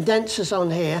condensers on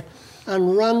here,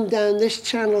 and run down this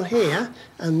channel here,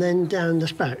 and then down the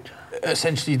spout.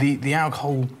 Essentially, the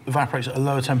alcohol evaporates at a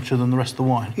lower temperature than the rest of the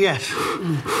wine? Yes.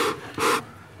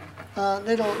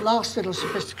 Last little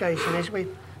sophistication is we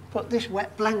put this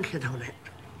wet blanket on it.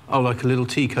 Oh, like a little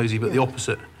tea cosy, but the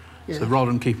opposite. Yeah. So rather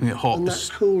than keeping it hot... And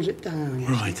that cools it down, yes.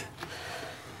 Right.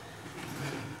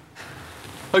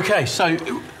 OK, so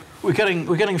we're getting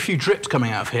a few drips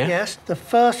coming out of here. Yes. The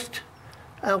first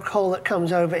alcohol that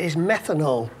comes over is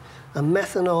methanol, and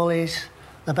methanol is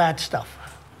the bad stuff.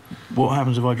 What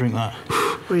happens if I drink that?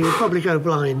 Well, you'll probably go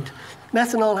blind.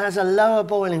 Methanol has a lower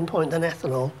boiling point than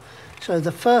ethanol, so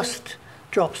the first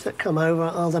drops that come over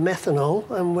are the methanol,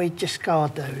 and we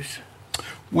discard those.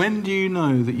 When do you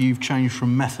know that you've changed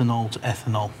from methanol to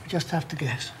ethanol? Just have to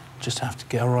guess. Just have to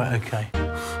guess. All right, OK.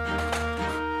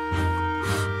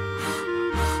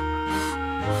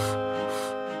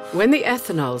 When the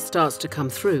ethanol starts to come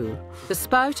through, the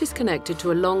spout is connected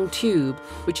to a long tube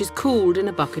which is cooled in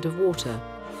a bucket of water.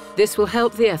 This will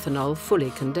help the ethanol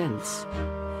fully condense.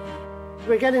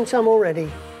 We're getting some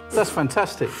already. That's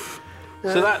fantastic.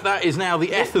 So that is now the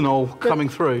ethanol coming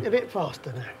through. A bit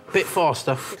faster now. A bit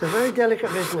faster. It's a very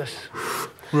delicate business.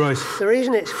 Right. The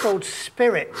reason it's called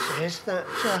spirits is that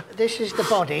this is the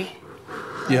body,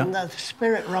 and the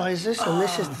spirit rises, and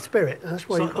this is the spirit. That's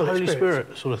why you call it Holy spirits.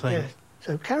 Spirit sort of thing. Yes.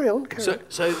 So carry on, carry on.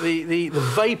 So the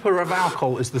vapour of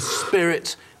alcohol is the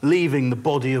spirit leaving the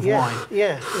body of wine?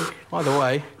 Yes. By the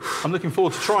way, I'm looking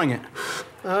forward to trying it.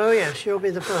 Oh, yes, you'll be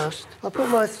the first. I'll put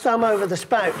my thumb over the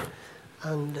spout,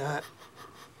 and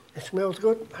it smells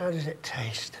good. How does it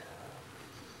taste?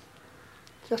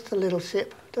 Just a little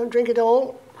sip. Don't drink it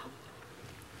all.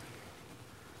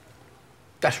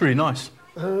 That's really nice.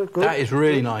 Oh, good. That is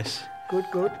really nice. Good,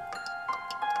 good.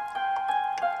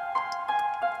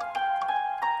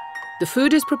 The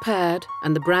food is prepared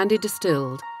and the brandy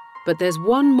distilled, but there's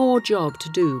one more job to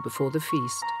do before the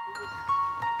feast.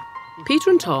 Peter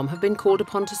and Tom have been called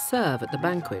upon to serve at the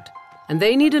banquet, and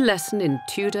they need a lesson in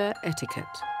Tudor etiquette.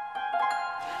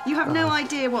 You have no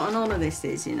idea what an honour this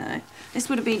is, you know. This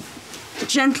would have been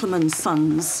gentlemen's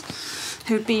sons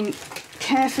who'd been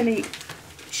carefully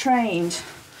trained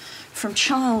from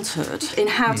childhood in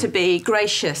how to be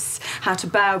gracious, how to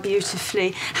bow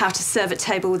beautifully, how to serve at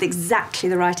table with exactly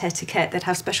the right etiquette. They'd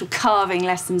have special carving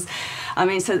lessons, I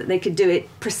mean, so that they could do it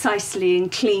precisely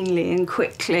and cleanly and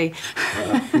quickly.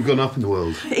 We've gone up in the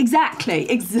world. Exactly,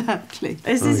 exactly.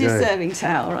 This is your serving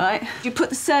towel, right? You put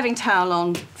the serving towel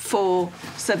on for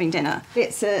serving dinner.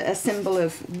 It's a symbol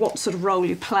of what sort of role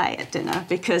you play at dinner,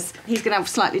 because he's going to have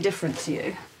slightly different to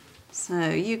you. So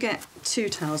you get 2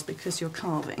 towels because you're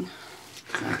carving.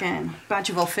 So again, badge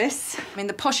of office. I mean,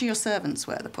 the posher your servants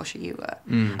were, the posher you were.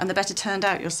 And the better turned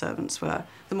out your servants were,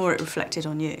 the more it reflected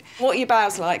on you. What are your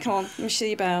bows like? Come on, let me see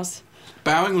your bows.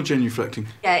 Bowing or genuflecting?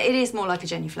 Yeah, it is more like a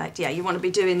genuflect. Yeah, you want to be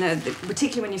doing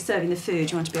particularly when you're serving the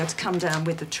food, you want to be able to come down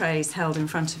with the trays held in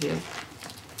front of you.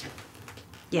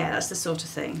 Yeah, that's the sort of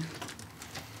thing.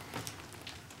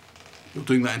 You're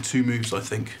doing that in 2 moves, I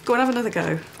think. Go on, have another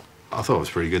go. I thought it was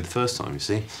pretty good the first time, you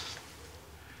see.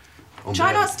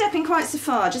 Try not stepping quite so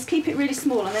far, just keep it really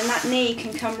small, and then that knee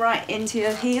can come right into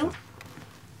your heel.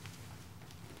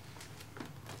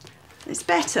 It's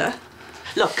better.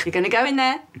 Look, you're going to go in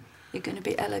there, you're going to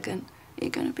be elegant,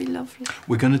 you're going to be lovely.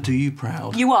 We're going to do you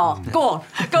proud. You are. Go on,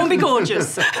 go and be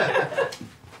gorgeous.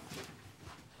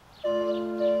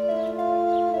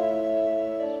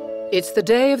 It's the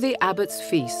day of the abbot's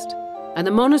feast, and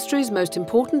the monastery's most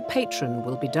important patron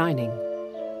will be dining.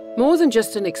 More than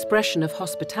just an expression of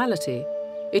hospitality,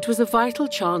 it was a vital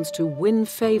chance to win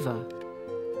favour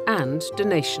and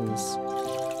donations.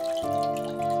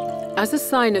 As a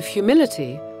sign of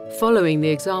humility, following the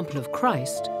example of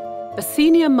Christ, a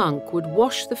senior monk would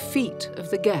wash the feet of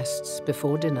the guests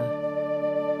before dinner.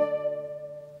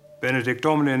 Benedict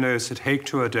Domine nos et haec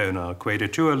tua dona, quae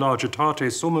tua largitate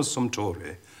summus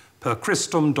sumptore, per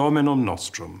Christum Dominum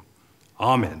nostrum.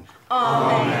 Amen.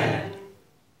 Amen.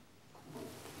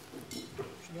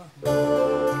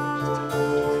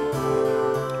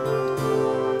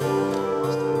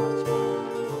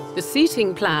 The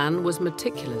seating plan was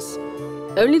meticulous.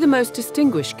 Only the most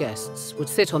distinguished guests would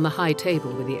sit on the high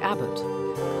table with the abbot.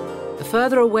 The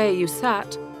further away you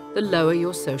sat, the lower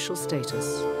your social status.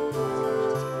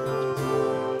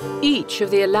 Each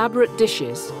of the elaborate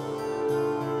dishes,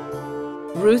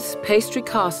 Ruth's pastry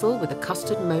castle with a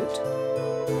custard moat,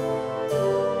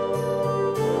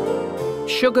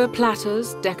 Sugar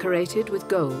platters decorated with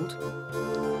gold,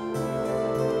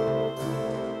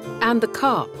 and the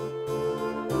carp,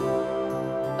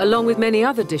 along with many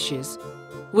other dishes,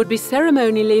 would be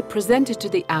ceremonially presented to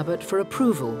the abbot for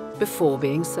approval before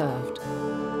being served.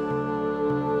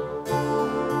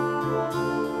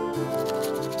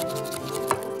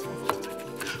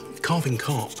 Carving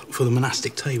carp for the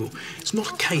monastic table, it's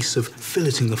not a case of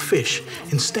filleting the fish.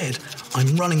 Instead,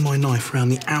 I'm running my knife around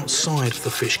the outside of the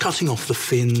fish, cutting off the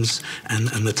fins and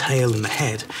the tail and the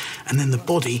head, and then the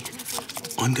body,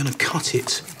 I'm going to cut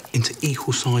it into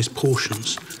equal-sized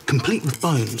portions, complete with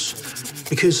bones,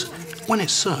 because when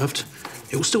it's served,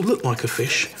 it will still look like a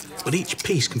fish, but each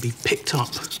piece can be picked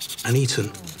up and eaten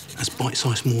as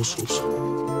bite-sized morsels.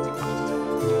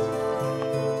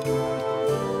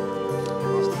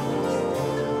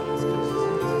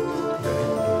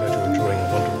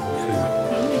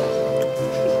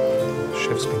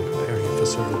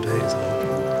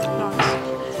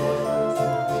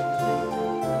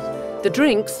 The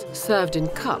drinks, served in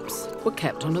cups, were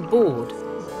kept on a board,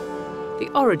 the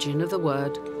origin of the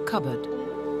word cupboard.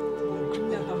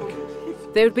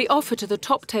 They would be offered to the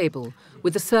top table,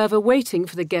 with the server waiting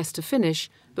for the guest to finish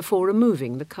before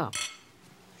removing the cup.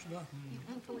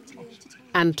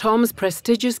 And Tom's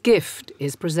prestigious gift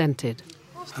is presented.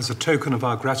 As a token of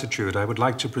our gratitude, I would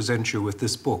like to present you with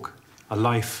this book, A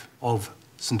Life of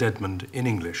St. Edmund in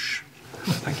English.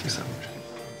 Thank you so much.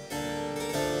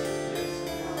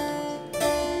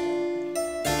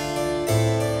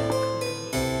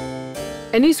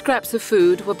 Any scraps of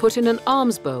food were put in an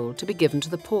alms bowl to be given to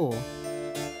the poor.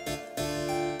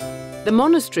 The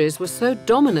monasteries were so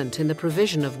dominant in the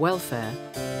provision of welfare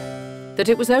that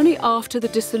it was only after the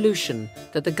dissolution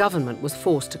that the government was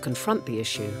forced to confront the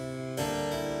issue.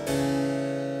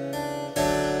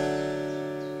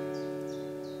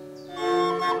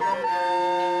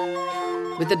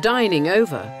 With the dining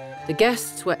over, the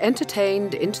guests were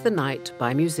entertained into the night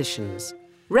by musicians.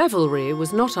 Revelry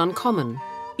was not uncommon,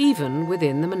 even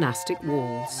within the monastic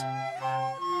walls.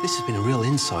 This has been a real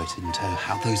insight into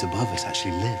how those above us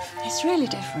actually live. It's really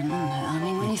different, isn't it? I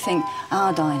mean, when you think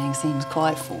our dining seems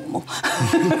quite formal,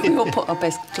 we all put our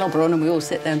best clobber on and we all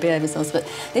sit there and behave ourselves, but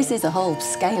this is a whole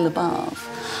scale above.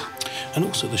 And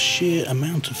also the sheer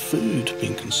amount of food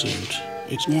being consumed.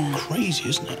 It's crazy,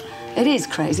 isn't it? It is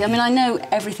crazy. I mean, I know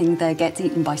everything there gets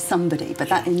eaten by somebody, but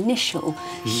that initial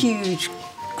huge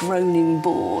groaning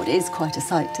board is quite a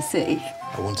sight to see.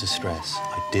 I want to stress,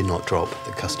 I did not drop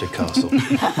the custard castle.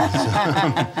 Because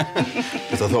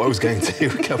I thought I was going to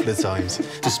a couple of times.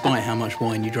 Despite how much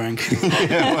wine you drank.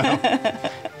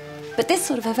 But this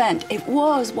sort of event, it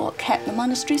was what kept the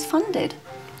monasteries funded.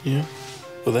 Yeah.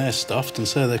 Well, they're stuffed and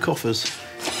so are their coffers.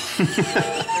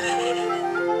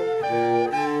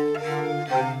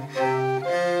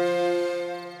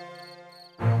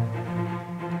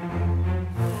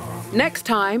 Next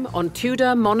time on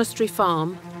Tudor Monastery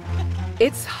Farm,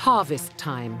 it's harvest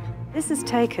time. This has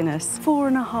taken us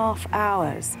 4.5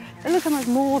 hours. And look how much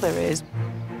more there is.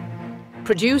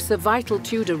 Produce a vital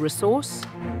Tudor resource.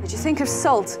 Did you think of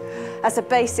salt as a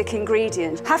basic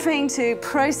ingredient? Having to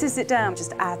process it down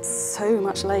just adds so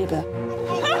much labour.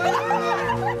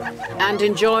 And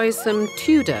enjoy some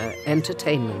Tudor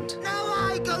entertainment.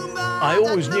 I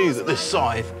always knew that this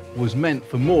scythe was meant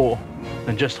for more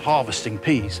than just harvesting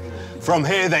peas. From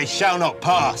here they shall not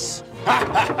pass.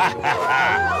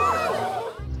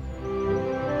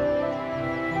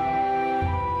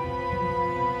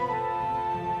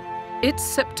 It's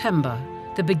September,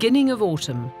 the beginning of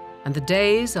autumn, and the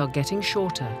days are getting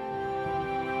shorter.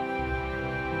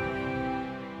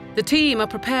 The team are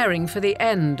preparing for the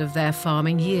end of their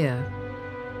farming year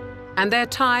and their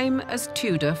time as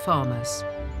Tudor farmers.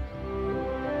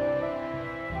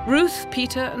 Ruth,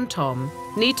 Peter and Tom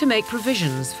need to make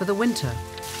provisions for the winter.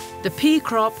 The pea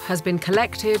crop has been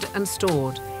collected and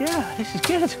stored. Yeah, this is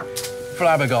good.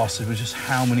 Flabbergasted with just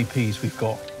how many peas we've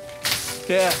got.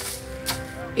 Yeah.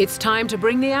 It's time to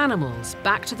bring the animals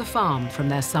back to the farm from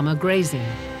their summer grazing.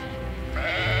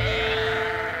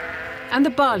 And the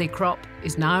barley crop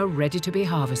is now ready to be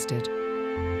harvested.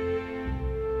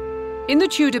 In the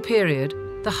Tudor period,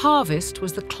 the harvest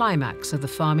was the climax of the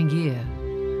farming year.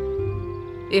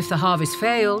 If the harvest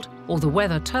failed or the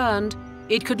weather turned,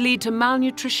 it could lead to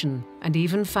malnutrition and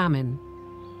even famine.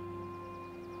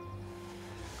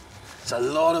 It's a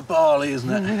lot of barley, isn't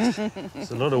it?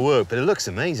 It's a lot of work, but it looks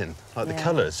amazing. Like the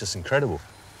colour is just incredible.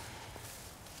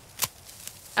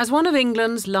 As one of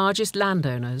England's largest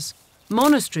landowners,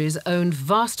 monasteries owned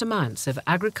vast amounts of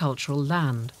agricultural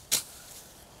land.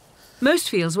 Most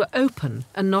fields were open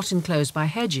and not enclosed by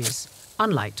hedges,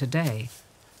 unlike today.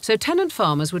 So tenant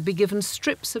farmers would be given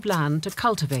strips of land to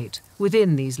cultivate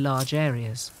within these large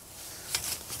areas.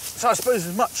 So I suppose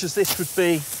as much as this would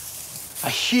be a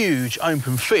huge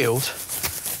open field,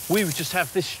 we would just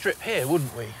have this strip here,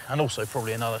 wouldn't we? And also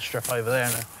probably another strip over there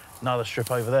and another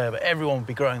strip over there, but everyone would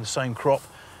be growing the same crop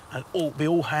and be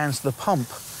all hands to the pump.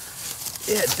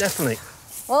 Yeah, definitely.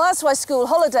 Well, that's why school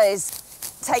holidays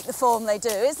take the form they do,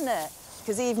 isn't it?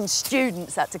 Because even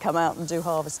students had to come out and do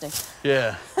harvesting.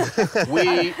 Yeah.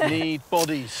 We need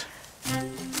bodies.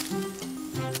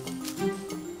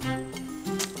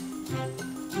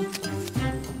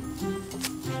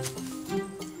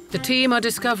 The team are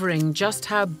discovering just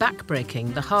how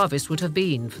backbreaking the harvest would have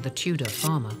been for the Tudor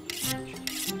farmer.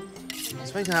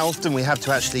 It's amazing how often we have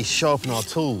to actually sharpen our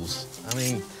tools. I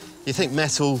mean, you think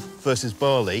metal versus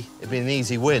barley, it'd be an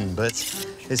easy win, but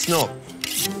it's not.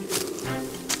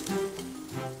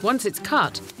 Once it's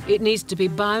cut, it needs to be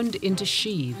bound into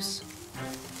sheaves.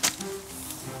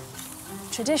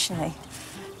 Traditionally,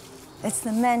 it's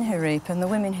the men who reap and the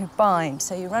women who bind,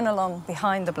 so you run along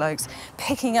behind the blokes,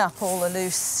 picking up all the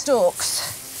loose stalks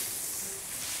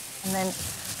and then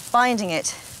binding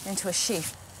it into a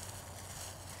sheaf.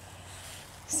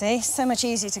 See, so much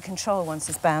easier to control once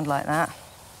it's bound like that.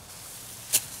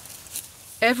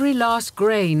 Every last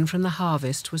grain from the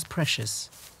harvest was precious.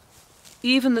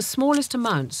 Even the smallest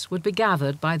amounts would be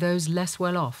gathered by those less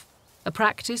well off, a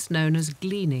practice known as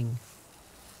gleaning.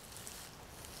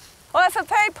 Well, for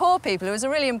very poor people, it was a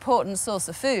really important source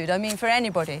of food. I mean, for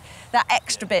anybody, that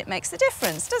extra bit makes the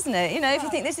difference, doesn't it? You know, if you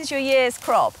think this is your year's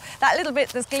crop, that little bit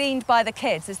that's gleaned by the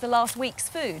kids is the last week's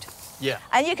food. Yeah.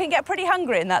 And you can get pretty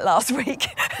hungry in that last week.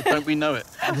 Don't we know it?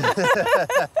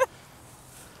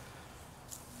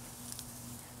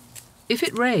 If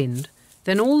it rained,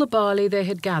 then all the barley they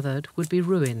had gathered would be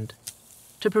ruined.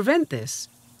 To prevent this,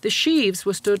 the sheaves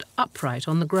were stood upright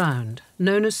on the ground,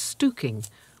 known as stooking,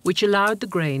 which allowed the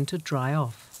grain to dry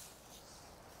off.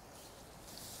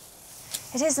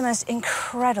 It is the most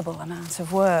incredible amount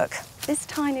of work. This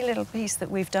tiny little piece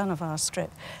that we've done of our strip,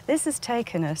 this has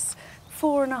taken us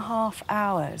 4.5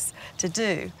 hours to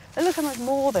do. And look how much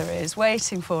more there is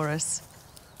waiting for us.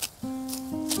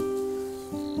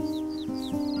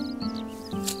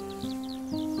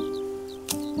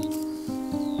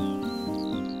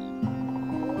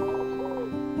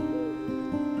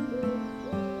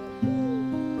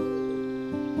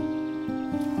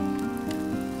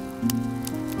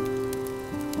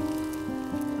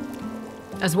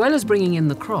 As well as bringing in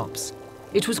the crops,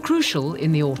 it was crucial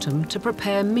in the autumn to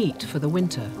prepare meat for the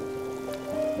winter.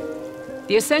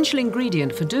 The essential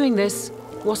ingredient for doing this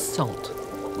was salt.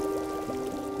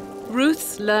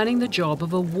 Ruth's learning the job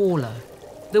of a waller,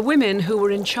 the women who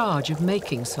were in charge of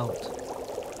making salt.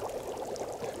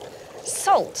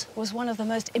 Salt was one of the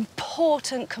most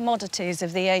important commodities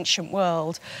of the ancient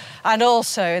world, and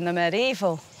also in the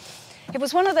medieval. It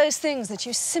was one of those things that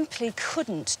you simply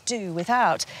couldn't do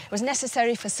without. It was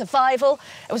necessary for survival,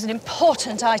 it was an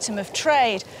important item of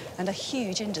trade, and a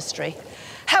huge industry.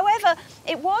 However,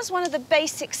 it was one of the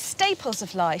basic staples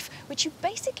of life, which you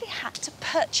basically had to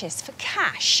purchase for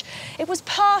cash. It was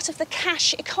part of the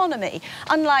cash economy,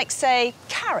 unlike, say,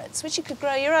 carrots, which you could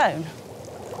grow your own.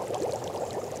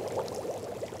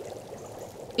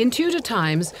 In Tudor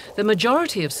times, the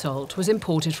majority of salt was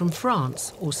imported from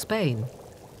France or Spain.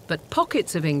 But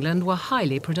pockets of England were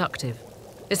highly productive,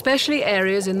 especially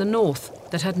areas in the north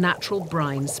that had natural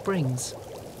brine springs.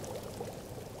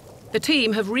 The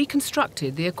team have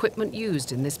reconstructed the equipment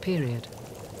used in this period.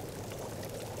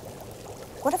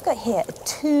 What I've got here are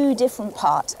two different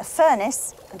parts, a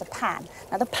furnace and a pan.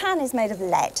 Now the pan is made of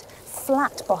lead,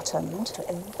 flat-bottomed to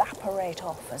evaporate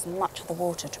off as much of the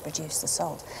water to produce the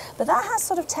salt. But that has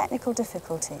sort of technical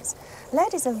difficulties.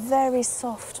 Lead is a very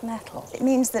soft metal. It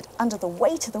means that under the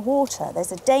weight of the water,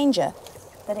 there's a danger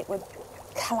that it would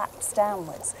collapse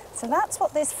downwards. So that's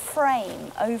what this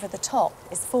frame over the top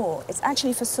is for. It's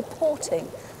actually for supporting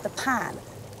the pan.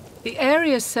 The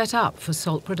areas set up for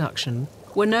salt production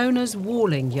were known as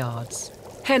walling yards,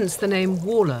 hence the name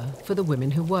waller for the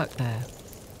women who worked there.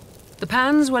 The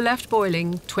pans were left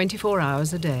boiling 24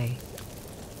 hours a day.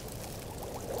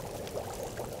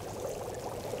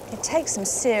 It takes some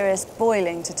serious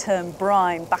boiling to turn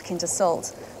brine back into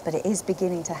salt, but it is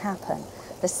beginning to happen.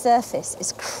 The surface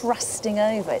is crusting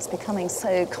over, it's becoming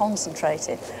so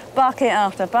concentrated. Bucket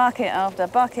after bucket after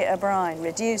bucket of brine,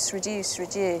 reduce, reduce,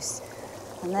 reduce.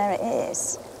 And there it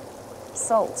is,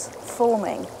 salt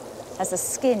forming as a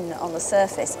skin on the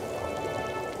surface.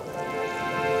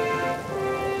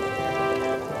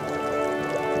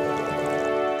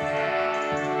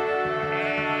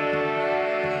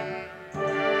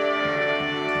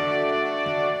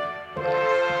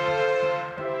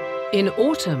 In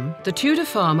autumn, the Tudor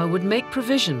farmer would make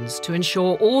provisions to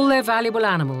ensure all their valuable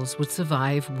animals would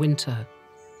survive winter.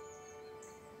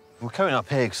 We're coming up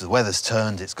here because the weather's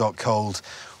turned, it's got cold.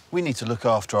 We need to look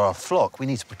after our flock. We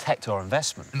need to protect our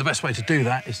investment. And the best way to do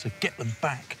that is to get them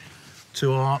back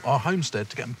to our homestead,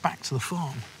 to get them back to the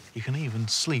farm. You can even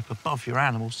sleep above your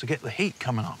animals to get the heat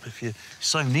coming up if you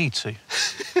so need to.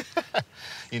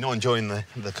 You're not enjoying the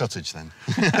cottage, then?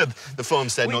 The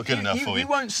farmstead not good enough for you? We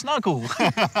won't snuggle.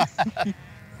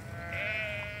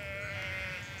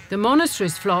 The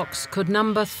monastery's flocks could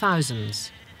number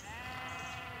thousands.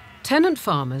 Tenant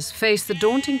farmers face the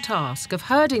daunting task of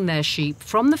herding their sheep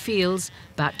from the fields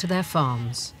back to their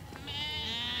farms.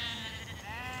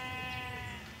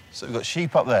 So we've got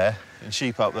sheep up there and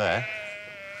sheep up there.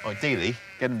 Ideally,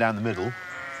 get them down the middle,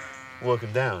 work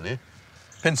them down, yeah?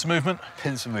 Pincer movement?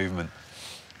 Pincer movement.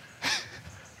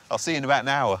 I'll see you in about an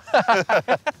hour.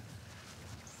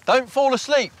 Don't fall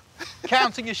asleep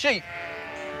counting your sheep.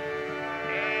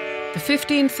 The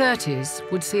 1530s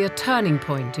would see a turning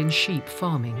point in sheep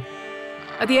farming.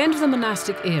 At the end of the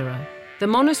monastic era, the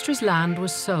monastery's land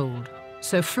was sold,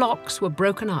 so flocks were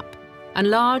broken up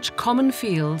and large common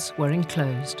fields were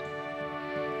enclosed.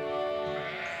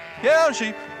 Yeah, on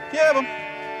sheep. Yeah, them.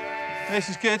 This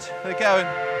is good. They're going.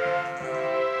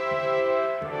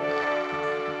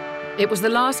 It was the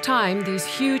last time these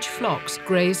huge flocks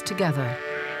grazed together,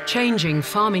 changing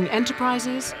farming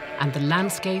enterprises and the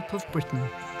landscape of Britain.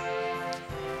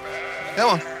 Go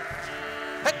on.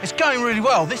 It's going really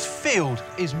well. This field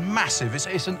is massive.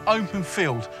 It's an open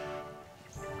field.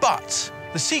 But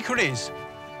the secret is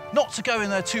not to go in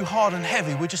there too hard and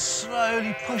heavy. We're just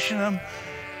slowly pushing them,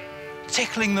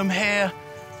 tickling them here,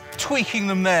 tweaking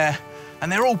them there,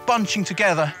 and they're all bunching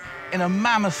together in a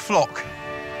mammoth flock.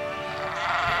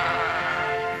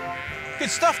 Good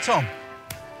stuff, Tom.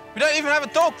 We don't even have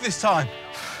a dog this time.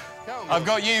 I've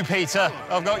got you, Peter.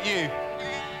 I've got you.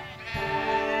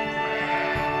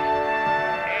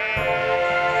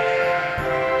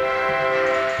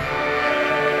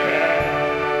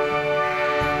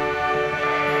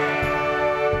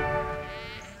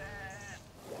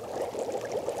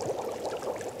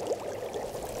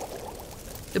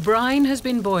 The brine has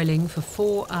been boiling for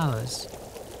 4 hours.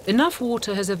 Enough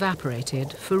water has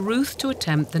evaporated for Ruth to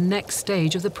attempt the next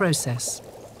stage of the process,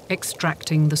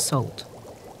 extracting the salt.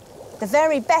 The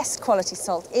very best quality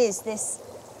salt is this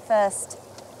first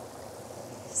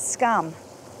scum,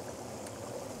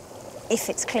 if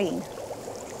it's clean.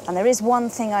 And there is one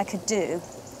thing I could do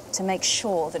to make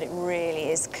sure that it really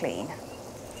is clean.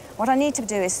 What I need to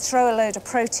do is throw a load of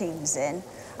proteins in,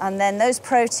 and then those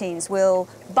proteins will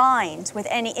bind with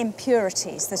any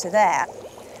impurities that are there.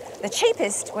 The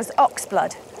cheapest was ox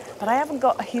blood, but I haven't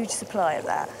got a huge supply of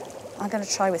that. I'm going to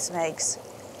try with some eggs.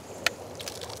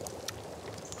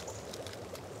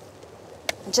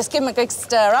 And just give them a big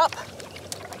stir up.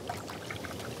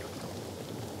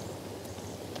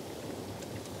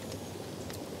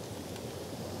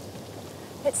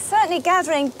 It's certainly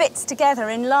gathering bits together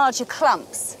in larger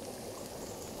clumps.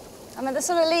 I mean, the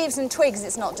sort of leaves and twigs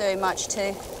it's not doing much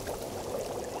to.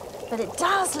 But it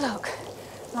does look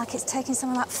like it's taking some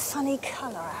of that funny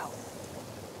colour out.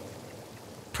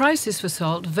 Prices for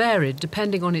salt varied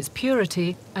depending on its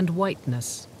purity and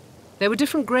whiteness. There were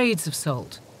different grades of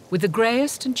salt, with the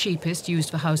greyest and cheapest used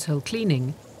for household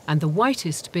cleaning, and the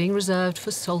whitest being reserved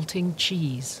for salting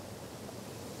cheese.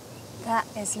 That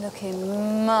is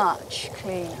looking much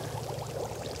cleaner.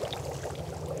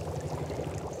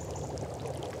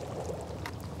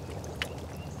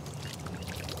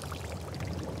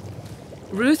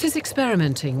 Ruth is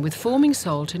experimenting with forming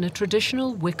salt in a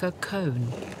traditional wicker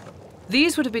cone.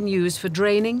 These would have been used for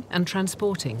draining and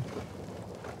transporting.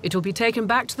 It will be taken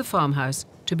back to the farmhouse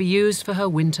to be used for her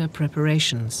winter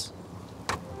preparations.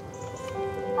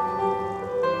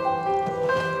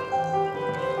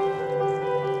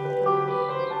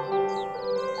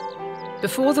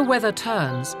 Before the weather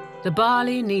turns, the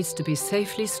barley needs to be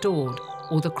safely stored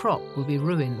or the crop will be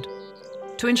ruined.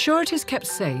 To ensure it is kept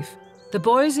safe, the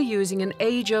boys are using an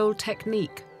age-old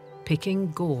technique,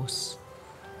 picking gorse.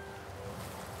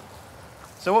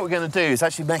 So what we're going to do is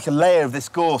actually make a layer of this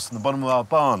gorse on the bottom of our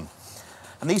barn.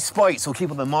 And these spikes will keep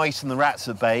all the mice and the rats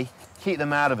at bay, keep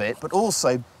them out of it, but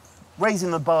also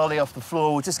raising the barley off the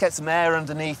floor will just get some air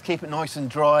underneath, keep it nice and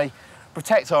dry,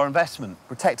 protect our investment,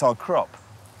 protect our crop.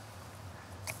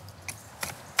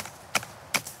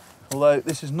 Although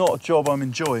this is not a job I'm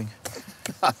enjoying.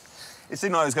 It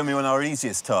seemed like it was going to be one of our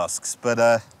easiest tasks, but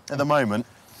at the moment...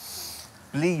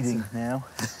 Bleeding now.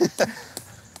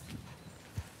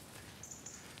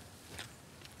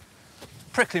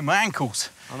 Prickling my ankles.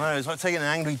 I know, it's like taking an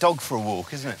angry dog for a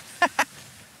walk, isn't it?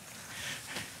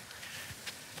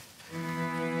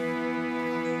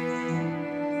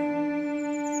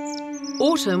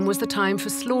 Autumn was the time for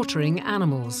slaughtering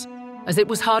animals, as it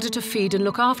was harder to feed and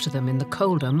look after them in the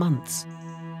colder months.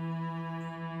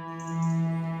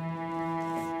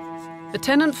 A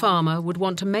tenant farmer would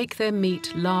want to make their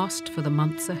meat last for the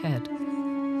months ahead.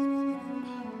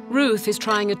 Ruth is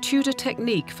trying a Tudor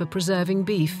technique for preserving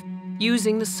beef,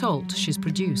 using the salt she's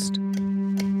produced.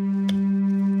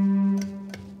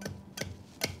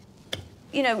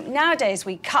 You know, nowadays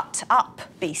we cut up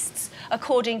beasts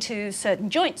according to certain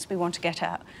joints we want to get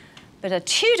out. But a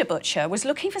Tudor butcher was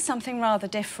looking for something rather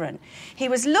different. He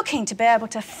was looking to be able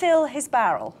to fill his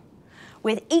barrel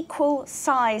with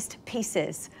equal-sized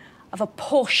pieces of a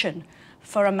portion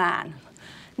for a man.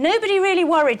 Nobody really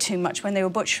worried too much when they were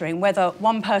butchering whether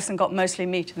one person got mostly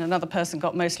meat and another person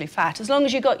got mostly fat, as long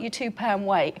as you got your 2-pound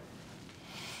weight.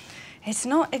 It's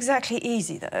not exactly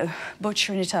easy, though,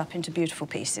 butchering it up into beautiful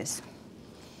pieces.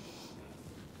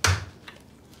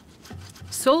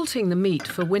 Salting the meat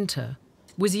for winter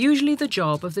was usually the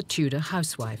job of the Tudor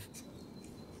housewife.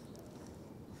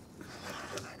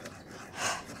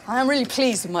 I am really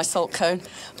pleased with my salt cone,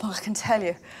 but I can tell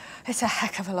you, it's a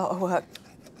heck of a lot of work.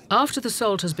 After the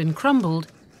salt has been crumbled,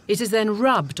 it is then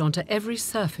rubbed onto every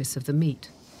surface of the meat.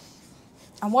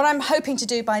 And what I'm hoping to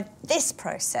do by this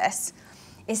process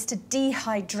is to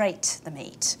dehydrate the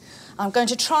meat. I'm going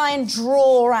to try and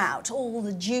draw out all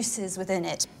the juices within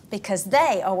it, because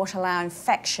they are what allow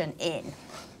infection in.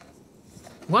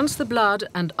 Once the blood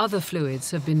and other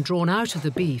fluids have been drawn out of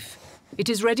the beef, it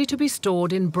is ready to be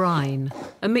stored in brine,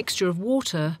 a mixture of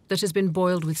water that has been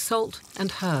boiled with salt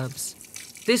and herbs.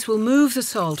 This will move the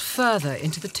salt further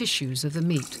into the tissues of the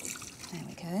meat. There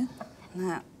we go.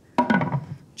 Now,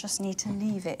 just need to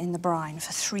leave it in the brine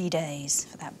for 3 days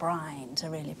for that brine to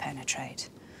really penetrate.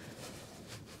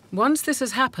 Once this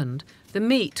has happened, the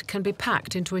meat can be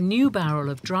packed into a new barrel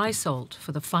of dry salt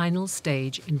for the final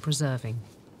stage in preserving.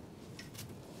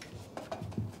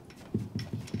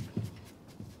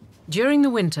 During the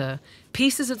winter,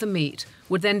 pieces of the meat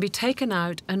would then be taken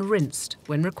out and rinsed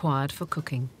when required for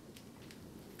cooking.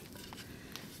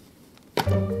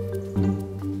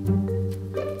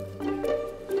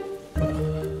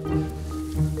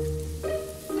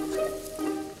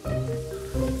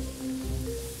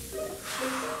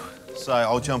 So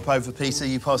I'll jump over, Peter,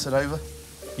 you pass it over?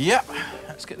 Yep,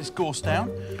 let's get this gorse down.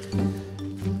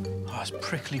 Oh, it's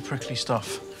prickly, prickly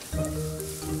stuff.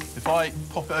 If I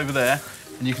pop it over there,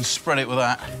 and you can spread it with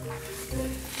that.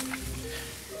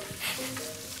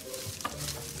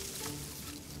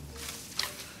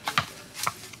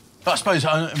 But I suppose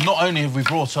not only have we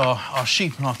brought our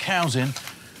sheep and our cows in,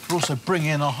 we're also bringing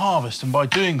in our harvest, and by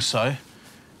doing so,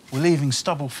 we're leaving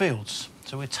stubble fields.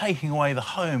 So we're taking away the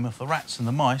home of the rats and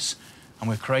the mice, and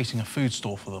we're creating a food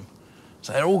store for them.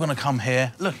 So they're all going to come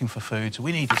here looking for food, so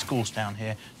we need this gorse down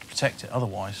here to protect it,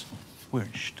 otherwise we're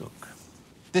in stuck.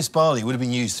 This barley would have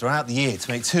been used throughout the year to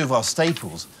make 2 of our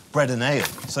staples, bread and ale,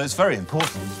 so it's very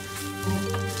important.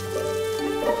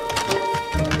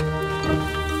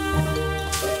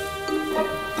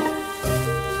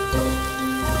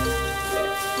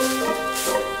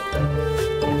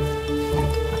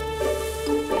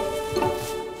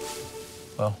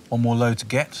 Well, one more load to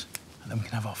get, and then we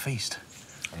can have our feast.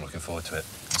 I'm looking forward to it.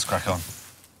 Let's crack on.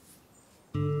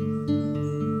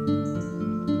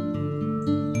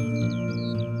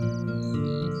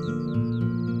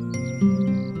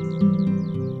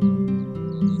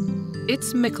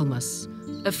 It's Michaelmas,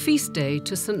 a feast day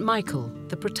to St. Michael,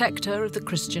 the protector of the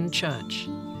Christian Church.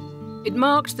 It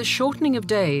marked the shortening of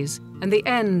days and the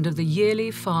end of the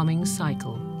yearly farming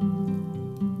cycle.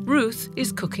 Ruth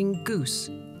is cooking goose,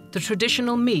 the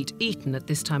traditional meat eaten at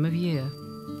this time of year.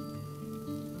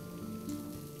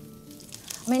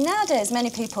 I mean, nowadays, many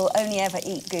people only ever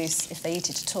eat goose, if they eat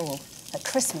it at all, at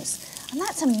Christmas. And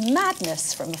that's a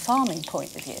madness from a farming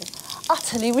point of view.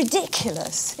 Utterly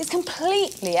ridiculous. It's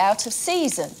completely out of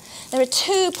season. There are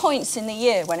 2 points in the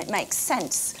year when it makes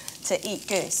sense to eat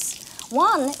goose.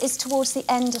 One is towards the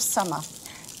end of summer.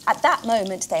 At that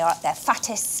moment, they are at their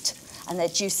fattest and their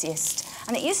juiciest.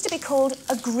 And it used to be called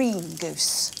a green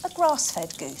goose, a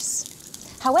grass-fed goose.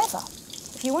 However,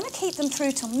 if you want to keep them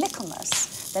through till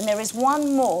Michaelmas, then there is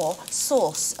one more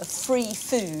source of free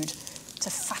food to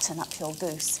fatten up your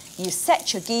goose. You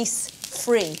set your geese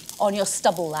free on your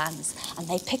stubble lands, and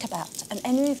they pick about, and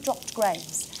any who've dropped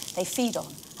grains, they feed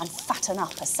on and fatten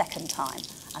up a second time.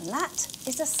 And that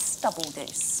is a stubble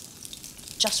goose,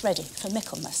 just ready for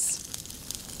Michaelmas.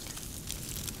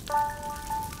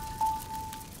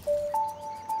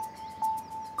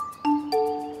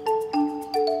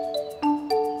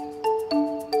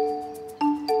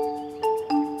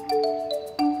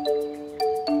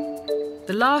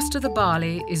 the last of the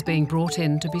barley is being brought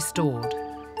in to be stored.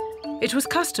 It was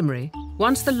customary,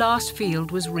 once the last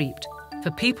field was reaped,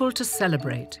 for people to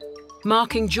celebrate,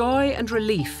 marking joy and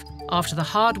relief after the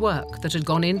hard work that had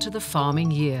gone into the farming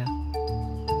year.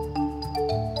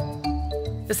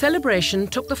 The celebration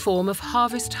took the form of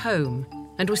Harvest Home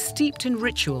and was steeped in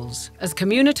rituals as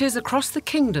communities across the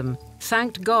kingdom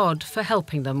thanked God for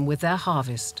helping them with their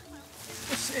harvest.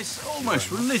 It's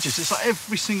almost religious. It's like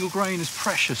every single grain is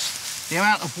precious. The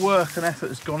amount of work and effort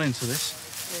has gone into this.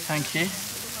 Thank you.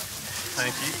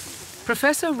 Thank you.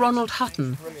 Professor Ronald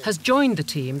Hutton has joined the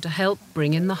team to help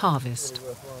bring in the harvest.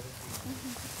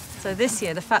 So this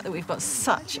year, the fact that we've got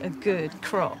such a good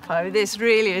crop, this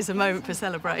really is a moment for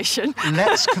celebration.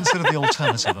 Let's consider the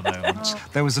alternative a moment.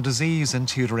 There was a disease in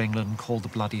Tudor England called the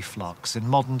bloody flux. In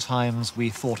modern times, we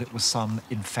thought it was some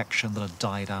infection that had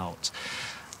died out.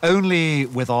 Only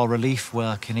with our relief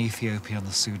work in Ethiopia and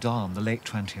the Sudan, the late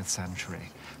 20th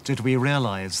century, did we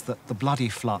realise that the bloody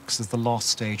flux is the last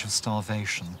stage of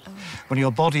starvation. When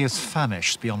your body is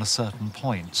famished beyond a certain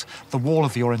point, the wall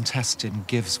of your intestine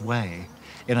gives way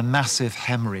in a massive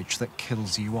hemorrhage that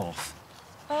kills you off.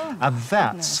 And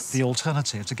that's the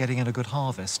alternative to getting in a good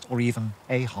harvest, or even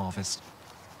a harvest.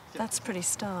 That's pretty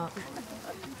stark.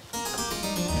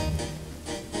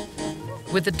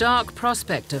 With the dark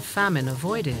prospect of famine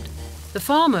avoided, the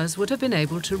farmers would have been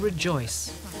able to rejoice.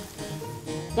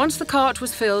 Once the cart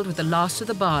was filled with the last of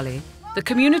the barley, the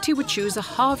community would choose a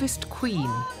harvest queen,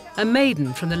 a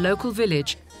maiden from the local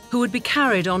village who would be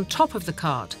carried on top of the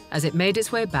cart as it made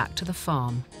its way back to the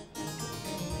farm.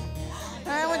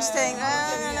 What do you think?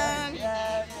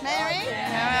 Mary?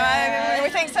 We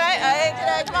think so?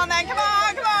 Come on then, come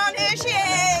on, here she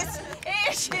is!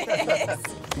 Here she is!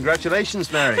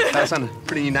 Congratulations, Mary. That sounded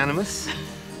pretty unanimous.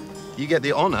 You get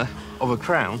the honour of a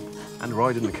crown and a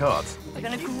ride in the cart. We're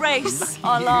going to grace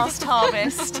our last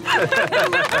harvest.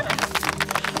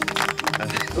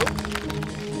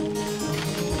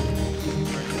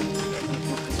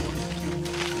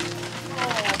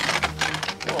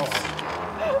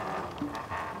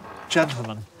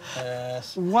 Gentlemen,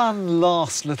 one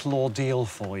last little ordeal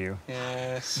for you.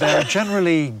 Yes. There are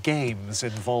generally games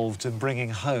involved in bringing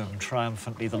home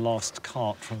triumphantly the last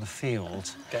cart from the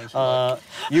field.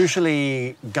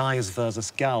 Usually guys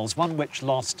versus gals. One which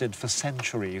lasted for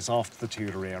centuries after the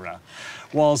Tudor era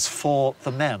was for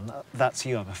the men, that's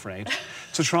you I'm afraid,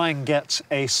 to try and get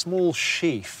a small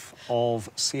sheaf of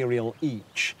cereal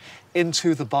each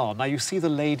into the barn. Now you see the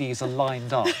ladies are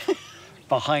lined up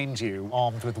behind you,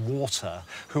 armed with water,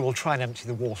 who will try and empty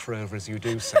the water over as you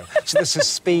do so. So this is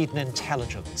speed and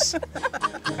intelligence.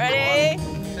 Ready?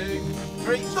 2,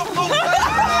 3, stop!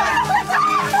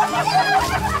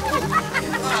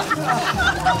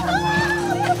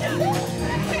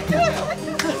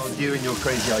 Oh, you and your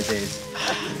crazy ideas.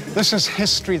 This is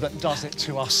history that does it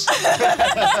to us.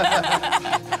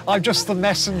 I'm just the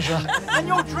messenger. And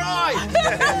you're dry!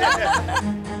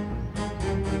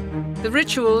 The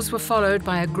rituals were followed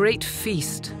by a great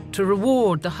feast to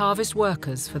reward the harvest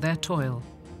workers for their toil.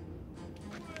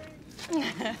 Hey,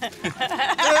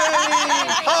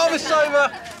 harvest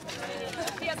over!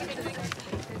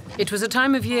 It was a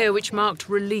time of year which marked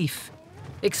relief,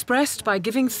 expressed by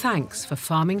giving thanks for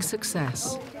farming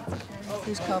success.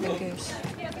 Who's carving goose?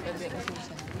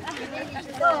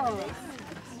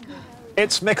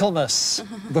 It's Michaelmas,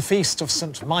 the feast of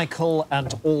St. Michael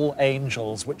and All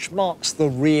Angels, which marks the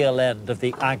real end of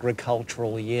the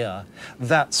agricultural year.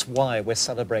 That's why we're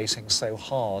celebrating so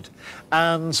hard.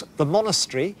 And the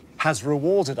monastery has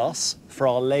rewarded us for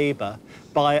our labour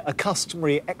by a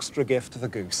customary extra gift of a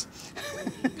goose,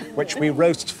 which we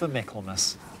roast for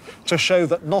Michaelmas, to show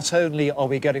that not only are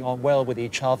we getting on well with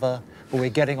each other, but we're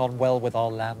getting on well with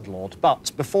our landlord.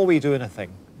 But before we do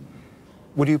anything,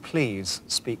 would you please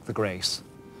speak the grace?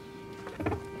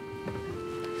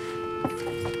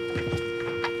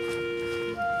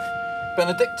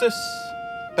 Benedictus,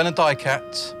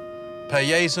 benedicat, per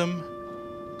Iesum,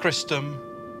 Christum,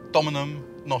 Dominum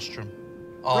Nostrum.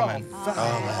 Amen.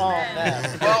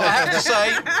 Amen. Well, I have to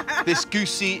say, this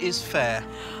goosey is fair.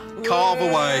 Carve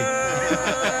away.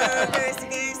 Goosey,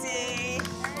 goosey.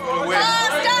 What a win. Pass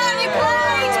down your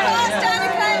plate! Pass down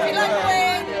your plate if you'd like to win!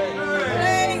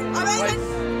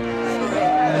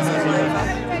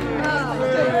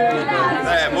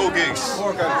 There, more goose.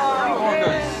 More goose. More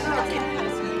goose.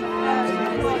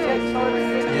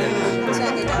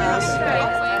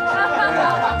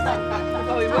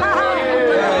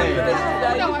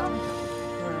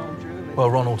 Well,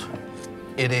 Ronald,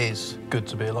 it is good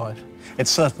to be alive. It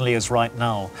certainly is right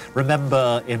now.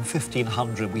 Remember, in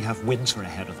 1500, we have winter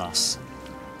ahead of us.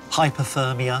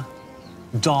 Hypothermia,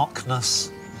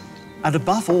 darkness, and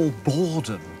above all,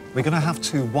 boredom. We're going to have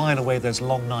to while away those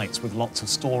long nights with lots of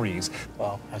stories.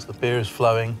 Well, as the beer is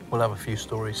flowing, we'll have a few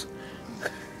stories.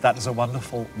 That is a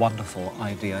wonderful, wonderful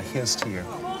idea. Here's to you.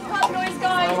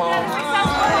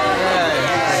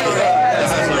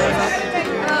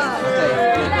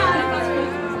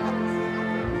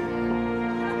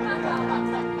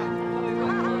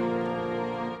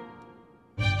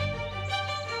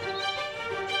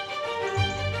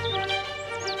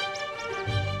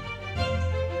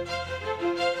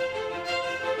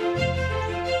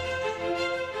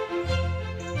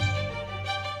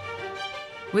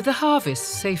 With the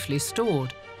harvest safely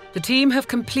stored, the team have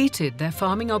completed their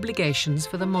farming obligations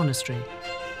for the monastery.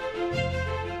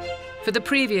 For the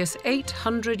previous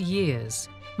 800 years,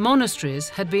 monasteries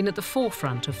had been at the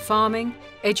forefront of farming,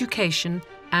 education,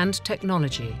 and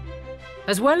technology,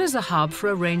 as well as a hub for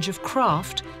a range of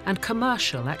craft and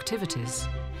commercial activities.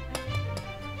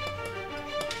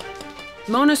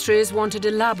 Monasteries wanted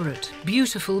elaborate,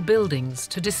 beautiful buildings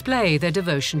to display their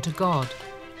devotion to God,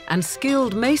 and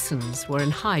skilled masons were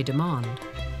in high demand.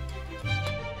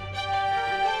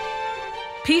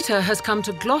 Peter has come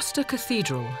to Gloucester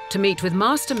Cathedral to meet with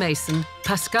master mason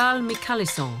Pascal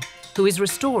Micalisson, who is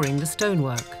restoring the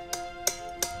stonework.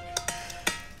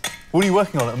 What are you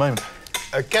working on at the moment?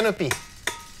 A canopy.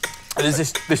 And is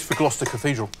this for Gloucester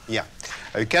Cathedral? Yeah.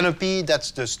 A canopy,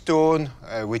 that's the stone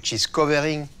which is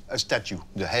covering a statue,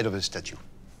 the head of a statue.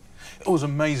 It always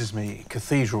amazes me,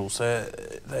 cathedrals,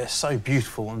 they're so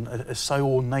beautiful and so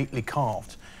ornately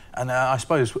carved. And I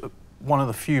suppose one of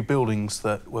the few buildings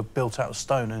that were built out of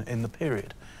stone in the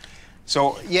period.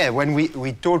 So, yeah, when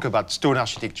we talk about stone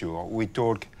architecture, we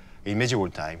talk, in medieval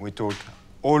time, we talk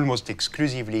almost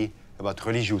exclusively about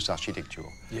religious architecture.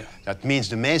 Yeah. That means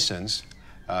the masons,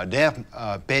 their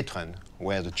patron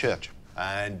were the church.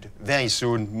 And very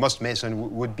soon, most masons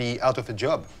would be out of a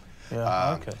job.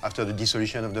 Yeah, okay. After the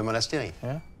dissolution of the monastery.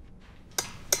 Yeah.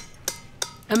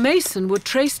 A mason would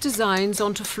trace designs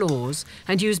onto floors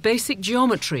and use basic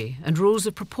geometry and rules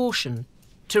of proportion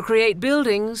to create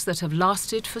buildings that have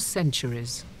lasted for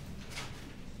centuries.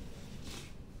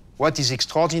 What is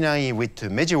extraordinary with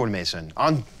medieval masons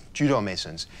and Tudor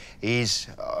masons is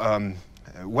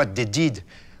what they did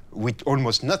with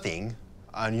almost nothing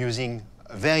and using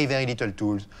very, very little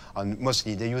tools, and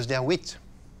mostly they use their wit.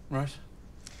 Right.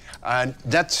 And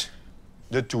that's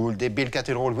the tool they built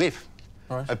cathedral with,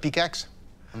 right. A pickaxe.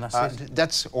 And that's it?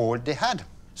 That's all they had.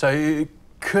 So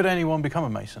could anyone become a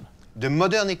mason? The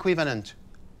modern equivalent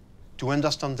to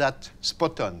understand that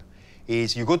spot on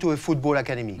is you go to a football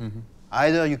academy. Mm-hmm.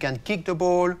 Either you can kick the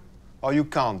ball or you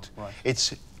can't. Right.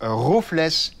 It's a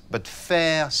ruthless but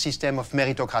fair system of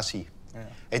meritocracy. Yeah.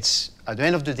 It's, at the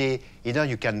end of the day, either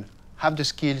you can have the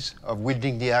skills of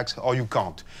wielding the axe or you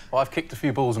can't. Well, I've kicked a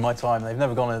few balls in my time. They've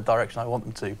never gone in the direction I want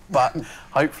them to. But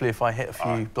hopefully if I hit a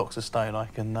few blocks of stone, I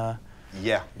can...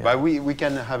 Yeah, but we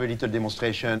can have a little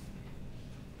demonstration.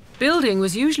 Building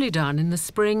was usually done in the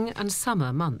spring and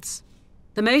summer months.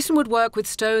 The mason would work with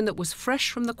stone that was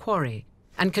fresh from the quarry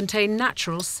and contained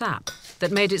natural sap that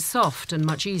made it soft and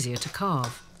much easier to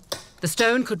carve. The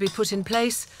stone could be put in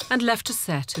place and left to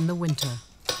set in the winter.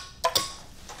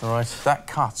 All right, that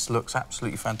cut looks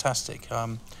absolutely fantastic,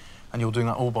 and you're doing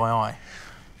that all by eye.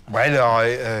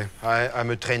 Well, I'm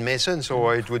a trained mason, so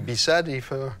it would be sad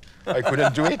if I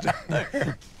couldn't do it.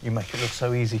 You make it look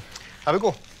so easy. Have a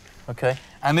go. OK.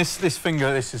 And this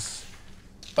finger, this is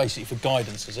basically for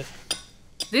guidance, is it?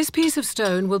 This piece of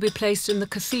stone will be placed in the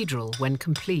cathedral when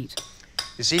complete.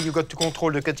 You see, you've got to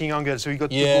control the cutting angle, so you've got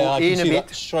to go I can in see a bit.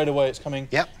 That straight away it's coming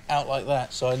out like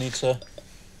that, so I need to...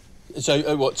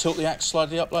 So, what, tilt the axe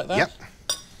slightly up like that? Yep.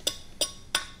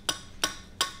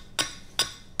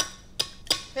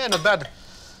 Yeah, not bad.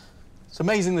 It's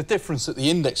amazing the difference that the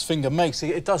index finger makes.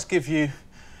 It does give you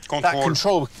that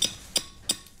control.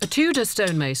 A Tudor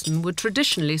stonemason would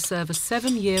traditionally serve a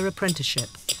 7-year apprenticeship,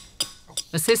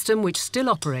 a system which still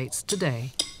operates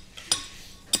today.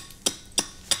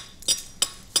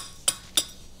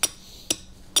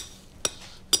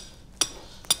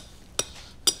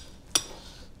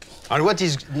 And what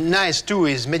is nice, too,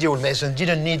 is medieval masons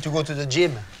didn't need to go to the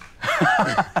gym.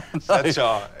 That's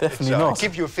definitely not.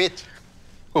 Keep you fit.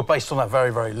 Well, based on that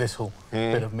very, very little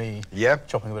bit of me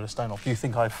chopping a bit of stone off, do you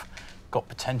think I've got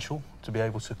potential to be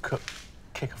able to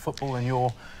kick a football in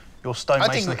your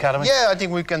stonemason academy? Yeah, I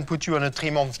think we can put you on a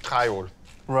 3-month trial.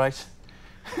 Right.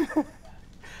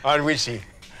 And we'll see.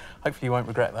 Hopefully you won't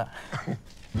regret that.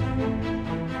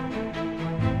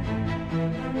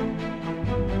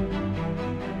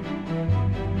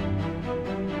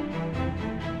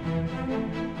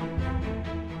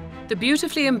 The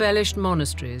beautifully embellished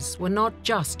monasteries were not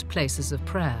just places of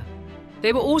prayer.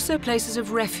 They were also places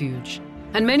of refuge,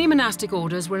 and many monastic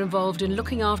orders were involved in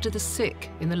looking after the sick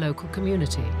in the local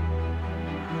community.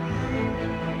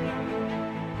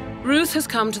 Ruth has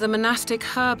come to the monastic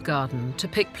herb garden to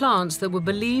pick plants that were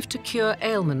believed to cure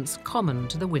ailments common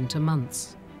to the winter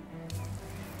months.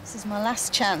 This is my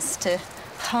last chance to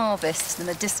harvest the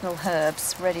medicinal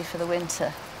herbs ready for the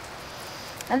winter.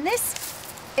 And this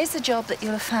is a job that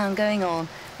you'll have found going on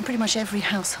in pretty much every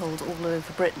household all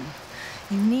over Britain.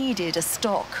 You needed a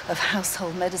stock of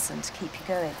household medicine to keep you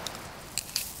going.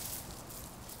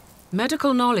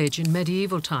 Medical knowledge in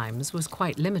medieval times was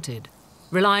quite limited,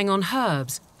 relying on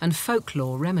herbs and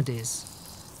folklore remedies.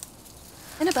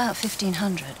 In about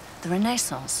 1500, the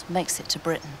Renaissance makes it to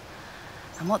Britain.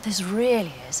 And what this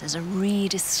really is a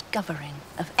rediscovering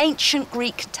of ancient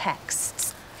Greek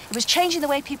texts. It was changing the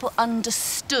way people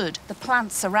understood the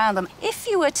plants around them. If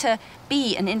you were to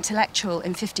be an intellectual in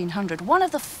 1500, one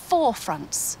of the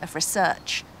forefronts of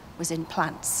research was in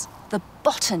plants. The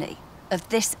botany of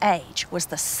this age was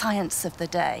the science of the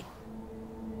day.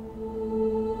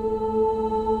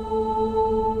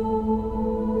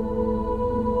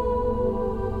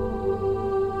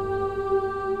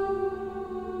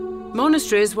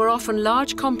 Monasteries were often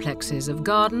large complexes of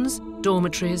gardens,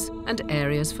 dormitories, and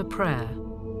areas for prayer.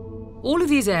 All of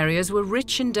these areas were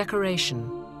rich in decoration.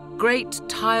 Great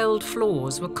tiled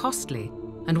floors were costly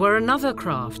and were another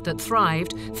craft that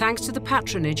thrived thanks to the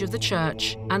patronage of the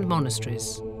church and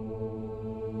monasteries.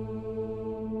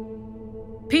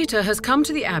 Peter has come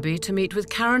to the Abbey to meet with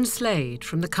Karen Slade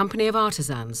from the Company of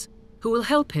Artisans, who will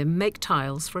help him make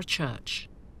tiles for a church.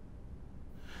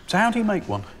 So how do you make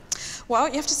one? Well,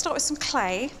 you have to start with some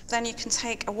clay, then you can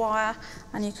take a wire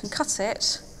and you can cut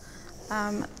it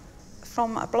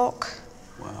from a block.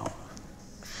 Wow.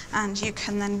 And you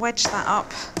can then wedge that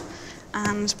up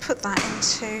and put that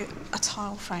into a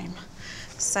tile frame.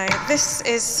 So this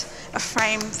is a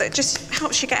frame that just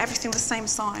helps you get everything the same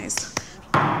size.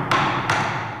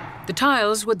 The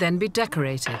tiles would then be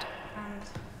decorated.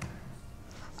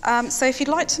 So if you'd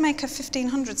like to make a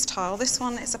 1500s tile, this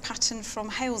one is a pattern from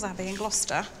Hales Abbey in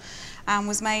Gloucester and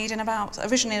was made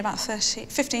originally in about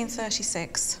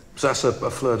 1536. So that's a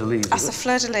fleur-de-lis, That's a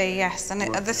fleur-de-lis, yes. And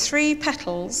the three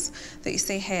petals that you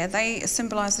see here, they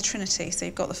symbolise the Trinity. So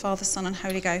you've got the Father, Son and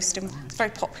Holy Ghost. It's a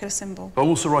very popular symbol. I'm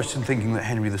also right in thinking that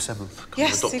Henry VII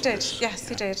Yes, he did. Yes,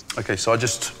 he did. OK, so I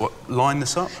just, line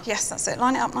this up? Yes, that's it.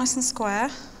 Line it up nice and square.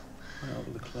 Line it up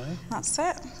with the clay. That's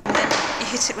it. And then you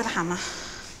hit it with a hammer.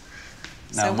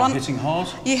 Now, am I hitting hard?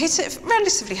 You hit it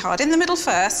relatively hard, in the middle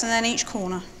first and then each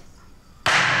corner.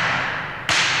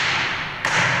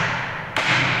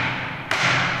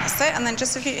 That's it, and then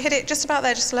just if you hit it just about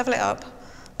there, just level it up.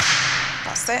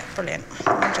 That's it, brilliant.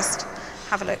 And just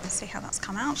have a look and see how that's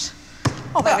come out.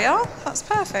 Oh, there we are, that's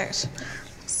perfect.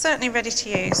 Certainly ready to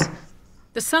use.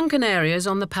 The sunken areas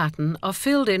on the pattern are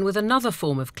filled in with another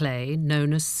form of clay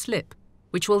known as slip,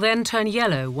 which will then turn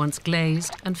yellow once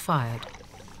glazed and fired.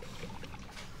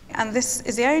 And this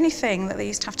is the only thing that they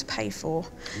used to have to pay for.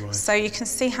 Right. So you can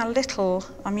see how little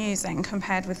I'm using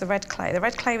compared with the red clay. The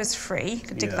red clay was free, you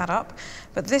could dig that up,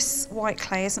 but this white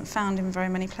clay isn't found in very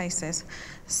many places,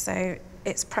 so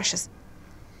it's precious.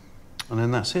 And then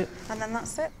that's it? And then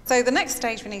that's it. So the next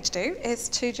stage we need to do is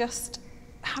to just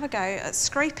have a go at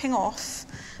scraping off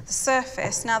the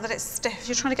surface now that it's stiff.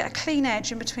 You're trying to get a clean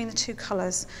edge in between the two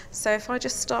colours. So if I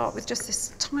just start with just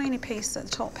this tiny piece at the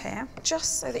top here,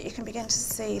 just so that you can begin to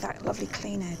see that lovely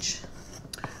clean edge.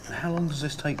 And how long does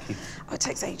this take you? Oh, it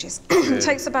takes ages. It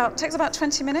takes about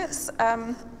 20 minutes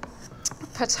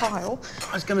per tile.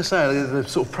 I was going to say, the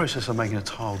sort of process of making a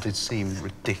tile did seem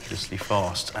ridiculously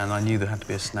fast, and I knew there had to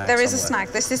be a snag There is somewhere. a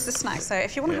snag. This is the snag. So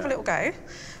if you want to have a little go, if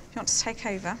you want to take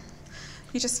over,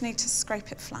 you just need to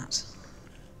scrape it flat.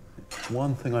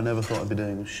 One thing I never thought I'd be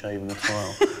doing was shaving a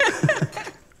tile.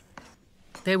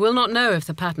 They will not know if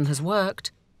the pattern has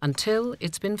worked until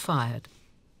it's been fired.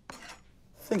 I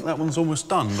think that one's almost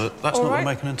done, but that's not going to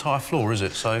make an entire floor, is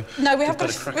it? So no, we've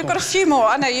got a few more.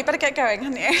 I know, you better get going,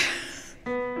 haven't you?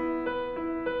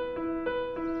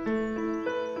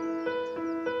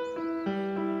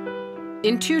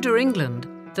 In Tudor England,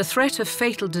 the threat of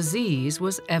fatal disease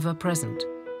was ever present,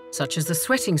 such as the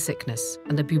sweating sickness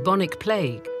and the bubonic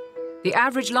plague. The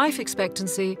average life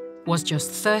expectancy was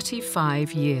just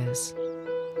 35 years.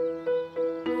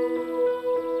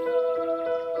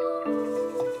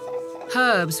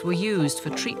 Herbs were used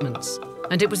for treatments,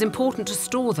 and it was important to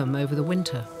store them over the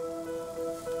winter.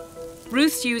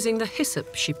 Ruth's using the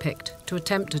hyssop she picked to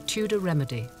attempt a Tudor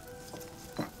remedy.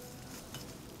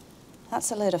 That's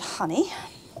a load of honey.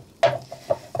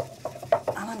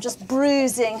 I'm just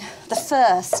bruising the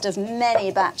first of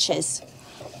many batches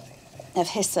of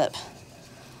hyssop.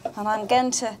 And I'm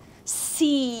going to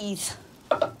seethe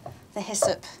the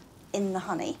hyssop in the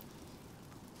honey.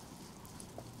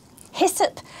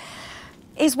 Hyssop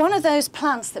is one of those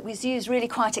plants that was used really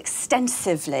quite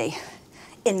extensively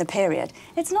in the period.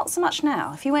 It's not so much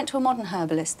now. If you went to a modern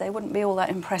herbalist, they wouldn't be all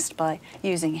that impressed by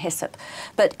using hyssop.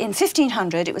 But in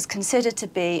 1500, it was considered to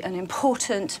be an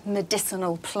important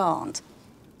medicinal plant.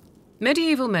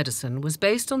 Medieval medicine was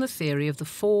based on the theory of the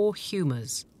 4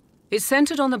 humours. It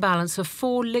centred on the balance of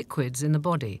 4 liquids in the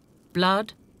body: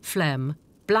 blood, phlegm,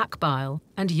 black bile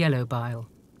and yellow bile.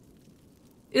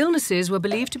 Illnesses were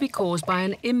believed to be caused by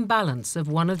an imbalance of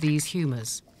one of these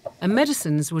humours, and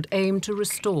medicines would aim to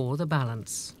restore the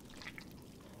balance.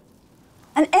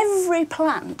 And every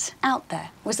plant out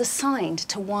there was assigned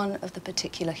to one of the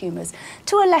particular humours,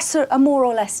 to a more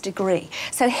or less degree.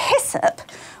 So hyssop,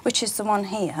 which is the one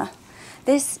here,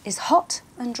 this is hot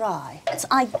and dry. It's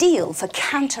ideal for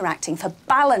counteracting, for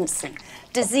balancing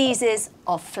diseases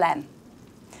of phlegm.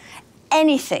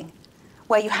 Anything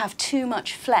where you have too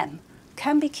much phlegm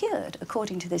can be cured,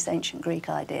 according to this ancient Greek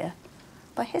idea,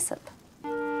 by hyssop.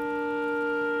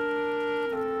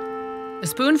 A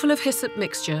spoonful of hyssop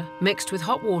mixture mixed with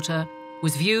hot water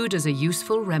was viewed as a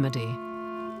useful remedy.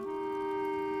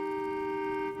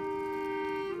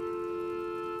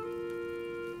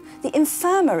 The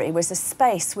infirmary was a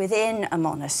space within a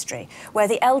monastery where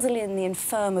the elderly and the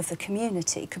infirm of the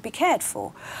community could be cared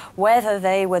for, whether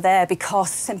they were there because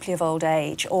simply of old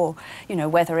age or,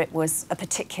 whether it was a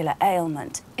particular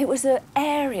ailment. It was an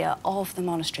area of the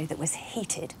monastery that was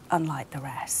heated, unlike the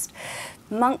rest.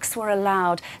 Monks were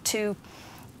allowed to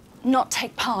not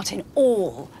take part in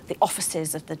all the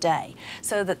offices of the day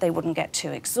so that they wouldn't get too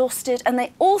exhausted, and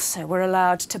they also were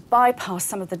allowed to bypass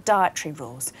some of the dietary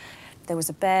rules. There was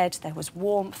a bed, there was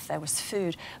warmth, there was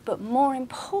food, but more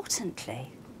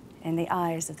importantly, in the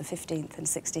eyes of the 15th and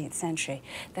 16th century,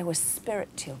 there was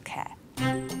spiritual care.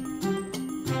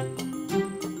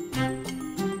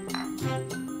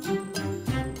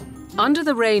 Under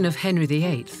the reign of Henry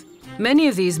VIII, many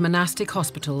of these monastic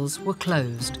hospitals were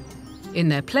closed. In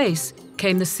their place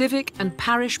came the civic and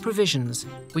parish provisions,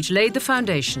 which laid the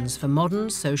foundations for modern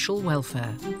social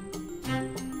welfare.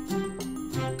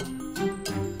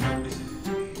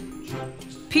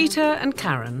 Peter and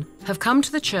Karen have come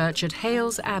to the church at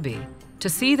Hales Abbey to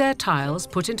see their tiles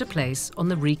put into place on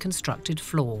the reconstructed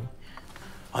floor.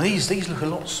 These look a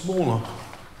lot smaller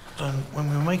than when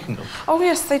we were making them. Oh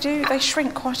yes, they do. They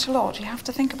shrink quite a lot. You have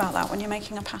to think about that when you're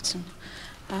making a pattern.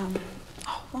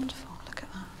 Oh, wonderful. Look at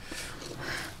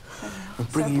that. We're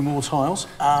bringing you more tiles.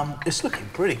 It's looking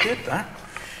pretty good, that.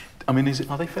 I mean,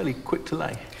 are they fairly quick to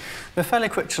lay? They're fairly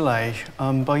quick to lay.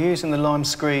 By using the lime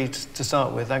screed to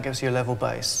start with, that gives you a level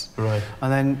base. Right.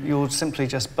 And then you're simply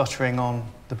just buttering on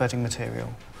the bedding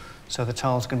material. So the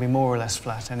tile's going to be more or less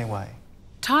flat anyway.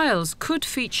 Tiles could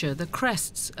feature the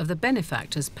crests of the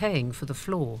benefactors paying for the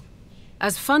floor,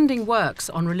 as funding works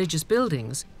on religious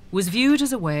buildings was viewed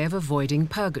as a way of avoiding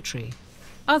purgatory.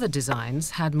 Other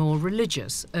designs had more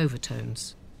religious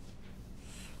overtones.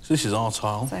 So this is our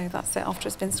tile. So that's it after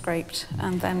it's been scraped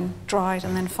and then dried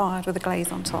and then fired with a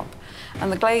glaze on top.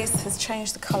 And the glaze has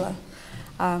changed the colour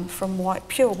from white,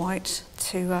 pure white,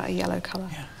 to a yellow colour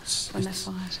when they're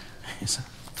fired.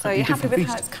 So you're happy with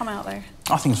how it's come out, though?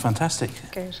 I think it's fantastic.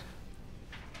 Good.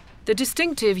 The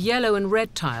distinctive yellow and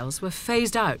red tiles were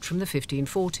phased out from the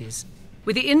 1540s,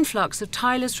 with the influx of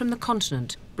tilers from the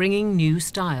continent bringing new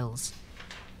styles.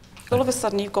 All of a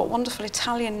sudden, you've got wonderful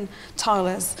Italian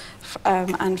tilers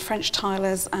and French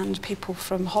tilers and people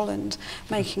from Holland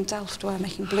making Delftware,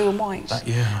 making blue and white.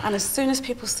 And as soon as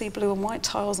people see blue and white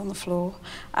tiles on the floor,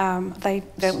 they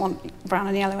don't want brown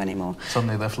and yellow anymore.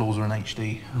 Suddenly their floors are in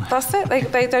HD. That's it.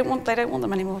 They don't want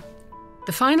them anymore.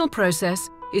 The final process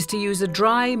is to use a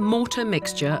dry mortar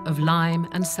mixture of lime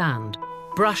and sand,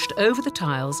 brushed over the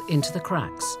tiles into the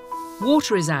cracks.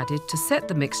 Water is added to set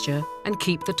the mixture and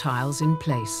keep the tiles in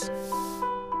place.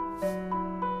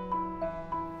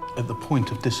 At the point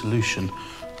of dissolution,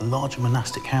 the larger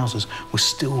monastic houses were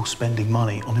still spending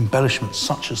money on embellishments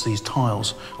such as these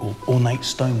tiles or ornate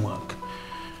stonework,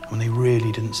 when they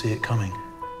really didn't see it coming.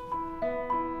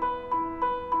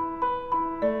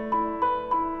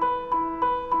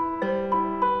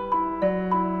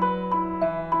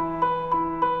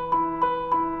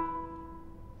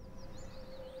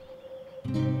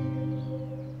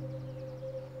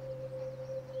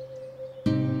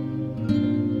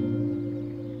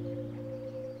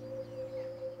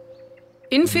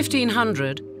 In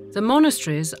 1500, the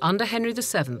monasteries under Henry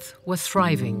VII were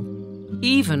thriving,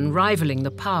 even rivaling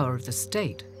the power of the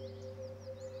state.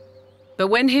 But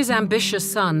when his ambitious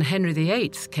son, Henry VIII,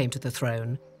 came to the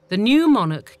throne, the new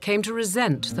monarch came to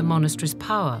resent the monastery's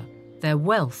power, their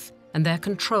wealth, and their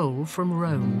control from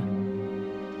Rome.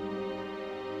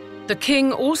 The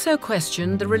king also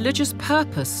questioned the religious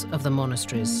purpose of the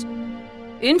monasteries,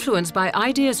 influenced by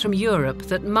ideas from Europe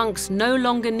that monks no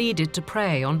longer needed to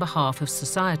pray on behalf of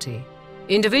society.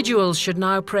 Individuals should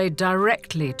now pray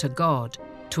directly to God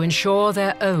to ensure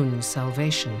their own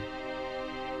salvation.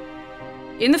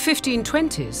 In the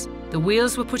 1520s, the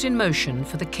wheels were put in motion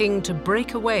for the king to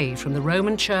break away from the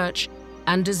Roman Church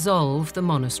and dissolve the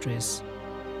monasteries.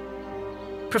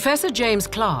 Professor James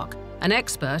Clark, an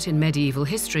expert in medieval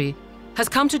history, has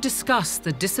come to discuss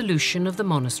the dissolution of the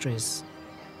monasteries.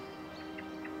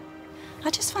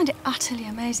 I just find it utterly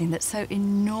amazing that so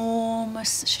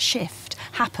enormous shift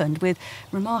happened with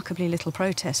remarkably little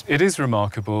protest. It is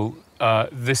remarkable.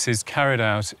 This is carried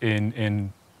out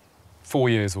in 4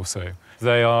 years or so.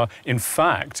 They are, in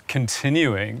fact,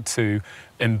 continuing to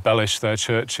embellish their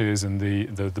churches and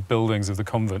the buildings of the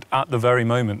convent at the very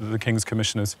moment that the King's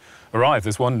Commissioners arrive.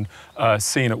 There's one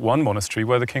scene at one monastery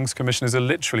where the King's Commissioners are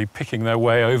literally picking their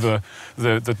way over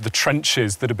the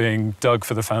trenches that are being dug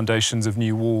for the foundations of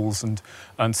new walls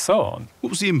and so on.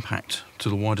 What was the impact to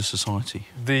the wider society?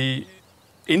 The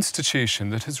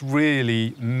institution that has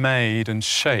really made and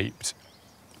shaped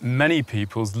many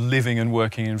people's living and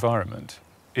working environment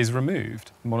is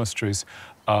removed. Monasteries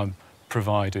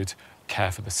provided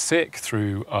care for the sick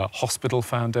through hospital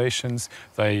foundations.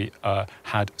 They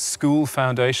had school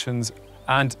foundations,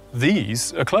 and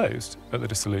these are closed at the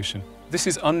dissolution. This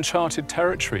is uncharted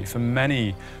territory for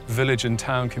many village and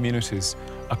town communities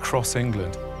across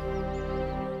England.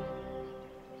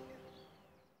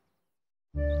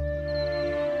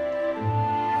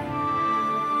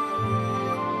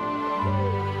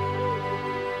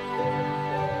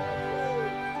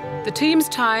 The team's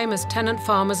time as tenant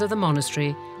farmers of the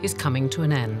monastery is coming to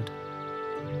an end.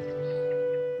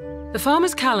 The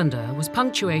farmers' calendar was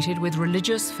punctuated with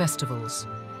religious festivals.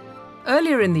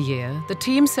 Earlier in the year, the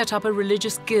team set up a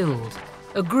religious guild,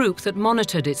 a group that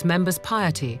monitored its members'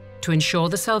 piety to ensure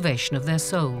the salvation of their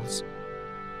souls.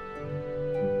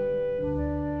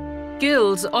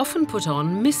 Guilds often put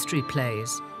on mystery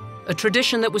plays, a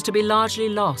tradition that was to be largely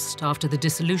lost after the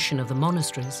dissolution of the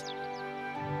monasteries.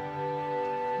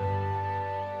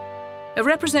 A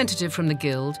representative from the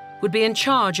guild would be in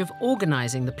charge of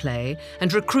organising the play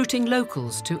and recruiting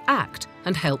locals to act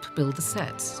and help build the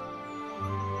sets.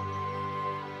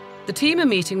 The team are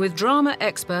meeting with drama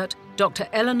expert Dr.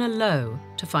 Eleanor Lowe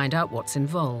to find out what's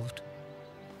involved.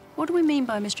 What do we mean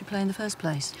by mystery play in the first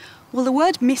place? Well, the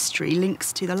word mystery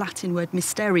links to the Latin word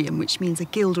mysterium, which means a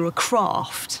guild or a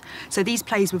craft. So these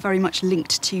plays were very much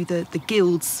linked to the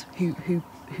guilds who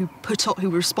were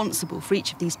responsible for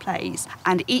each of these plays,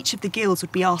 and each of the guilds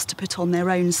would be asked to put on their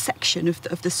own section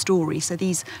of the story. So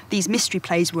these mystery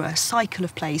plays were a cycle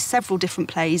of plays, several different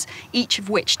plays, each of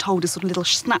which told a sort of little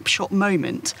snapshot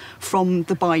moment from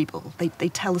the Bible. They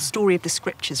tell the story of the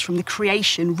scriptures from the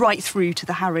creation right through to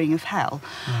the harrowing of hell.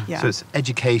 Yeah. So it's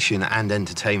education and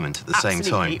entertainment at the same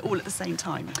time? Absolutely, all at the same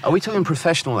time. Are we talking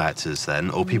professional actors then,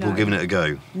 or people giving it a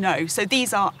go? No, so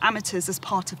these are amateurs as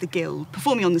part of the guild,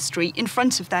 performing on the street in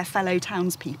front of their fellow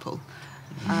townspeople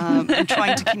and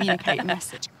trying to communicate a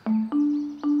message.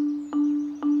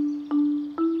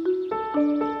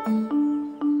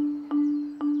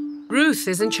 Ruth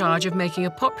is in charge of making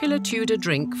a popular Tudor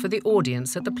drink for the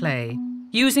audience at the play,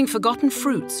 using forgotten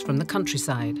fruits from the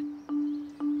countryside.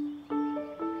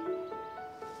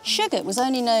 Sugar was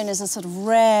only known as a sort of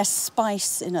rare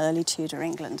spice in early Tudor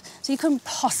England, so you couldn't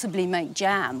possibly make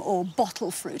jam or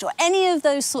bottle fruit or any of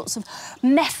those sorts of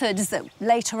methods that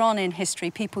later on in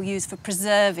history people used for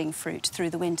preserving fruit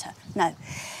through the winter. No.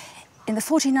 In the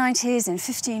 1490s, in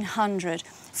 1500,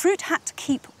 fruit had to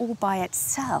keep all by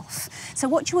itself. So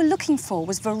what you were looking for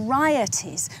was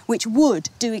varieties which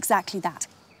would do exactly that.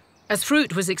 As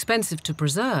fruit was expensive to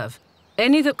preserve,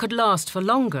 any that could last for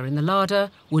longer in the larder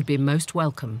would be most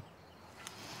welcome.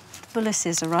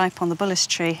 Bullaces are ripe on the bullis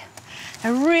tree.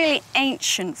 A really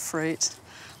ancient fruit,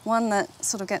 one that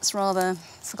sort of gets rather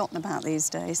forgotten about these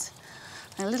days.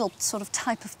 A little sort of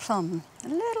type of plum, a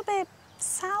little bit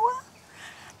sour.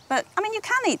 But, I mean, you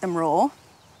can eat them raw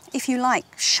if you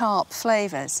like sharp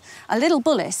flavours. A little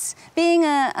bullis being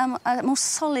a more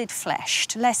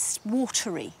solid-fleshed, less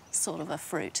watery sort of a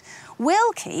fruit,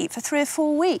 will keep for 3 or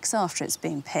 4 weeks after it's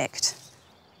been picked.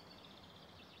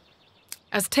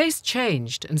 As taste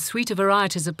changed and sweeter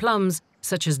varieties of plums,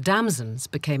 such as damsons,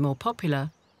 became more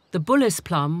popular, the bullis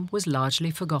plum was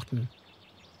largely forgotten.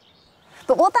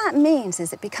 But what that means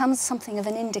is it becomes something of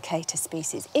an indicator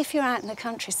species. If you're out in the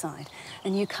countryside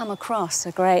and you come across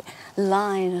a great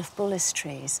line of bullis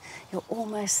trees, you're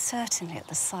almost certainly at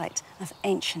the site of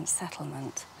ancient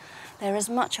settlement. They're as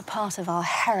much a part of our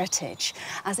heritage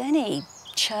as any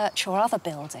church or other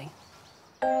building.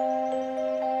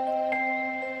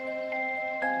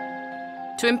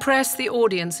 To impress the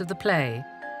audience of the play,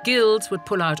 guilds would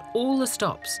pull out all the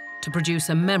stops to produce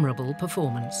a memorable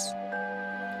performance.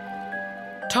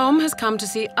 Tom has come to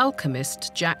see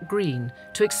alchemist Jack Green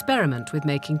to experiment with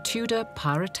making Tudor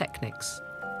pyrotechnics.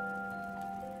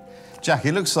 Jack,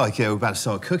 it looks like we're about to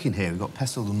start cooking here. We've got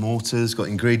pestle and mortars, got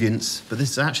ingredients, but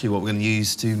this is actually what we're going to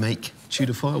use to make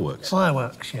Tudor fireworks.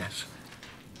 Fireworks, yes.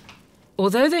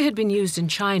 Although they had been used in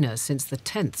China since the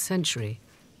 10th century,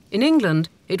 in England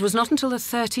it was not until the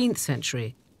 13th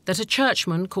century that a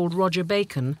churchman called Roger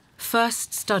Bacon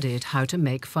first studied how to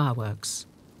make fireworks.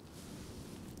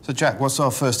 So, Jack, what's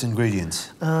our first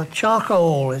ingredient?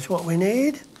 Charcoal is what we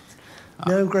need.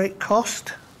 No great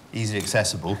cost. Easily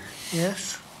accessible.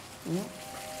 Yes.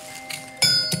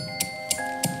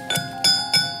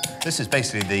 This is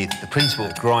basically the principle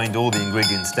of grind all the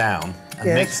ingredients down and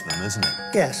mix them, isn't it?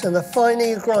 Yes, and the finer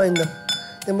you grind them,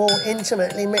 the more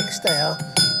intimately mixed they are,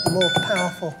 the more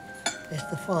powerful is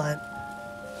the fire.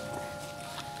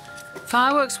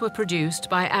 Fireworks were produced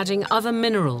by adding other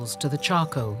minerals to the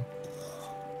charcoal,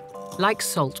 like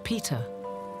saltpeter.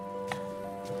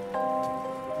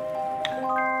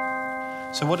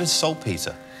 So what is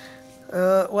saltpeter?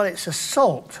 Well, it's a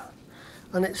salt,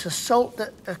 and it's a salt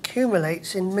that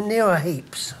accumulates in manure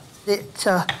heaps. It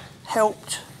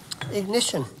helped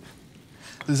ignition.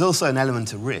 There's also an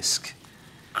element of risk,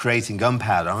 creating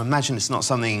gunpowder. I imagine it's not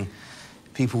something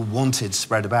people wanted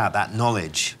spread about, that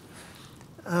knowledge.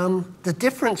 The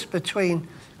difference between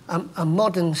a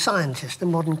modern scientist, a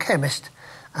modern chemist,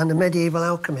 and a medieval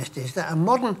alchemist is that a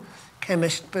modern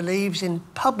chemist believes in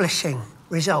publishing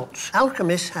results.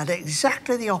 Alchemists had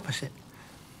exactly the opposite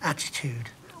attitude.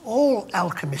 All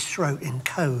alchemists wrote in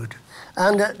code.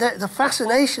 And the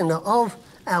fascination of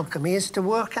alchemy is to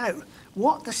work out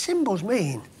what the symbols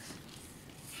mean.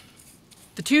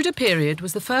 The Tudor period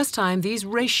was the first time these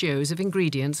ratios of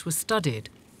ingredients were studied,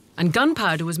 and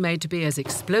gunpowder was made to be as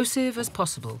explosive as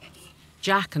possible.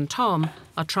 Jack and Tom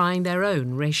are trying their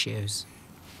own ratios.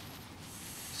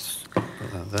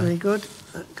 Very good.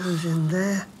 That goes in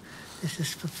there. This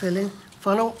is for filling.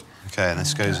 Funnel. OK, and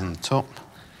this goes in the top.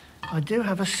 I do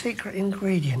have a secret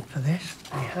ingredient for this.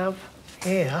 We have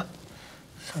here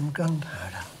some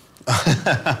gunpowder.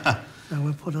 So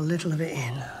we'll put a little of it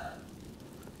in.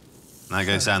 That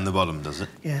goes down the bottom, does it?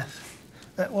 Yes.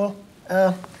 That will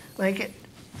make it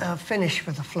finish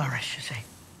for the flourish, you see.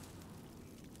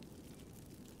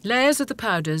 Layers of the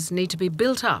powders need to be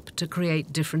built up to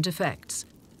create different effects.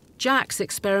 Jack's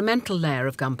experimental layer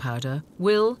of gunpowder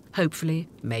will, hopefully,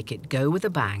 make it go with a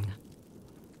bang.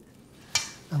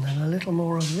 And then a little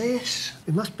more of this.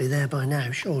 It must be there by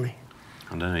now, surely.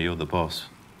 I don't know, you're the boss.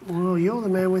 Well, you're the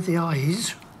man with the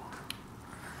eyes.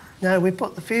 Now we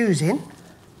put the fuse in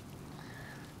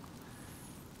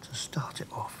to start it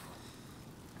off.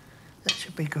 That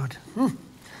should be good.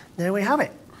 There we have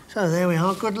it. So there we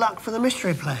are. Good luck for the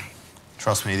mystery play.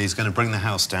 Trust me, he's going to bring the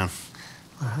house down.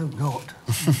 I hope not.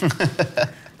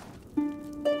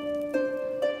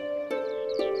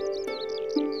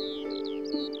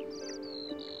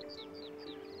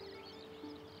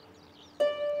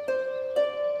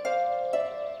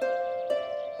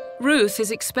 Ruth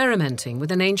is experimenting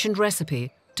with an ancient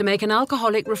recipe to make an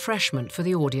alcoholic refreshment for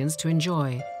the audience to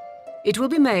enjoy. It will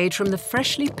be made from the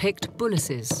freshly picked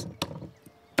bullaces.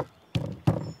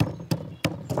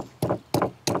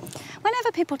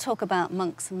 Whenever people talk about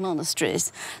monks and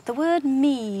monasteries, the word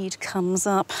mead comes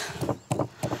up.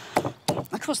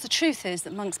 Of course, the truth is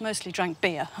that monks mostly drank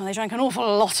beer, and they drank an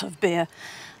awful lot of beer.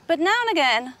 But now and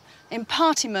again, in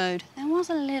party mode, there was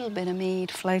a little bit of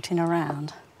mead floating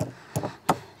around.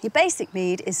 Your basic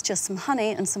mead is just some honey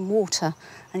and some water,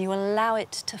 and you allow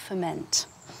it to ferment.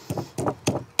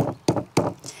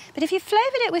 But if you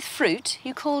flavoured it with fruit,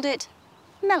 you called it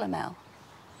melomel.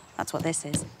 That's what this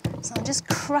is. So I'm just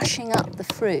crushing up the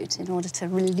fruit in order to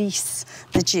release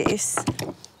the juice.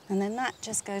 And then that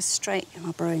just goes straight in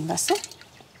our brewing vessel.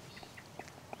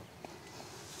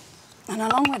 And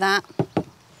along with that,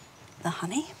 the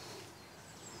honey.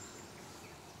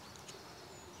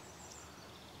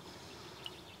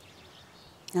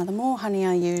 Now, the more honey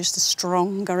I use, the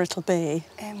stronger it'll be.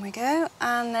 In we go,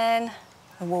 and then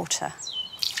the water.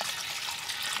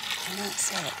 And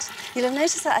that's it. You'll have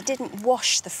noticed that I didn't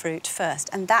wash the fruit first,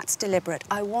 and that's deliberate.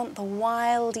 I want the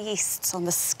wild yeasts on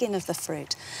the skin of the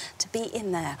fruit to be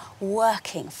in there,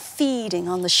 working, feeding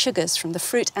on the sugars from the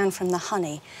fruit and from the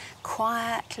honey,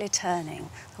 quietly turning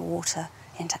the water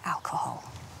into alcohol.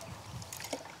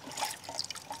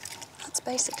 That's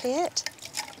basically it.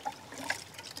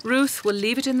 Ruth will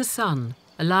leave it in the sun,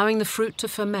 allowing the fruit to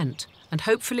ferment and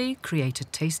hopefully create a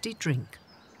tasty drink.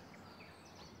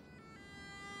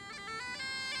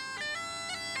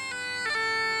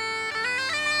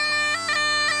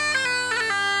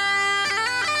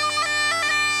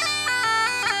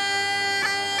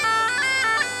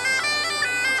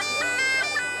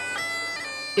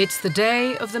 It's the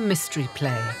day of the mystery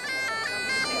play.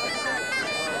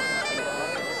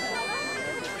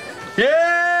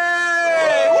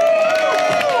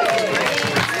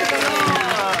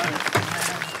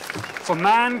 For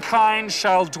mankind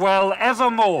shall dwell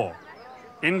evermore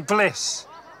in bliss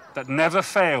that never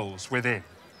fails within.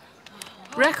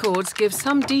 Records give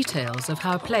some details of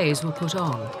how plays were put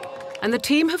on, and the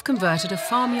team have converted a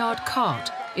farmyard cart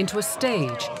into a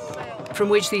stage from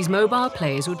which these mobile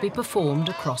plays would be performed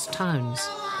across towns.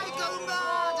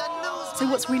 So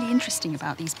what's really interesting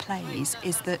about these plays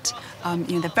is that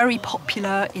they're very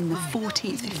popular in the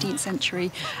 14th, 15th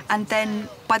century, and then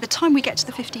by the time we get to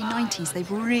the 1590s, they've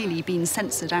really been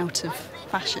censored out of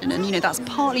fashion. And that's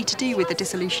partly to do with the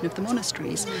dissolution of the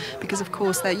monasteries, because of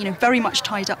course they're very much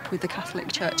tied up with the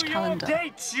Catholic Church calendar.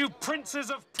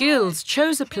 Guilds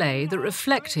chose a play that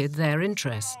reflected their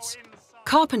interests.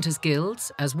 Carpenters'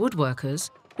 guilds, as woodworkers,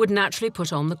 would naturally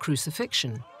put on the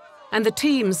crucifixion. And the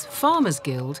team's Farmers'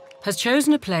 Guild has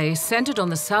chosen a play centred on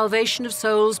the salvation of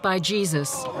souls by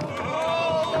Jesus.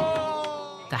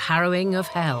 The harrowing of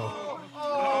hell.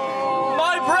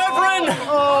 My brethren,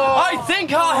 I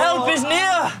think our help is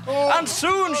near, and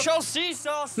soon shall cease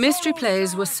our sorrows. Mystery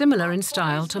plays were similar in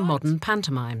style to modern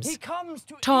pantomimes.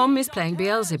 Tom is playing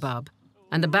Beelzebub,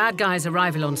 and the bad guy's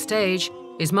arrival on stage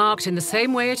is marked in the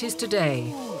same way it is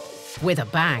today, with a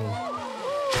bang.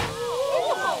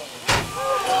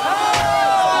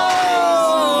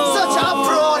 Such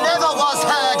uproar never was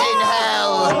heard in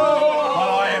hell!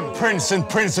 Well, I am prince and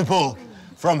principal.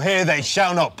 From here they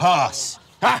shall not pass.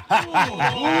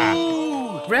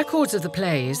 Records of the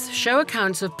plays show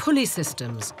accounts of pulley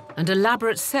systems and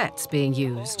elaborate sets being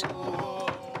used.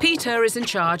 Peter is in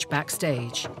charge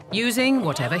backstage, using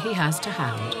whatever he has to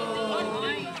hand.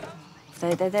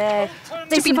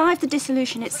 They survive the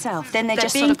dissolution itself, then they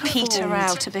just sort of peter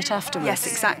out a bit afterwards. Yes,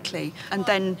 exactly. And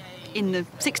then in the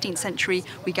 16th century,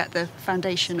 we get the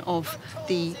foundation of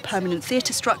the permanent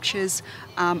theatre structures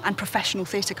and professional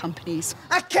theatre companies.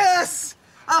 A curse!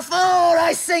 A fall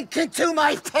I sink into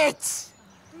my pit!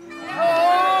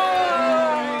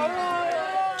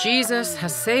 Jesus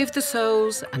has saved the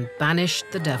souls and banished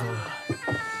the devil.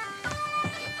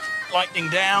 Lightning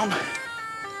down,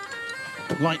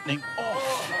 lightning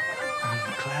off, and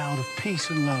a cloud of peace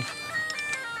and love.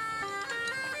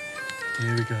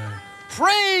 Here we go.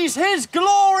 Praise his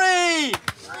glory!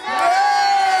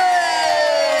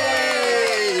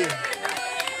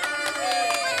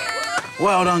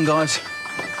 Well done, guys.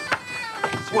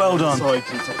 Well done. Sorry,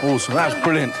 Peter. Awesome, that was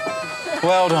brilliant.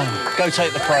 Well done. Go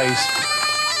take the praise.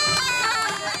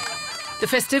 The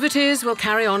festivities will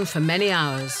carry on for many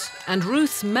hours, and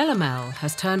Ruth's Melomel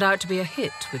has turned out to be a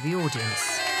hit with the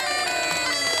audience.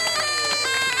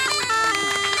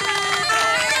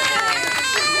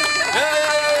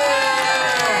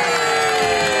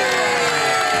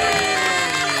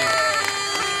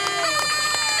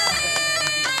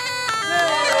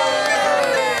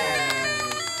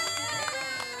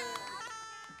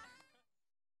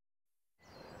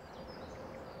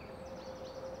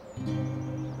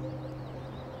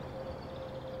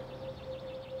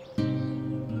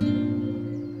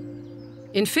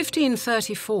 In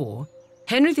 1534,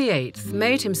 Henry VIII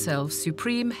made himself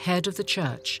supreme head of the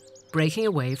church, breaking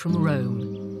away from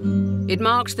Rome. It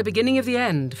marked the beginning of the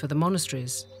end for the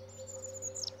monasteries.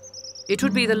 It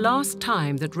would be the last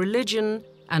time that religion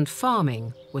and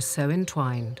farming were so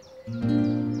entwined.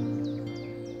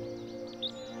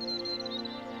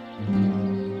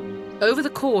 Over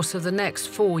the course of the next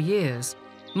 4 years,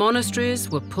 monasteries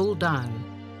were pulled down,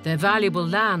 their valuable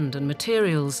land and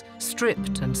materials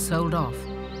stripped and sold off.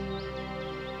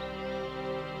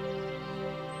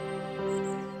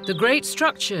 The great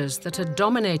structures that had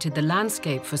dominated the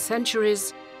landscape for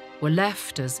centuries were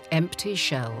left as empty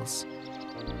shells.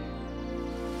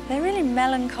 They're really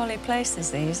melancholy places,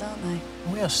 these, aren't they?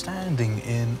 We are standing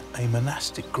in a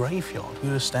monastic graveyard. We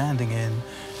are standing in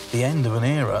the end of an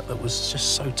era that was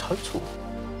just so total.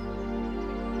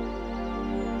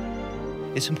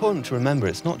 It's important to remember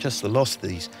it's not just the loss of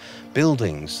these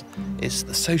buildings, it's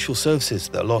the social services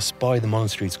that are lost by the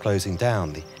monasteries closing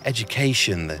down, the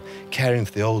education, the caring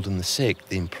for the old and the sick,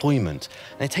 the employment.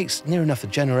 And it takes near enough a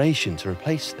generation to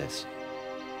replace this.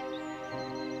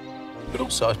 But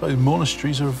also, I suppose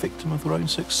monasteries are a victim of their own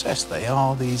success. They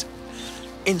are these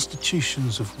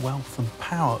institutions of wealth and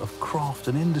power, of craft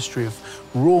and industry, of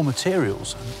raw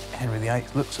materials. And Henry VIII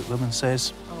looks at them and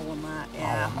says, I want that,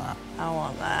 yeah. I want that. I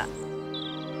want that.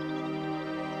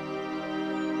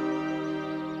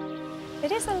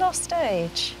 It is a lost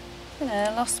age, you know,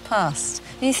 a lost past.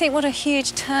 And you think what a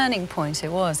huge turning point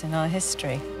it was in our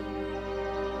history.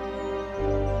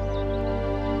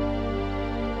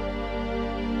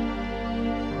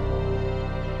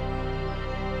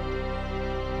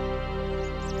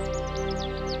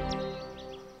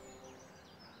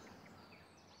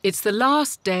 It's the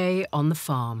last day on the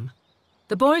farm.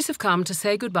 The boys have come to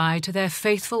say goodbye to their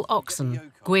faithful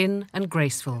oxen, Gwyn and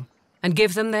Graceful, and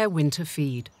give them their winter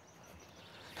feed.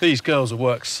 These girls have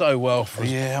worked so well for us.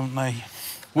 Yeah, haven't they?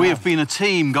 We have been a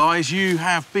team, guys. You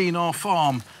have been our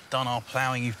farm. Done our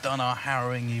ploughing, you've done our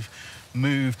harrowing, you've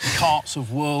moved carts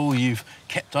of wool, you've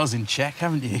kept us in check,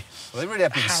 haven't you? Well, they really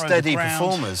have been steady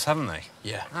performers, haven't they?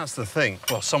 Yeah. That's the thing.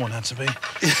 Well, someone had to be.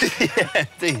 Yeah,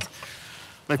 indeed.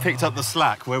 They picked up the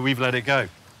slack where we've let it go.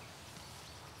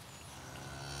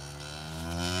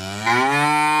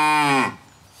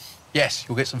 Yes,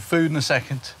 you'll get some food in a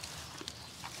second.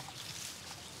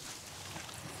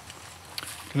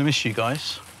 Gonna miss you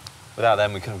guys. Without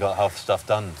them, we couldn't have got half the stuff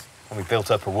done. And we built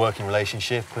up a working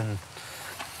relationship, and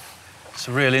it's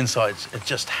a real insight at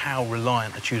just how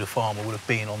reliant a Tudor farmer would have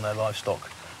been on their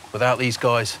livestock. Without these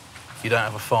guys, you don't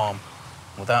have a farm.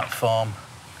 Without a farm,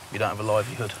 you don't have a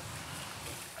livelihood.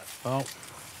 Well,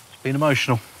 it's been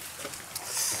emotional.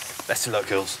 Best of luck,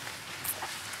 girls.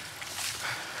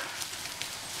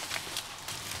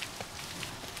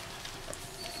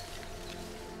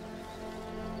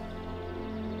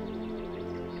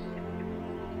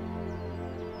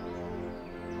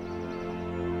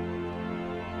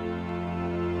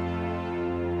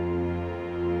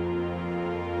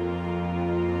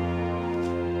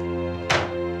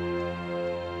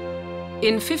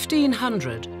 In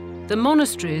 1500, the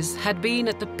monasteries had been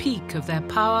at the peak of their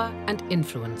power and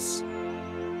influence.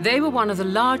 They were one of the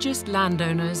largest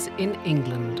landowners in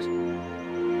England,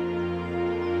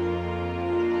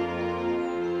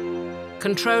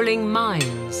 controlling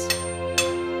mines,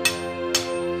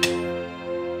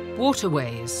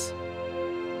 waterways,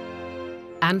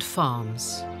 and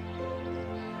farms,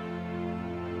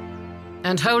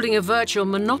 and holding a virtual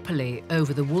monopoly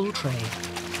over the wool trade.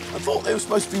 I thought they were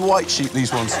supposed to be white sheep,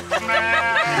 these ones.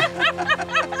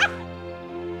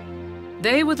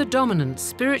 They were the dominant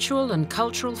spiritual and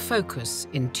cultural focus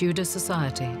in Tudor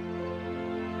society.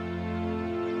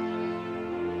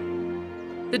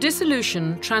 The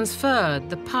dissolution transferred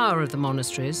the power of the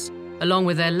monasteries, along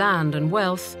with their land and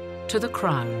wealth, to the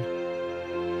crown.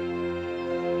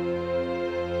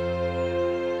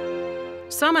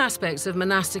 Some aspects of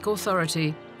monastic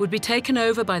authority would be taken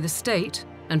over by the state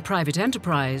and private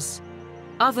enterprise.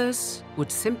 Others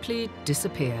would simply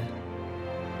disappear.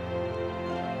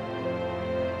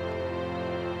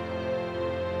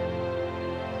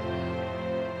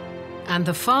 And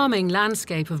the farming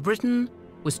landscape of Britain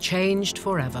was changed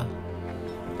forever.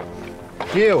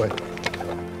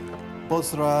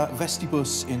 Bosra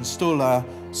vestibus in stola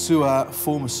sua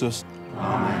formasus.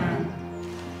 Amen.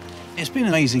 It's been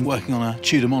amazing working on a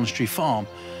Tudor monastery farm.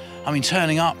 I mean,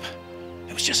 turning up,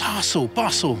 it was just hustle,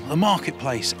 bustle, the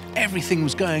marketplace, everything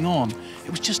was going on. It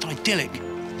was just idyllic.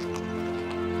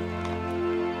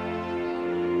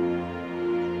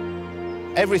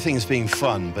 Everything's been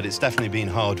fun, but it's definitely been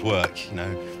hard work. You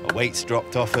know, my weight's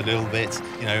dropped off a little bit,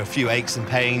 you know, a few aches and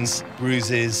pains,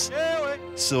 bruises,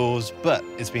 sores, but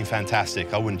it's been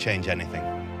fantastic. I wouldn't change anything.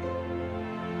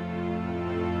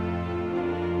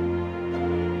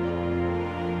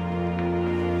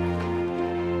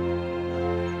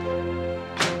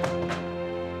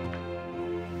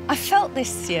 I felt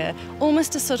this year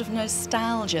almost a sort of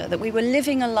nostalgia that we were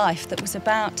living a life that was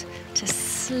about to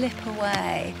slip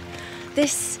away.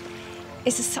 This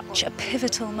is such a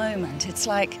pivotal moment. It's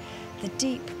like the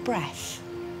deep breath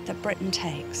that Britain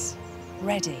takes,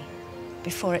 ready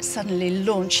before it suddenly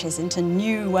launches into a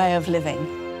new way of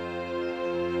living.